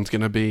season is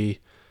going to be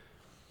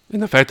in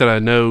the fact that I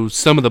know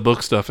some of the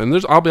book stuff, and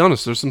I'll be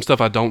honest, there's some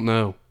stuff I don't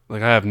know.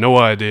 Like, I have no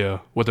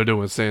idea what they're doing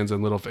with Sansa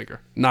and Littlefinger.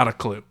 Not a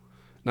clue.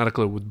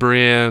 With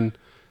Brienne,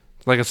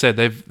 like I said,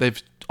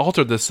 they've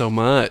altered this so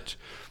much.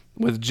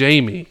 With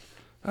Jaime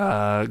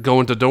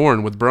going to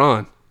Dorne with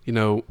Bronn,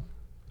 it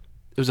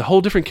was a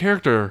whole different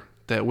character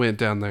that went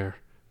down there,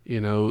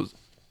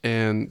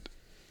 and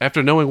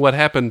after knowing what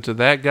happened to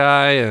that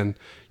guy and,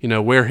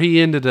 where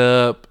he ended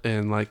up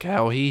and like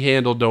how he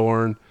handled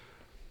Dorne,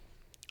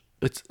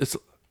 it's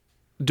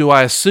do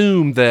I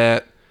assume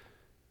that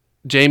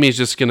Jaime's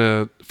just going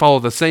to follow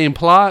the same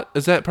plot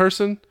as that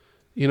person?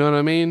 You know what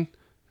I mean?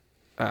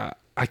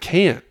 I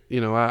can't,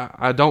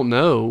 I don't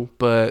know,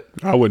 but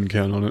I wouldn't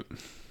count on it.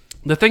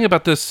 The thing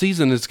about this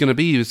season is going to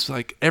be, it's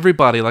like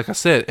everybody, like I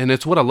said, and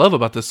it's what I love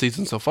about this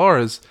season so far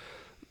is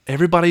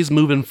everybody's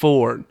moving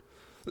forward.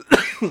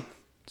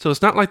 So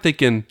it's not like they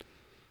can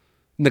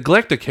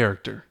neglect a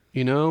character,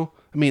 I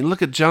mean,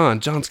 look at Jon.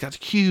 Jon's got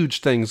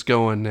huge things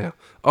going now.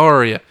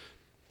 Arya,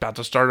 about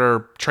to start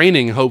her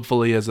training,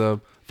 hopefully, as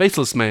a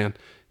faceless man.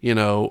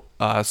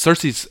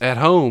 Cersei's at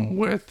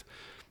home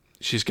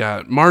she's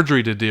got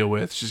Marjorie to deal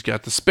with. She's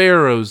got the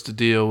Sparrows to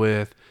deal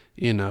with.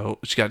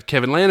 She's got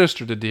Kevin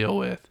Lannister to deal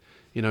with.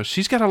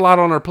 She's got a lot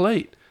on her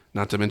plate.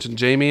 Not to mention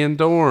Jaime and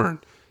Dorne.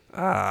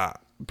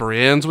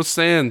 Brienne's with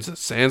Sansa.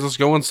 Sansa's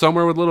going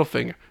somewhere with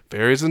Littlefinger.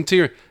 Varys and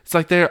Tyrion. It's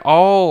like they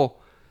all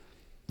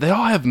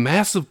have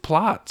massive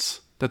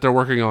plots that they're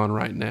working on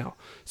right now.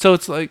 So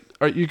it's like,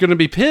 are you going to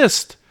be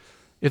pissed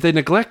if they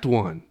neglect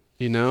one?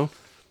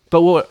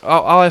 But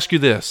I'll ask you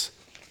this: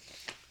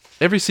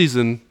 every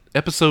season,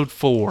 episode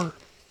 4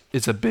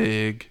 is a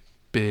big,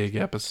 big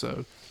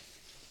episode.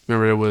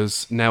 Remember, it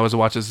was Now As the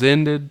Watch Has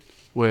Ended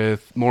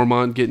with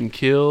Mormont getting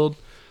killed,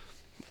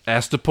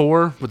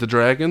 Astapor with the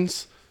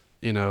dragons,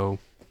 getting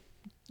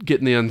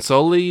the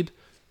Unsullied.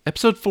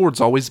 Episode 4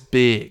 is always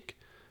big.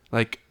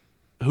 Like,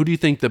 who do you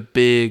think the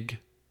big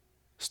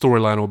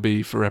storyline will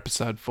be for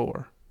episode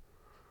 4?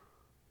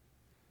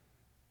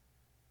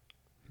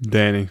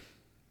 Danny.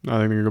 I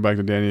think we're going to go back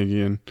to Danny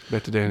again.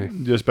 Back to Danny.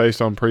 Just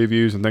based on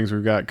previews and things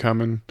we've got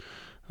coming,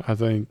 I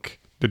think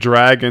the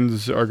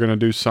dragons are going to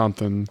do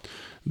something.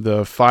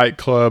 The fight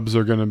clubs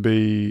are going to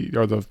be,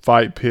 or the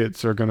fight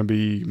pits are going to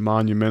be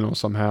monumental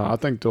somehow. I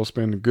think they'll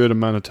spend a good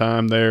amount of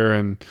time there,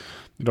 and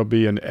it'll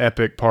be an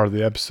epic part of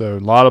the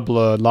episode. A lot of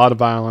blood, a lot of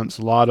violence,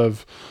 a lot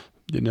of,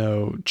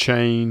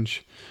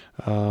 change.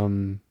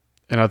 And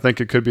I think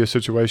it could be a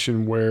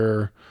situation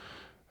where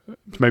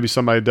maybe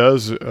somebody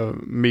does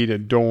meet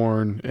at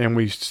Dorne, and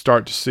we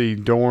start to see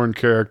Dorne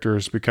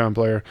characters become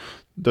player.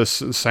 The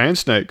Sand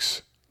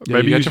Snakes.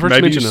 Yeah,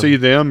 maybe you see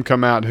them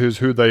come out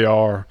who they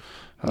are.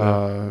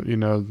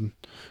 Yeah.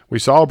 We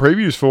saw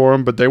previews for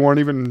them, but they weren't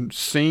even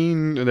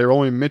seen. They were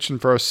only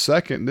mentioned for a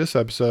second this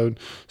episode.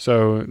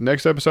 So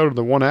next episode or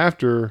the one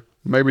after,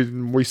 maybe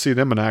we see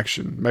them in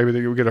action. Maybe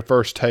we get a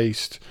first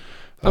taste.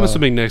 I'm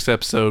assuming next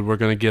episode we're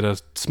going to get a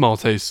small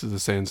taste of the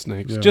Sand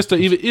Snakes,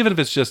 even if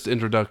it's just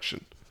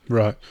introduction.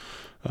 Right.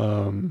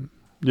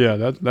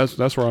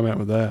 That's where I'm at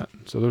with that.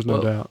 So there's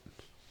no doubt.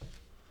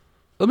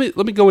 Let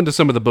me go into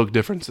some of the book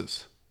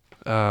differences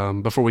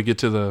before we get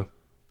to the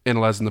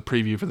analyzing the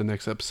preview for the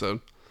next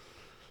episode.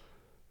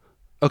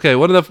 Okay,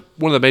 one of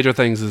the major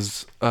things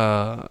is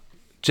Jaqen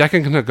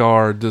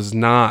H'ghar does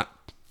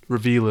not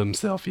reveal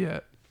himself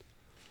yet.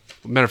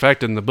 Matter of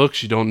fact, in the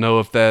books, you don't know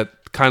if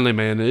that kindly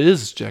man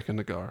is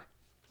Jaqen H'ghar.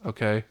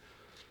 Okay,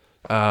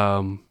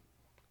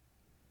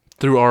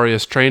 through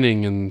Arya's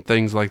training and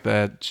things like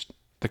that,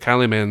 the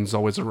kindly man's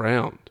always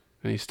around,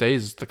 and he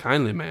stays the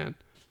kindly man.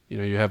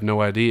 You have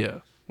no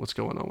idea what's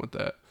going on with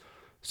that.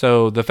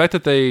 So the fact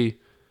that they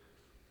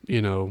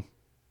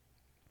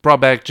brought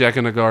back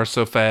Jaqen H'ghar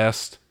so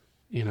fast,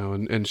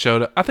 and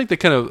showed it. I think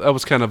that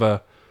was kind of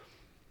a,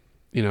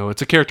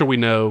 it's a character we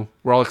know.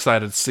 We're all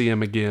excited to see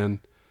him again.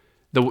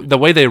 The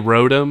way they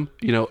wrote him,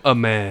 a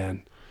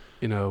man,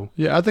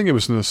 Yeah, I think it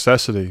was a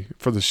necessity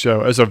for the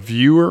show. As a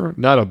viewer,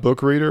 not a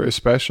book reader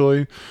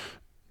especially,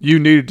 you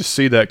needed to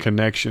see that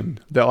connection.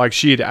 That like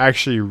she had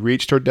actually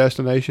reached her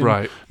destination.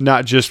 Right.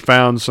 Not just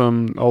found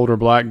some older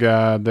black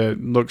guy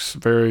that looks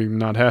very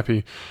not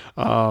happy,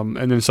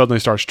 and then suddenly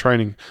starts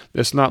training.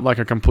 It's not like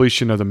a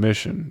completion of the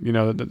mission.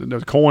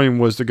 The coin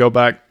was to go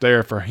back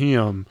there for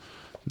him,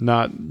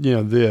 not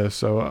this.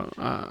 So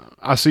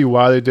I see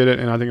why they did it,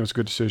 and I think it was a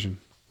good decision.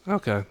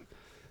 Okay.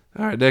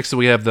 All right, next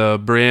we have the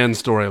Brienne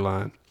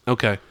storyline.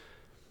 Okay.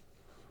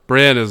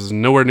 Brienne is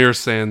nowhere near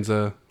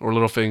Sansa or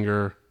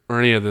Littlefinger or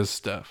any of this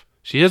stuff.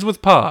 She is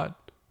with Pod,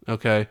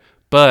 okay?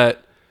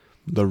 But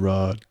the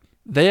rod.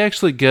 They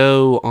actually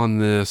go on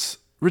this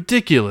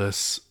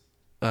ridiculous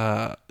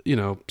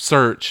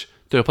search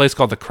to a place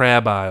called the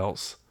Crab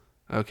Isles.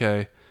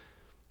 Okay.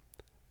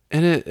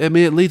 And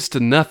it leads to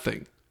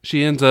nothing.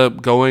 She ends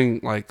up going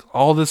like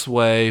all this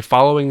way,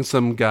 following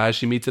some guy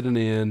she meets at an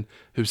inn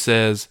who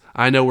says,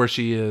 I know where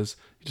she is.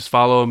 You just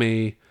follow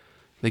me.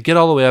 They get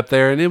all the way up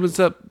there, and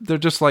they're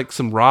just like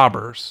some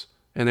robbers,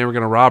 and they were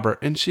going to rob her.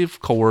 And she, of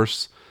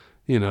course,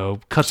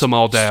 cuts them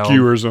all down.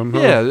 Skewers them.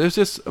 Huh? Yeah, it's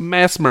just a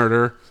mass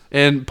murder.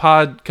 And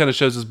Pod kind of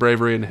shows his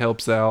bravery and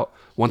helps out,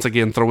 once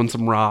again throwing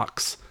some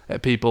rocks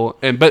at people,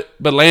 but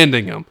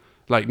landing them,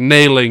 like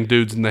nailing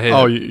dudes in the head.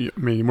 Oh, I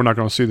mean, we're not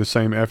going to see the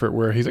same effort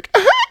where he's like,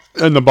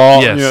 and the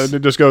ball, Yes.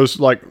 It just goes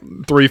like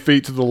 3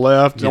 feet to the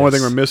left. The only Yes.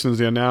 thing we're missing is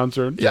the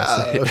announcer. Yes.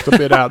 Yeah, that's a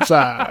bit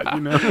outside,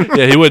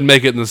 Yeah, he wouldn't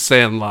make it in the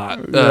Sandlot.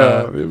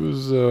 Yeah, it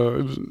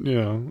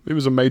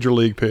was a major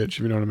league pitch,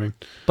 if you know what I mean.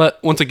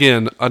 But once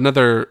again,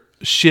 another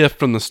shift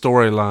from the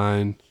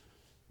storyline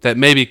that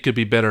maybe could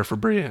be better for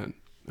Brienne.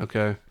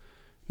 Okay,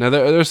 now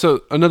there's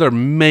another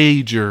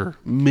major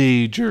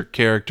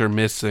character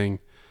missing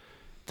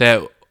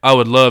that I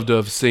would love to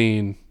have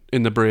seen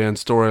in the Brienne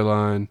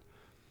storyline,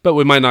 but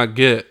we might not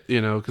get,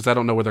 because I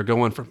don't know where they're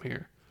going from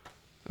here.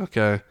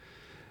 Okay,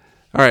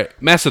 all right,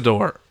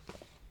 Massador.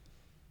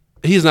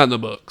 He's not in the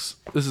books.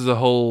 This is a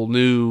whole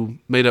new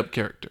made up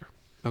character.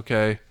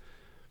 Okay,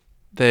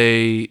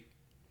 they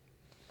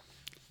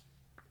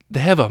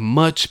have a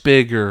much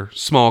bigger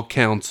small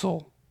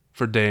council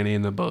for Dany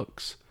in the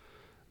books,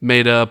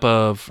 made up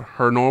of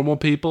her normal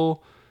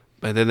people,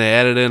 but then they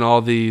added in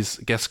all these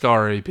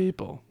Gascari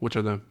people, which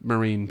are the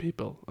Marine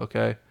people,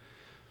 okay?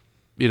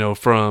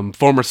 From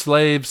former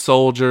slaves,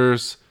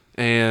 soldiers,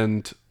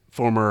 and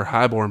former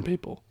highborn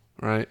people,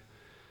 right?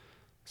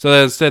 So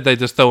instead they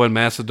just throw in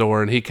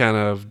Massador, and he kind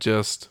of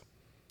just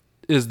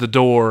is the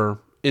door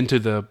into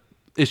the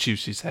issues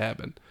she's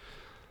having.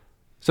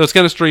 So it's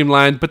kind of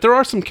streamlined, but there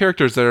are some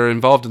characters that are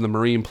involved in the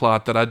Marine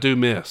plot that I do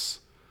miss.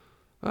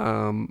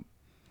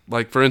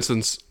 Like, for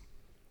instance,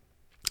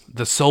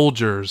 the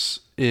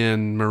soldiers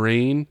in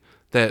Marine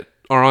that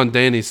are on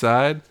Dany's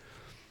side,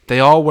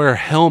 they all wear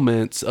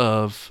helmets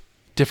of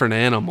different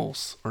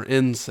animals or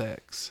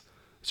insects.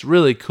 It's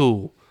really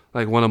cool.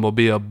 Like, one of them will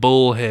be a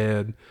bull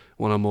head,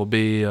 one of them will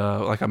be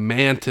like a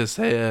mantis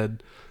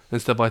head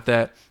and stuff like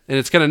that. And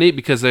it's kind of neat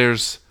because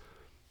there's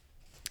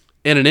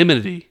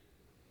anonymity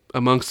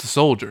amongst the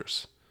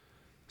soldiers.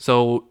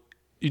 So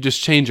you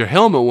just change your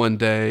helmet one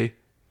day,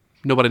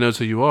 nobody knows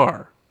who you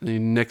are. And the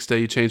next day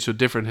you change to a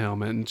different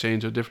helmet and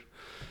change to a different.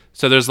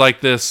 So there's like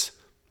this,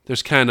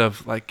 there's kind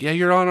of like, yeah,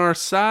 you're on our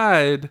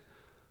side,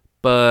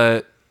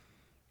 but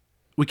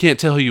we can't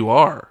tell who you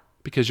are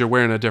because you're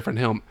wearing a different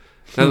helmet.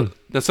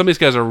 Now some of these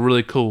guys are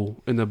really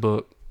cool in the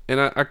book, and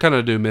I kind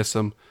of do miss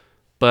them.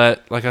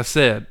 But like I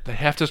said, they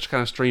have to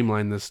kind of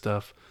streamline this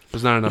stuff.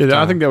 There's not enough time.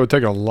 I think that would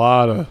take a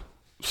lot of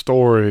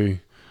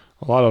story,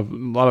 a lot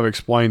of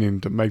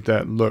explaining to make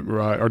that look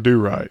right or do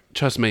right.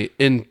 Trust me,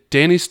 in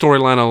Dany's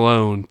storyline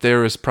alone,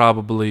 there is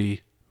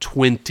probably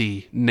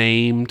 20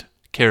 named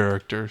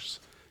characters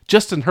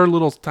just in her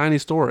little tiny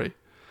story.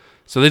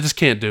 So they just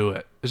can't do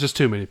it. There's just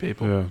too many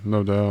people. Yeah,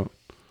 no doubt.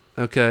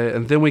 Okay,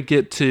 and then we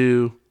get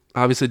to,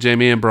 obviously,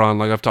 Jaime and Bronn,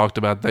 like I've talked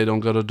about. They don't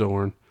go to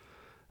Dorne.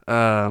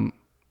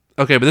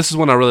 Okay, but this is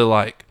one I really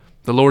like.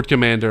 The Lord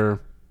Commander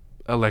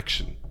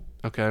election.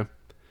 Okay.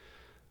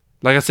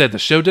 Like I said, the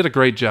show did a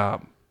great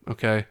job.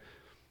 Okay.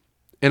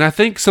 And I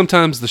think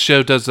sometimes the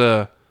show does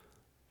a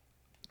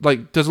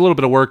little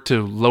bit of work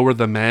to lower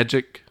the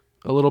magic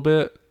a little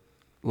bit.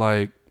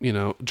 Like,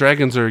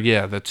 dragons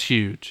are, that's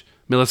huge.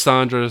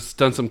 Melisandre's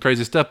done some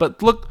crazy stuff,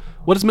 but look,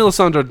 what has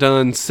Melisandre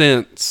done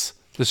since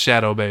the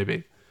Shadow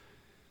Baby?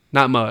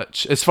 Not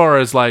much. As far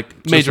as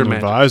like major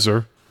magic.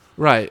 Advisor.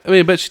 Right. I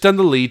mean, but she's done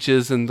the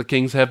leeches and the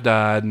kings have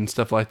died and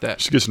stuff like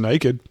that. She gets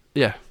naked.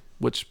 Yeah,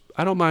 which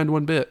I don't mind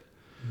one bit.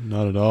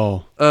 Not at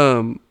all.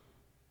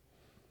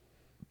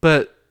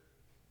 But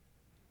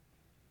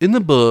in the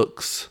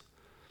books,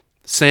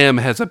 Sam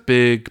has a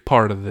big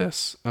part of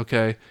this,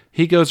 okay?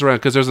 He goes around,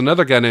 because there's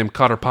another guy named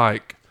Cotter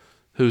Pike,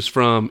 who's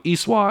from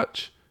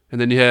Eastwatch,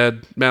 and then you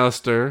had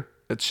Mallister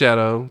at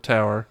Shadow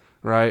Tower,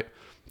 right?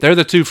 They're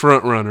the two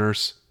front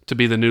runners to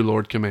be the new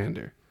Lord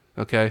Commander,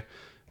 okay?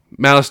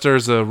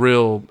 Mallister's a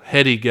real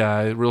heady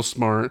guy, real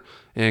smart,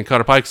 and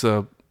Cotter Pike's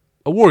a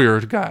warrior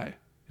guy,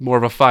 more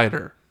of a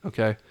fighter,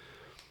 okay?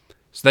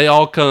 So they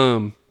all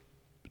come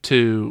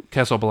to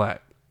Castle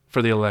Black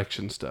for the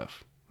election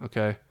stuff,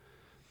 okay?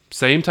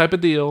 Same type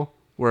of deal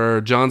where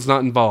Jon's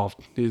not involved.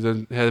 He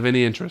doesn't have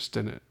any interest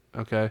in it,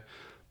 okay?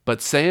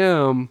 But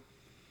Sam,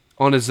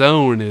 on his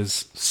own,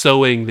 is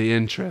sowing the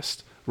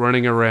interest,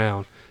 running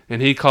around,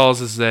 and he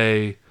causes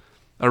a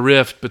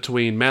rift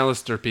between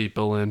Mallister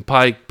people and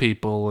Pike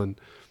people, and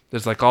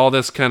there's like all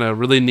this kind of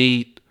really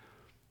neat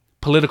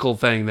political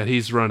thing that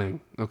he's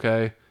running,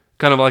 okay?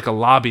 Kind of like a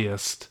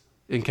lobbyist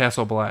in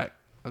Castle Black,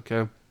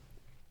 okay?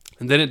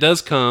 And then it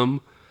does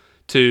come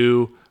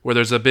to where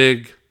there's a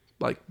big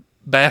like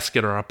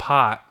basket or a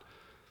pot,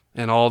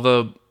 and all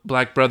the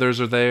Black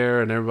brothers are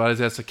there, and everybody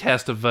has to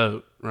cast a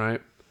vote,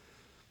 right?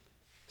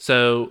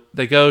 So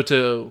they go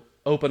to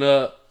open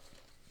up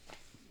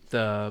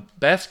the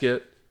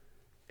basket,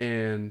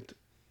 and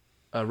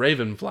a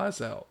raven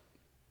flies out,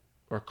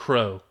 or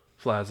crow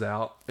flies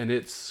out, and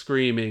it's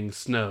screaming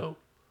snow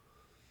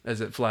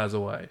as it flies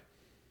away.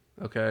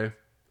 Okay?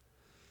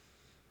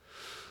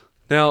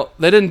 Now,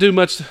 they didn't do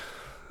much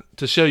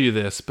to show you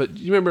this, but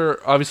you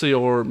remember, obviously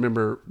you'll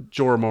remember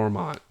Jorah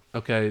Mormont,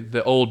 okay?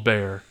 The old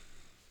bear,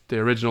 the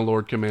original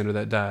Lord Commander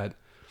that died.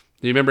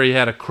 Do you remember he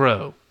had a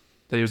crow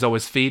that he was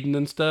always feeding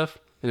and stuff,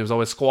 and he was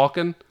always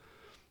squawking?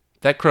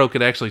 That crow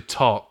could actually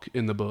talk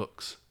in the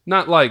books.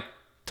 Not like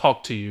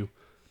talk to you,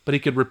 but he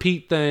could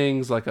repeat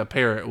things like a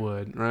parrot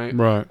would, right?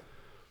 Right.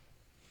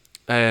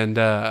 And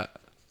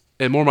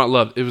Mormont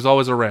loved it. It was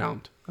always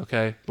around,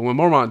 okay? But when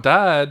Mormont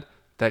died,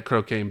 that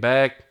crow came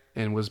back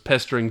and was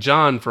pestering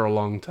Jon for a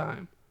long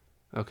time,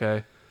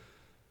 okay?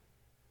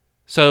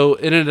 So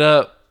it ended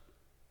up,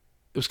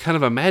 it was kind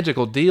of a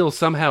magical deal.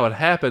 Somehow it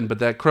happened, but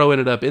that crow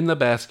ended up in the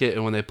basket,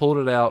 and when they pulled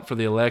it out for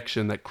the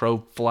election, that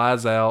crow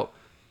flies out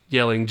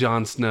yelling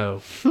Jon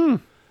Snow.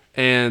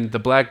 And the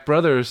Black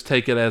Brothers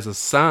take it as a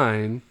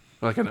sign,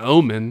 like an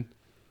omen,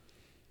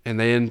 and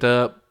they end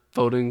up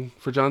voting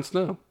for Jon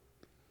Snow.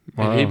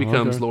 Wow, And he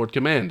becomes okay. Lord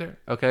Commander.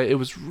 Okay, it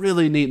was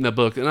really neat in the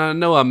book, and I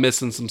know I'm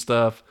missing some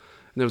stuff,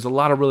 and there was a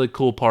lot of really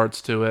cool parts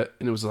to it,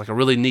 and it was like a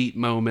really neat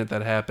moment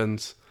that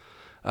happens.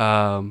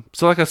 So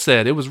like I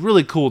said, it was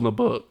really cool in the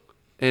book,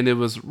 and it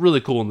was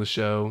really cool in the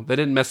show. They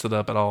didn't mess it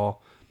up at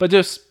all, but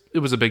just it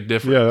was a big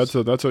difference.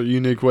 Yeah, that's a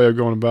unique way of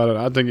going about it.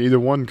 I think either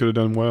one could have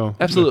done well.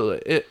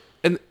 Absolutely.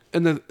 In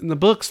the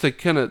books, they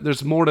kind of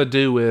there's more to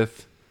do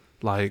with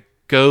like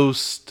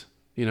Ghost,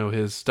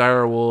 his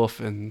direwolf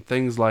and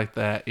things like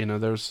that.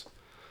 They're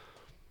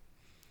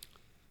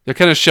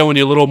kind of showing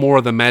you a little more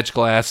of the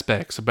magical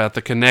aspects about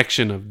the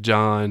connection of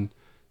Jon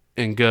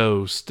and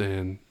Ghost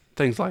and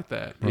things like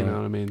that. You know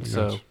what I mean?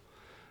 So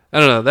I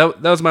don't know.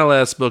 That was my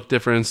last book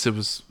difference. It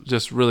was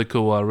just really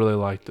cool. I really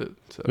liked it.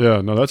 So.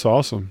 Yeah, no, that's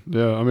awesome.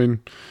 Yeah, I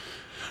mean,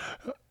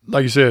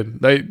 like you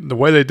said, the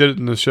way they did it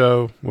in the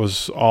show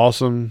was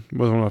awesome.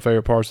 Was one of my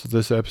favorite parts of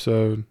this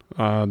episode.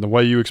 The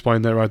way you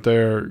explained that right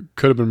there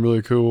could have been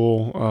really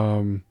cool.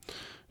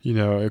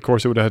 Of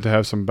course, it would have had to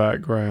have some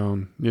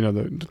background,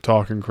 the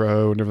talking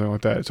crow and everything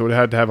like that. So it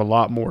had to have a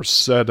lot more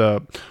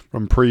setup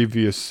from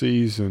previous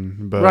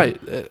season. But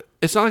right.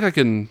 It's not like I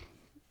can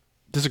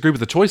disagree with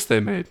the choice they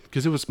made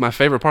because it was my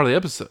favorite part of the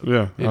episode.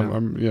 Yeah,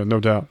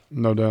 no doubt.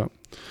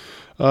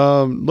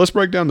 Let's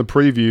break down the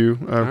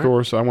preview. Of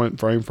course, I went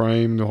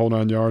frame, the whole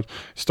 9 yards.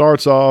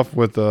 Starts off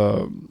with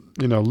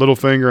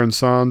Littlefinger and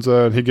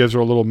Sansa, and he gives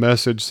her a little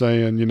message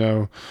saying,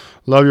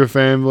 love your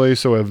family,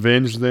 so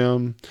avenge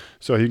them.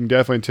 So you can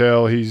definitely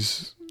tell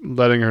he's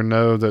letting her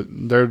know that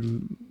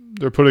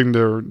they're putting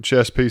their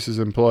chess pieces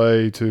in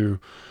play to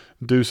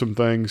do some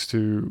things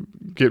to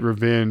get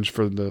revenge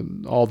for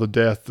all the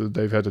death that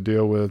they've had to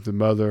deal with, the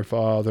mother,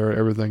 father,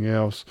 everything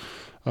else.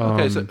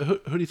 Okay, so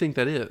who do you think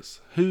that is?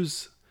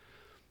 Who's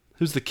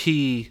the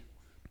key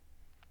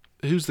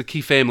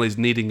families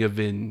needing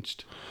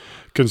avenged?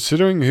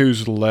 Considering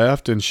who's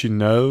left and she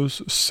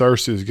knows,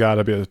 Cersei's got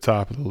to be at the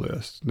top of the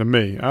list. To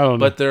me, I don't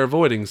know. But they're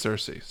avoiding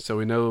Cersei, so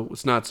we know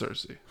it's not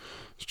Cersei.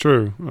 It's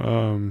true.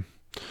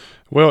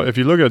 Well, if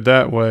you look at it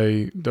that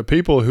way, the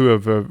people who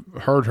have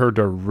heard her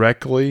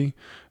directly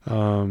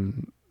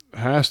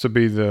has to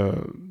be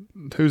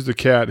who's the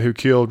cat who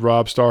killed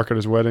Robb Stark at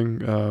his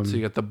wedding? So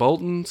you got the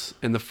Boltons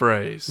and the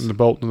Freys. And the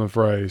Bolton and the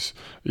Freys.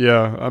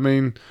 Yeah, I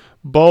mean,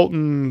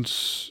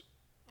 Boltons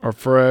are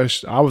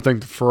fresh. I would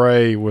think the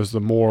Frey was the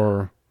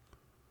more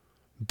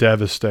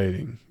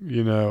devastating,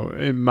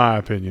 in my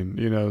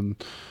opinion.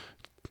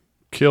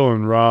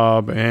 Killing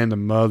Robb and the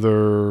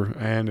mother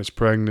and his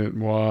pregnant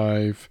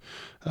wife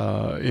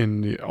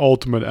in the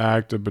ultimate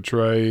act of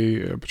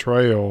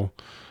betrayal.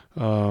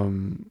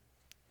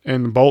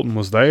 And Bolton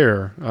was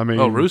there. I mean,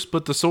 Roose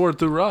put the sword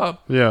through Robb.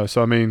 Yeah,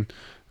 so I mean,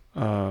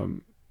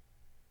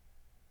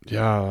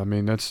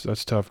 that's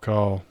a tough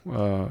call.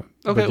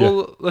 Okay,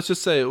 well, let's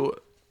just say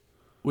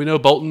we know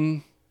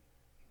Bolton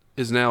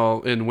is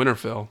now in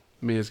Winterfell.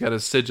 I mean, he's got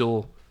his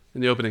sigil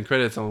in the opening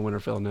credits on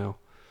Winterfell now.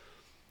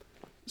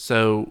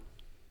 So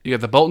you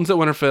got the Boltons at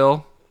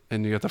Winterfell,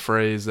 and you got the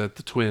Freys at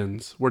the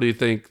Twins. Where do you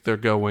think they're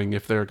going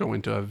if they're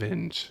going to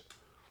avenge?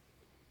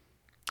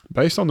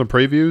 Based on the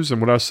previews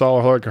and what I saw,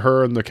 like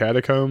her in the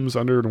catacombs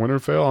under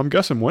Winterfell, I'm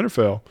guessing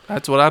Winterfell.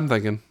 That's what I'm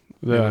thinking.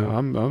 Yeah,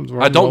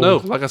 I don't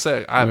know. Like I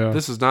said,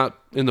 this is not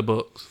in the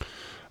books.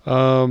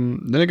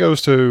 Then it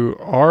goes to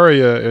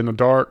Arya in a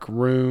dark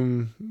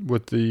room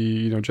with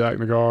the Jack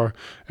Nagar,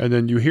 and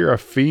then you hear a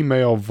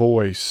female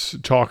voice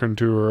talking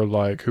to her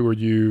like, "Who are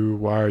you?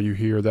 Why are you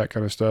here?" That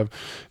kind of stuff.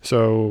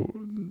 So,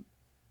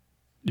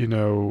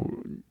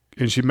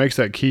 and she makes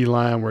that key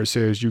line where it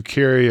says, "You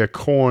carry a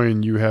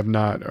coin you have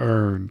not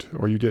earned,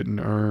 or you didn't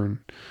earn."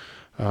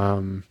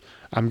 I'm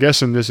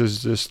guessing this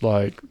is just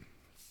like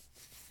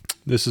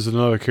this is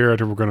another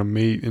character we're going to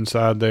meet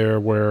inside there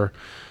where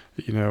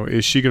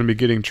Is she going to be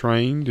getting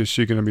trained? Is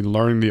she going to be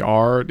learning the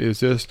art?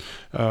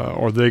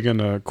 Are they going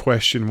to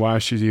question why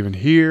she's even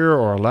here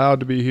or allowed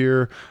to be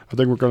here? I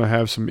think we're going to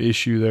have some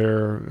issue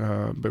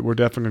there, but we're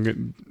definitely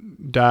going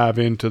to dive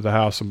into the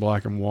House of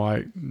Black and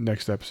White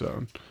next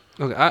episode.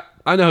 Okay,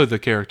 I know who the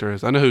character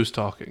is. I know who's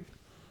talking.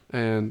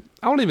 And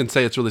I won't even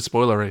say it's really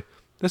spoilery.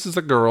 This is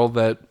a girl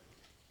that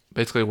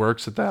basically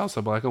works at the House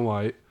of Black and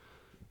White,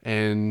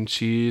 and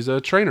she's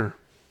a trainer.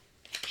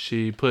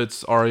 She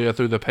puts Arya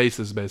through the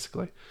paces,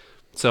 basically.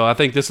 So I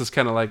think this is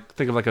kind of like,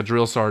 think of like a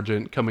drill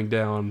sergeant coming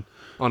down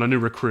on a new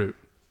recruit.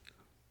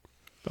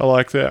 I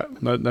like that.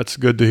 That's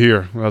good to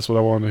hear. That's what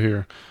I wanted to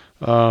hear.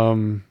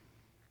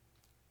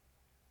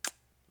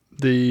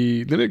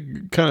 Then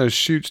it kind of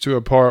shoots to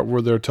a part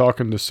where they're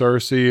talking to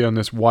Cersei and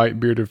this white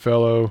bearded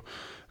fellow,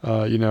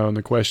 and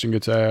the question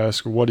gets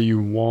asked, "What do you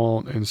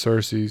want?" And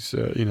Cersei's,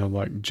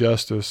 like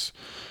justice.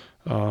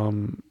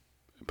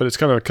 But it's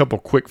kind of a couple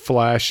quick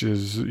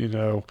flashes,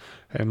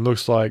 and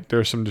looks like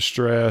there's some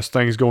distress,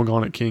 things going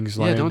on at King's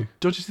Landing. Yeah,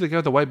 don't you see the guy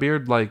with the white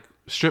beard like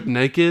stripped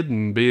naked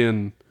and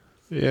being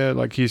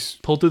like he's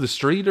pulled through the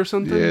street or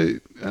something? Yeah,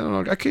 I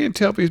don't know. I can't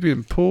tell if he's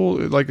being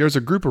pulled. Like there's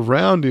a group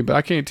around him, but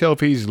I can't tell if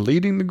he's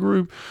leading the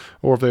group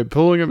or if they're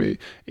pulling him.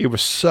 It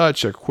was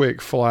such a quick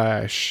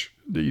flash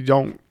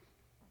that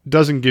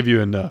doesn't give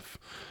you enough.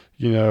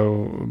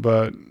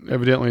 But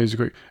evidently he's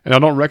quick. And I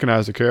don't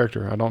recognize the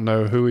character. I don't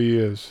know who he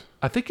is.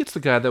 I think it's the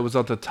guy that was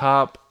at the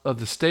top of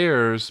the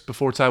stairs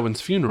before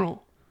Tywin's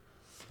funeral.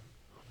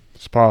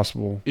 It's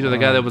possible. The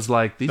guy that was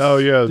like, these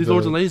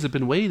lords and ladies have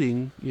been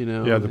waiting,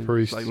 Yeah, the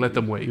priest. Like, let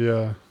them wait.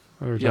 Yeah.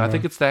 I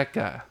think it's that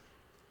guy.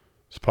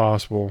 It's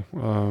possible. I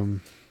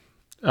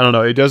don't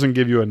know. It doesn't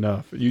give you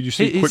enough. You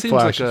see quick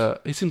flashes.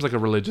 He seems like a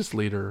religious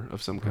leader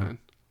of some kind.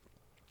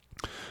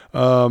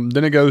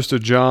 Then it goes to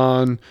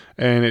Jon,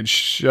 and it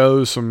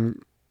shows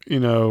some,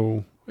 it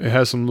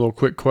has some little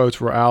quick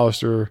quotes where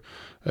Alistair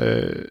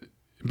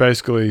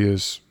basically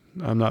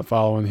I'm not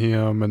following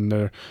him,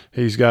 and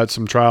he's got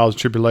some trials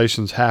and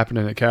tribulations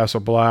happening at Castle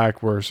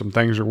Black where some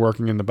things are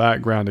working in the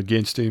background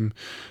against him,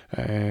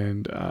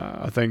 and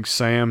I think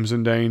Sam's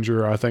in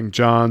danger, I think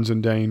Jon's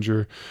in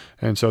danger,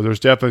 and so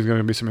there's definitely going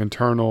to be some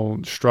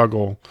internal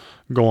struggle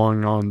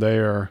going on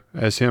there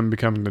as him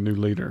becoming the new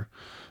leader.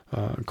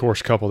 Of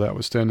course, couple that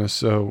with Stennis,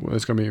 so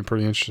it's going to be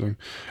pretty interesting.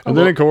 And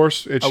then, of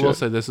course, I will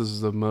say this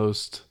is one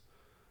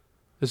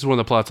of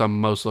the plots I'm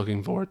most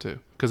looking forward to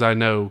because I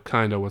know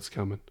kind of what's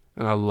coming,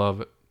 and I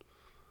love it.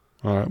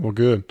 All right, well,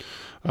 good.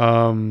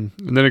 And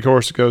then, of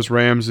course, it goes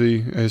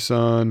Ramsay, his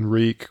son,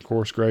 Reek, of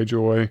course,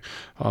 Greyjoy.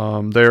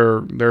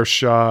 They're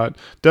shot.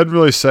 Doesn't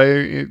really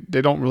say,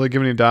 they don't really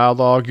give any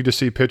dialogue. You just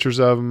see pictures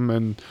of them,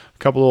 and a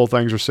couple little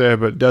things are said,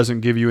 but it doesn't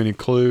give you any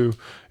clue.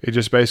 It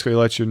just basically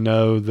lets you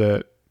know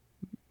that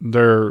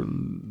their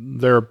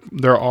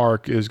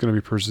arc is going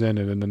to be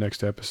presented in the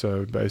next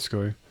episode,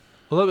 basically.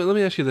 Well, let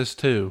me ask you this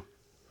too.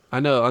 I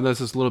know this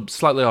is a little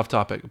slightly off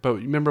topic, but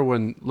remember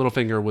when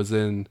Littlefinger was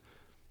in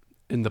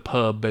the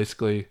pub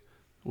basically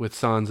with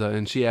Sansa,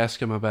 and she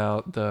asked him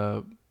about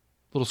the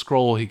little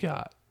scroll he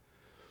got,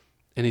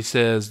 and he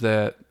says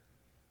that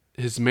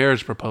his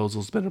marriage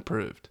proposal's been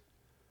approved,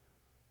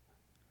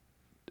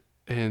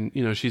 and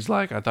she's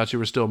like, "I thought you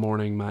were still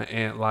mourning my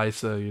Aunt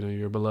Lysa,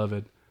 your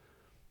beloved."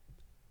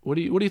 What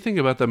do you think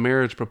about the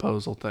marriage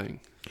proposal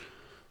thing?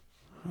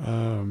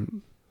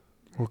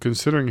 Well,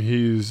 considering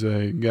he's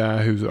a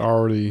guy who's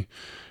already,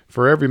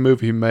 for every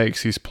move he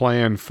makes, he's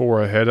planned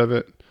ahead of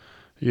it,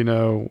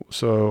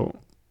 so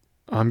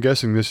I'm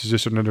guessing this is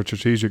just another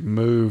strategic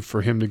move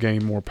for him to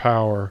gain more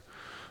power.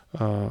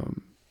 But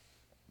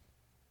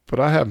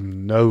I have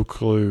no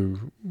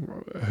clue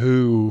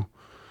who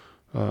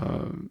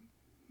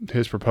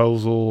his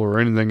proposal or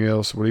anything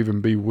else would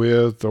even be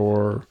with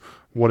or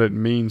what it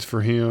means for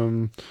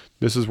him.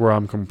 This is where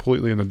I'm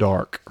completely in the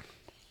dark.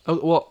 Oh,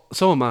 well,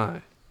 so am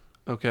I.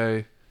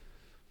 Okay.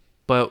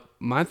 But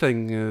my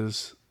thing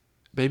is,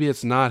 maybe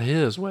it's not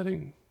his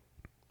wedding.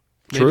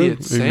 Maybe True.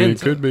 it's Sansa.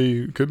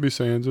 It could be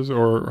Sansa's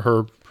or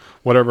her,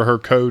 whatever her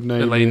code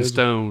name Elaine is.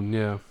 Stone,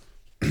 yeah.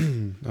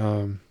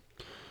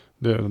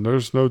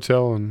 There's no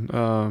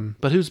telling.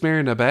 But who's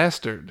marrying a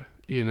bastard?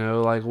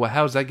 How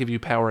does that give you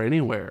power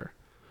anywhere?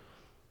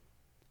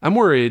 I'm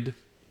worried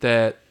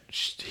that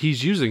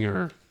he's using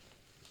her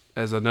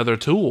as another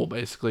tool,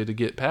 basically, to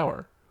get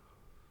power.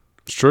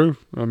 It's true.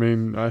 I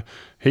mean,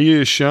 he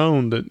has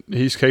shown that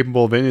he's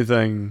capable of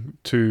anything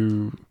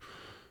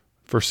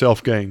for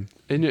self-gain.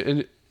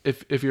 And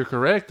if you're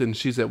correct, and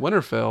she's at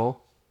Winterfell,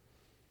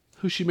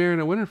 who's she marrying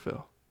at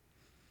Winterfell?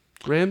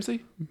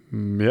 Ramsay?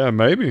 Yeah,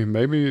 maybe.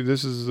 Maybe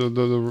this is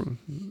the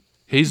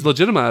he's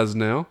legitimized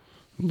now.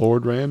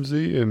 Lord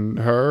Ramsay and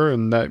her,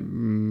 and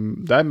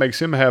that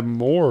makes him have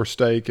more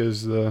stake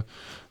as the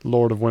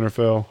Lord of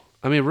Winterfell.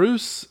 I mean,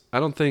 Roose, I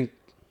think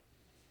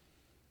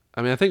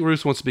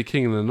Roose wants to be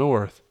king in the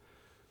North,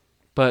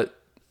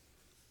 but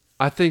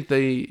I think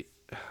like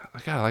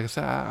I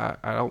said, I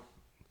don't.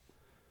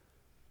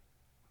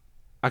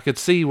 I could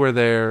see where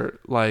they're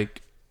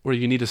like where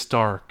you need a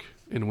Stark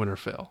in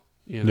Winterfell.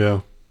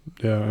 Yeah.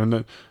 Yeah,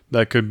 and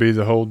that could be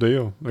the whole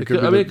deal. It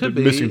could be it could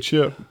the be. missing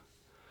chip.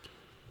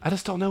 I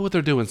just don't know what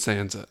they're doing,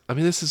 Sansa. I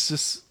mean, this is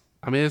just.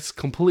 I mean, it's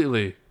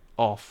completely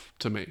off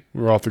to me.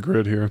 We're off the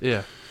grid here.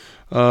 Yeah.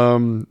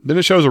 Then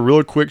it shows a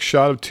real quick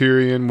shot of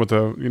Tyrion with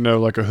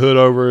like a hood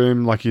over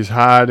him, like he's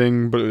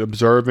hiding but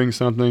observing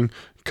something.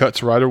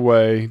 Cuts right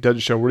away. Doesn't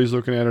show what he's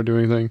looking at or do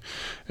anything.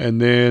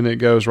 And then it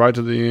goes right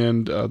to the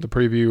end of the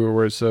preview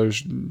where it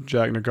says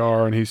Jack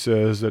Nagar, and he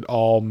says that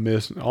all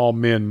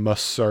men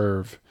must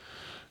serve.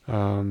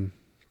 I'm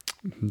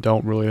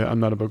not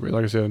a book reader.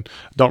 Like I said,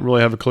 don't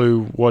really have a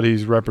clue what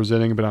he's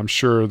representing, but I'm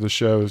sure the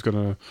show is going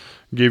to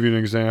give you an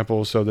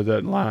example so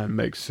that line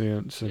makes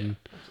sense and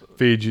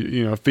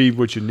feed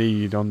what you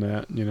need on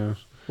that,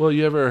 Well,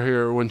 you ever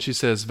hear when she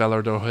says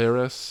Valar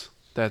Dohaeris?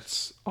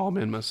 That's all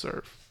men must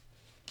serve.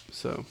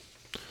 So.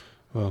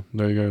 Well,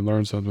 there you go.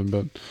 Learn something,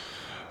 but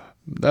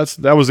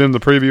that was in the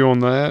preview on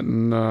that,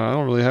 and I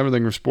don't really have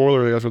anything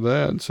spoilery after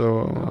that.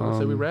 So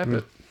say we wrap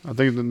it. I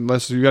think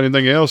unless you got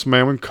anything else,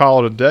 man, we can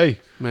call it a day.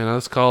 Man,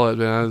 let's call it,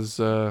 man. That was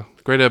a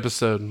great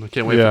episode. I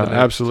can't wait for the next.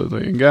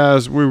 Absolutely. And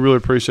guys, we really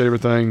appreciate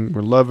everything.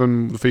 We're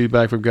loving the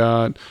feedback we've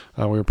got.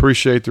 We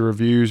appreciate the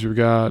reviews we've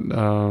got.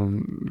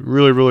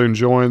 Really, really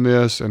enjoying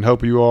this and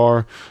hope you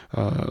are.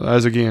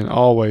 As again,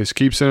 always,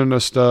 keep sending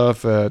us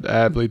stuff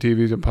at Bleed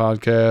TV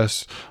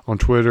Podcast on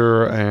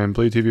Twitter and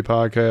Bleed TV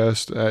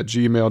Podcast at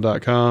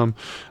gmail.com.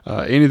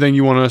 Anything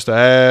you want us to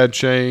add,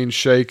 change,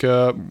 shake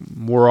up,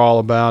 we're all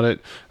about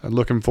it.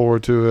 Looking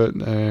forward to it.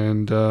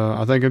 And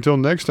I think until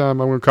next time,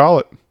 I'm going to call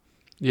it.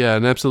 Yeah,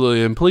 and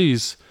absolutely. And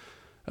please,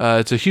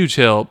 it's a huge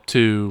help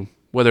to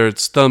whether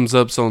it's thumbs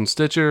ups on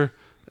Stitcher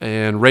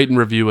and rate and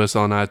review us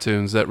on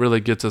iTunes. That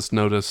really gets us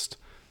noticed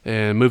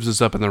and moves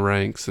us up in the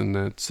ranks, and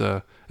it's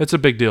a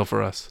big deal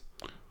for us.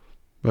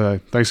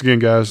 Thanks again,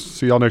 guys.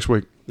 See y'all next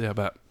week. Yeah,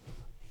 bet.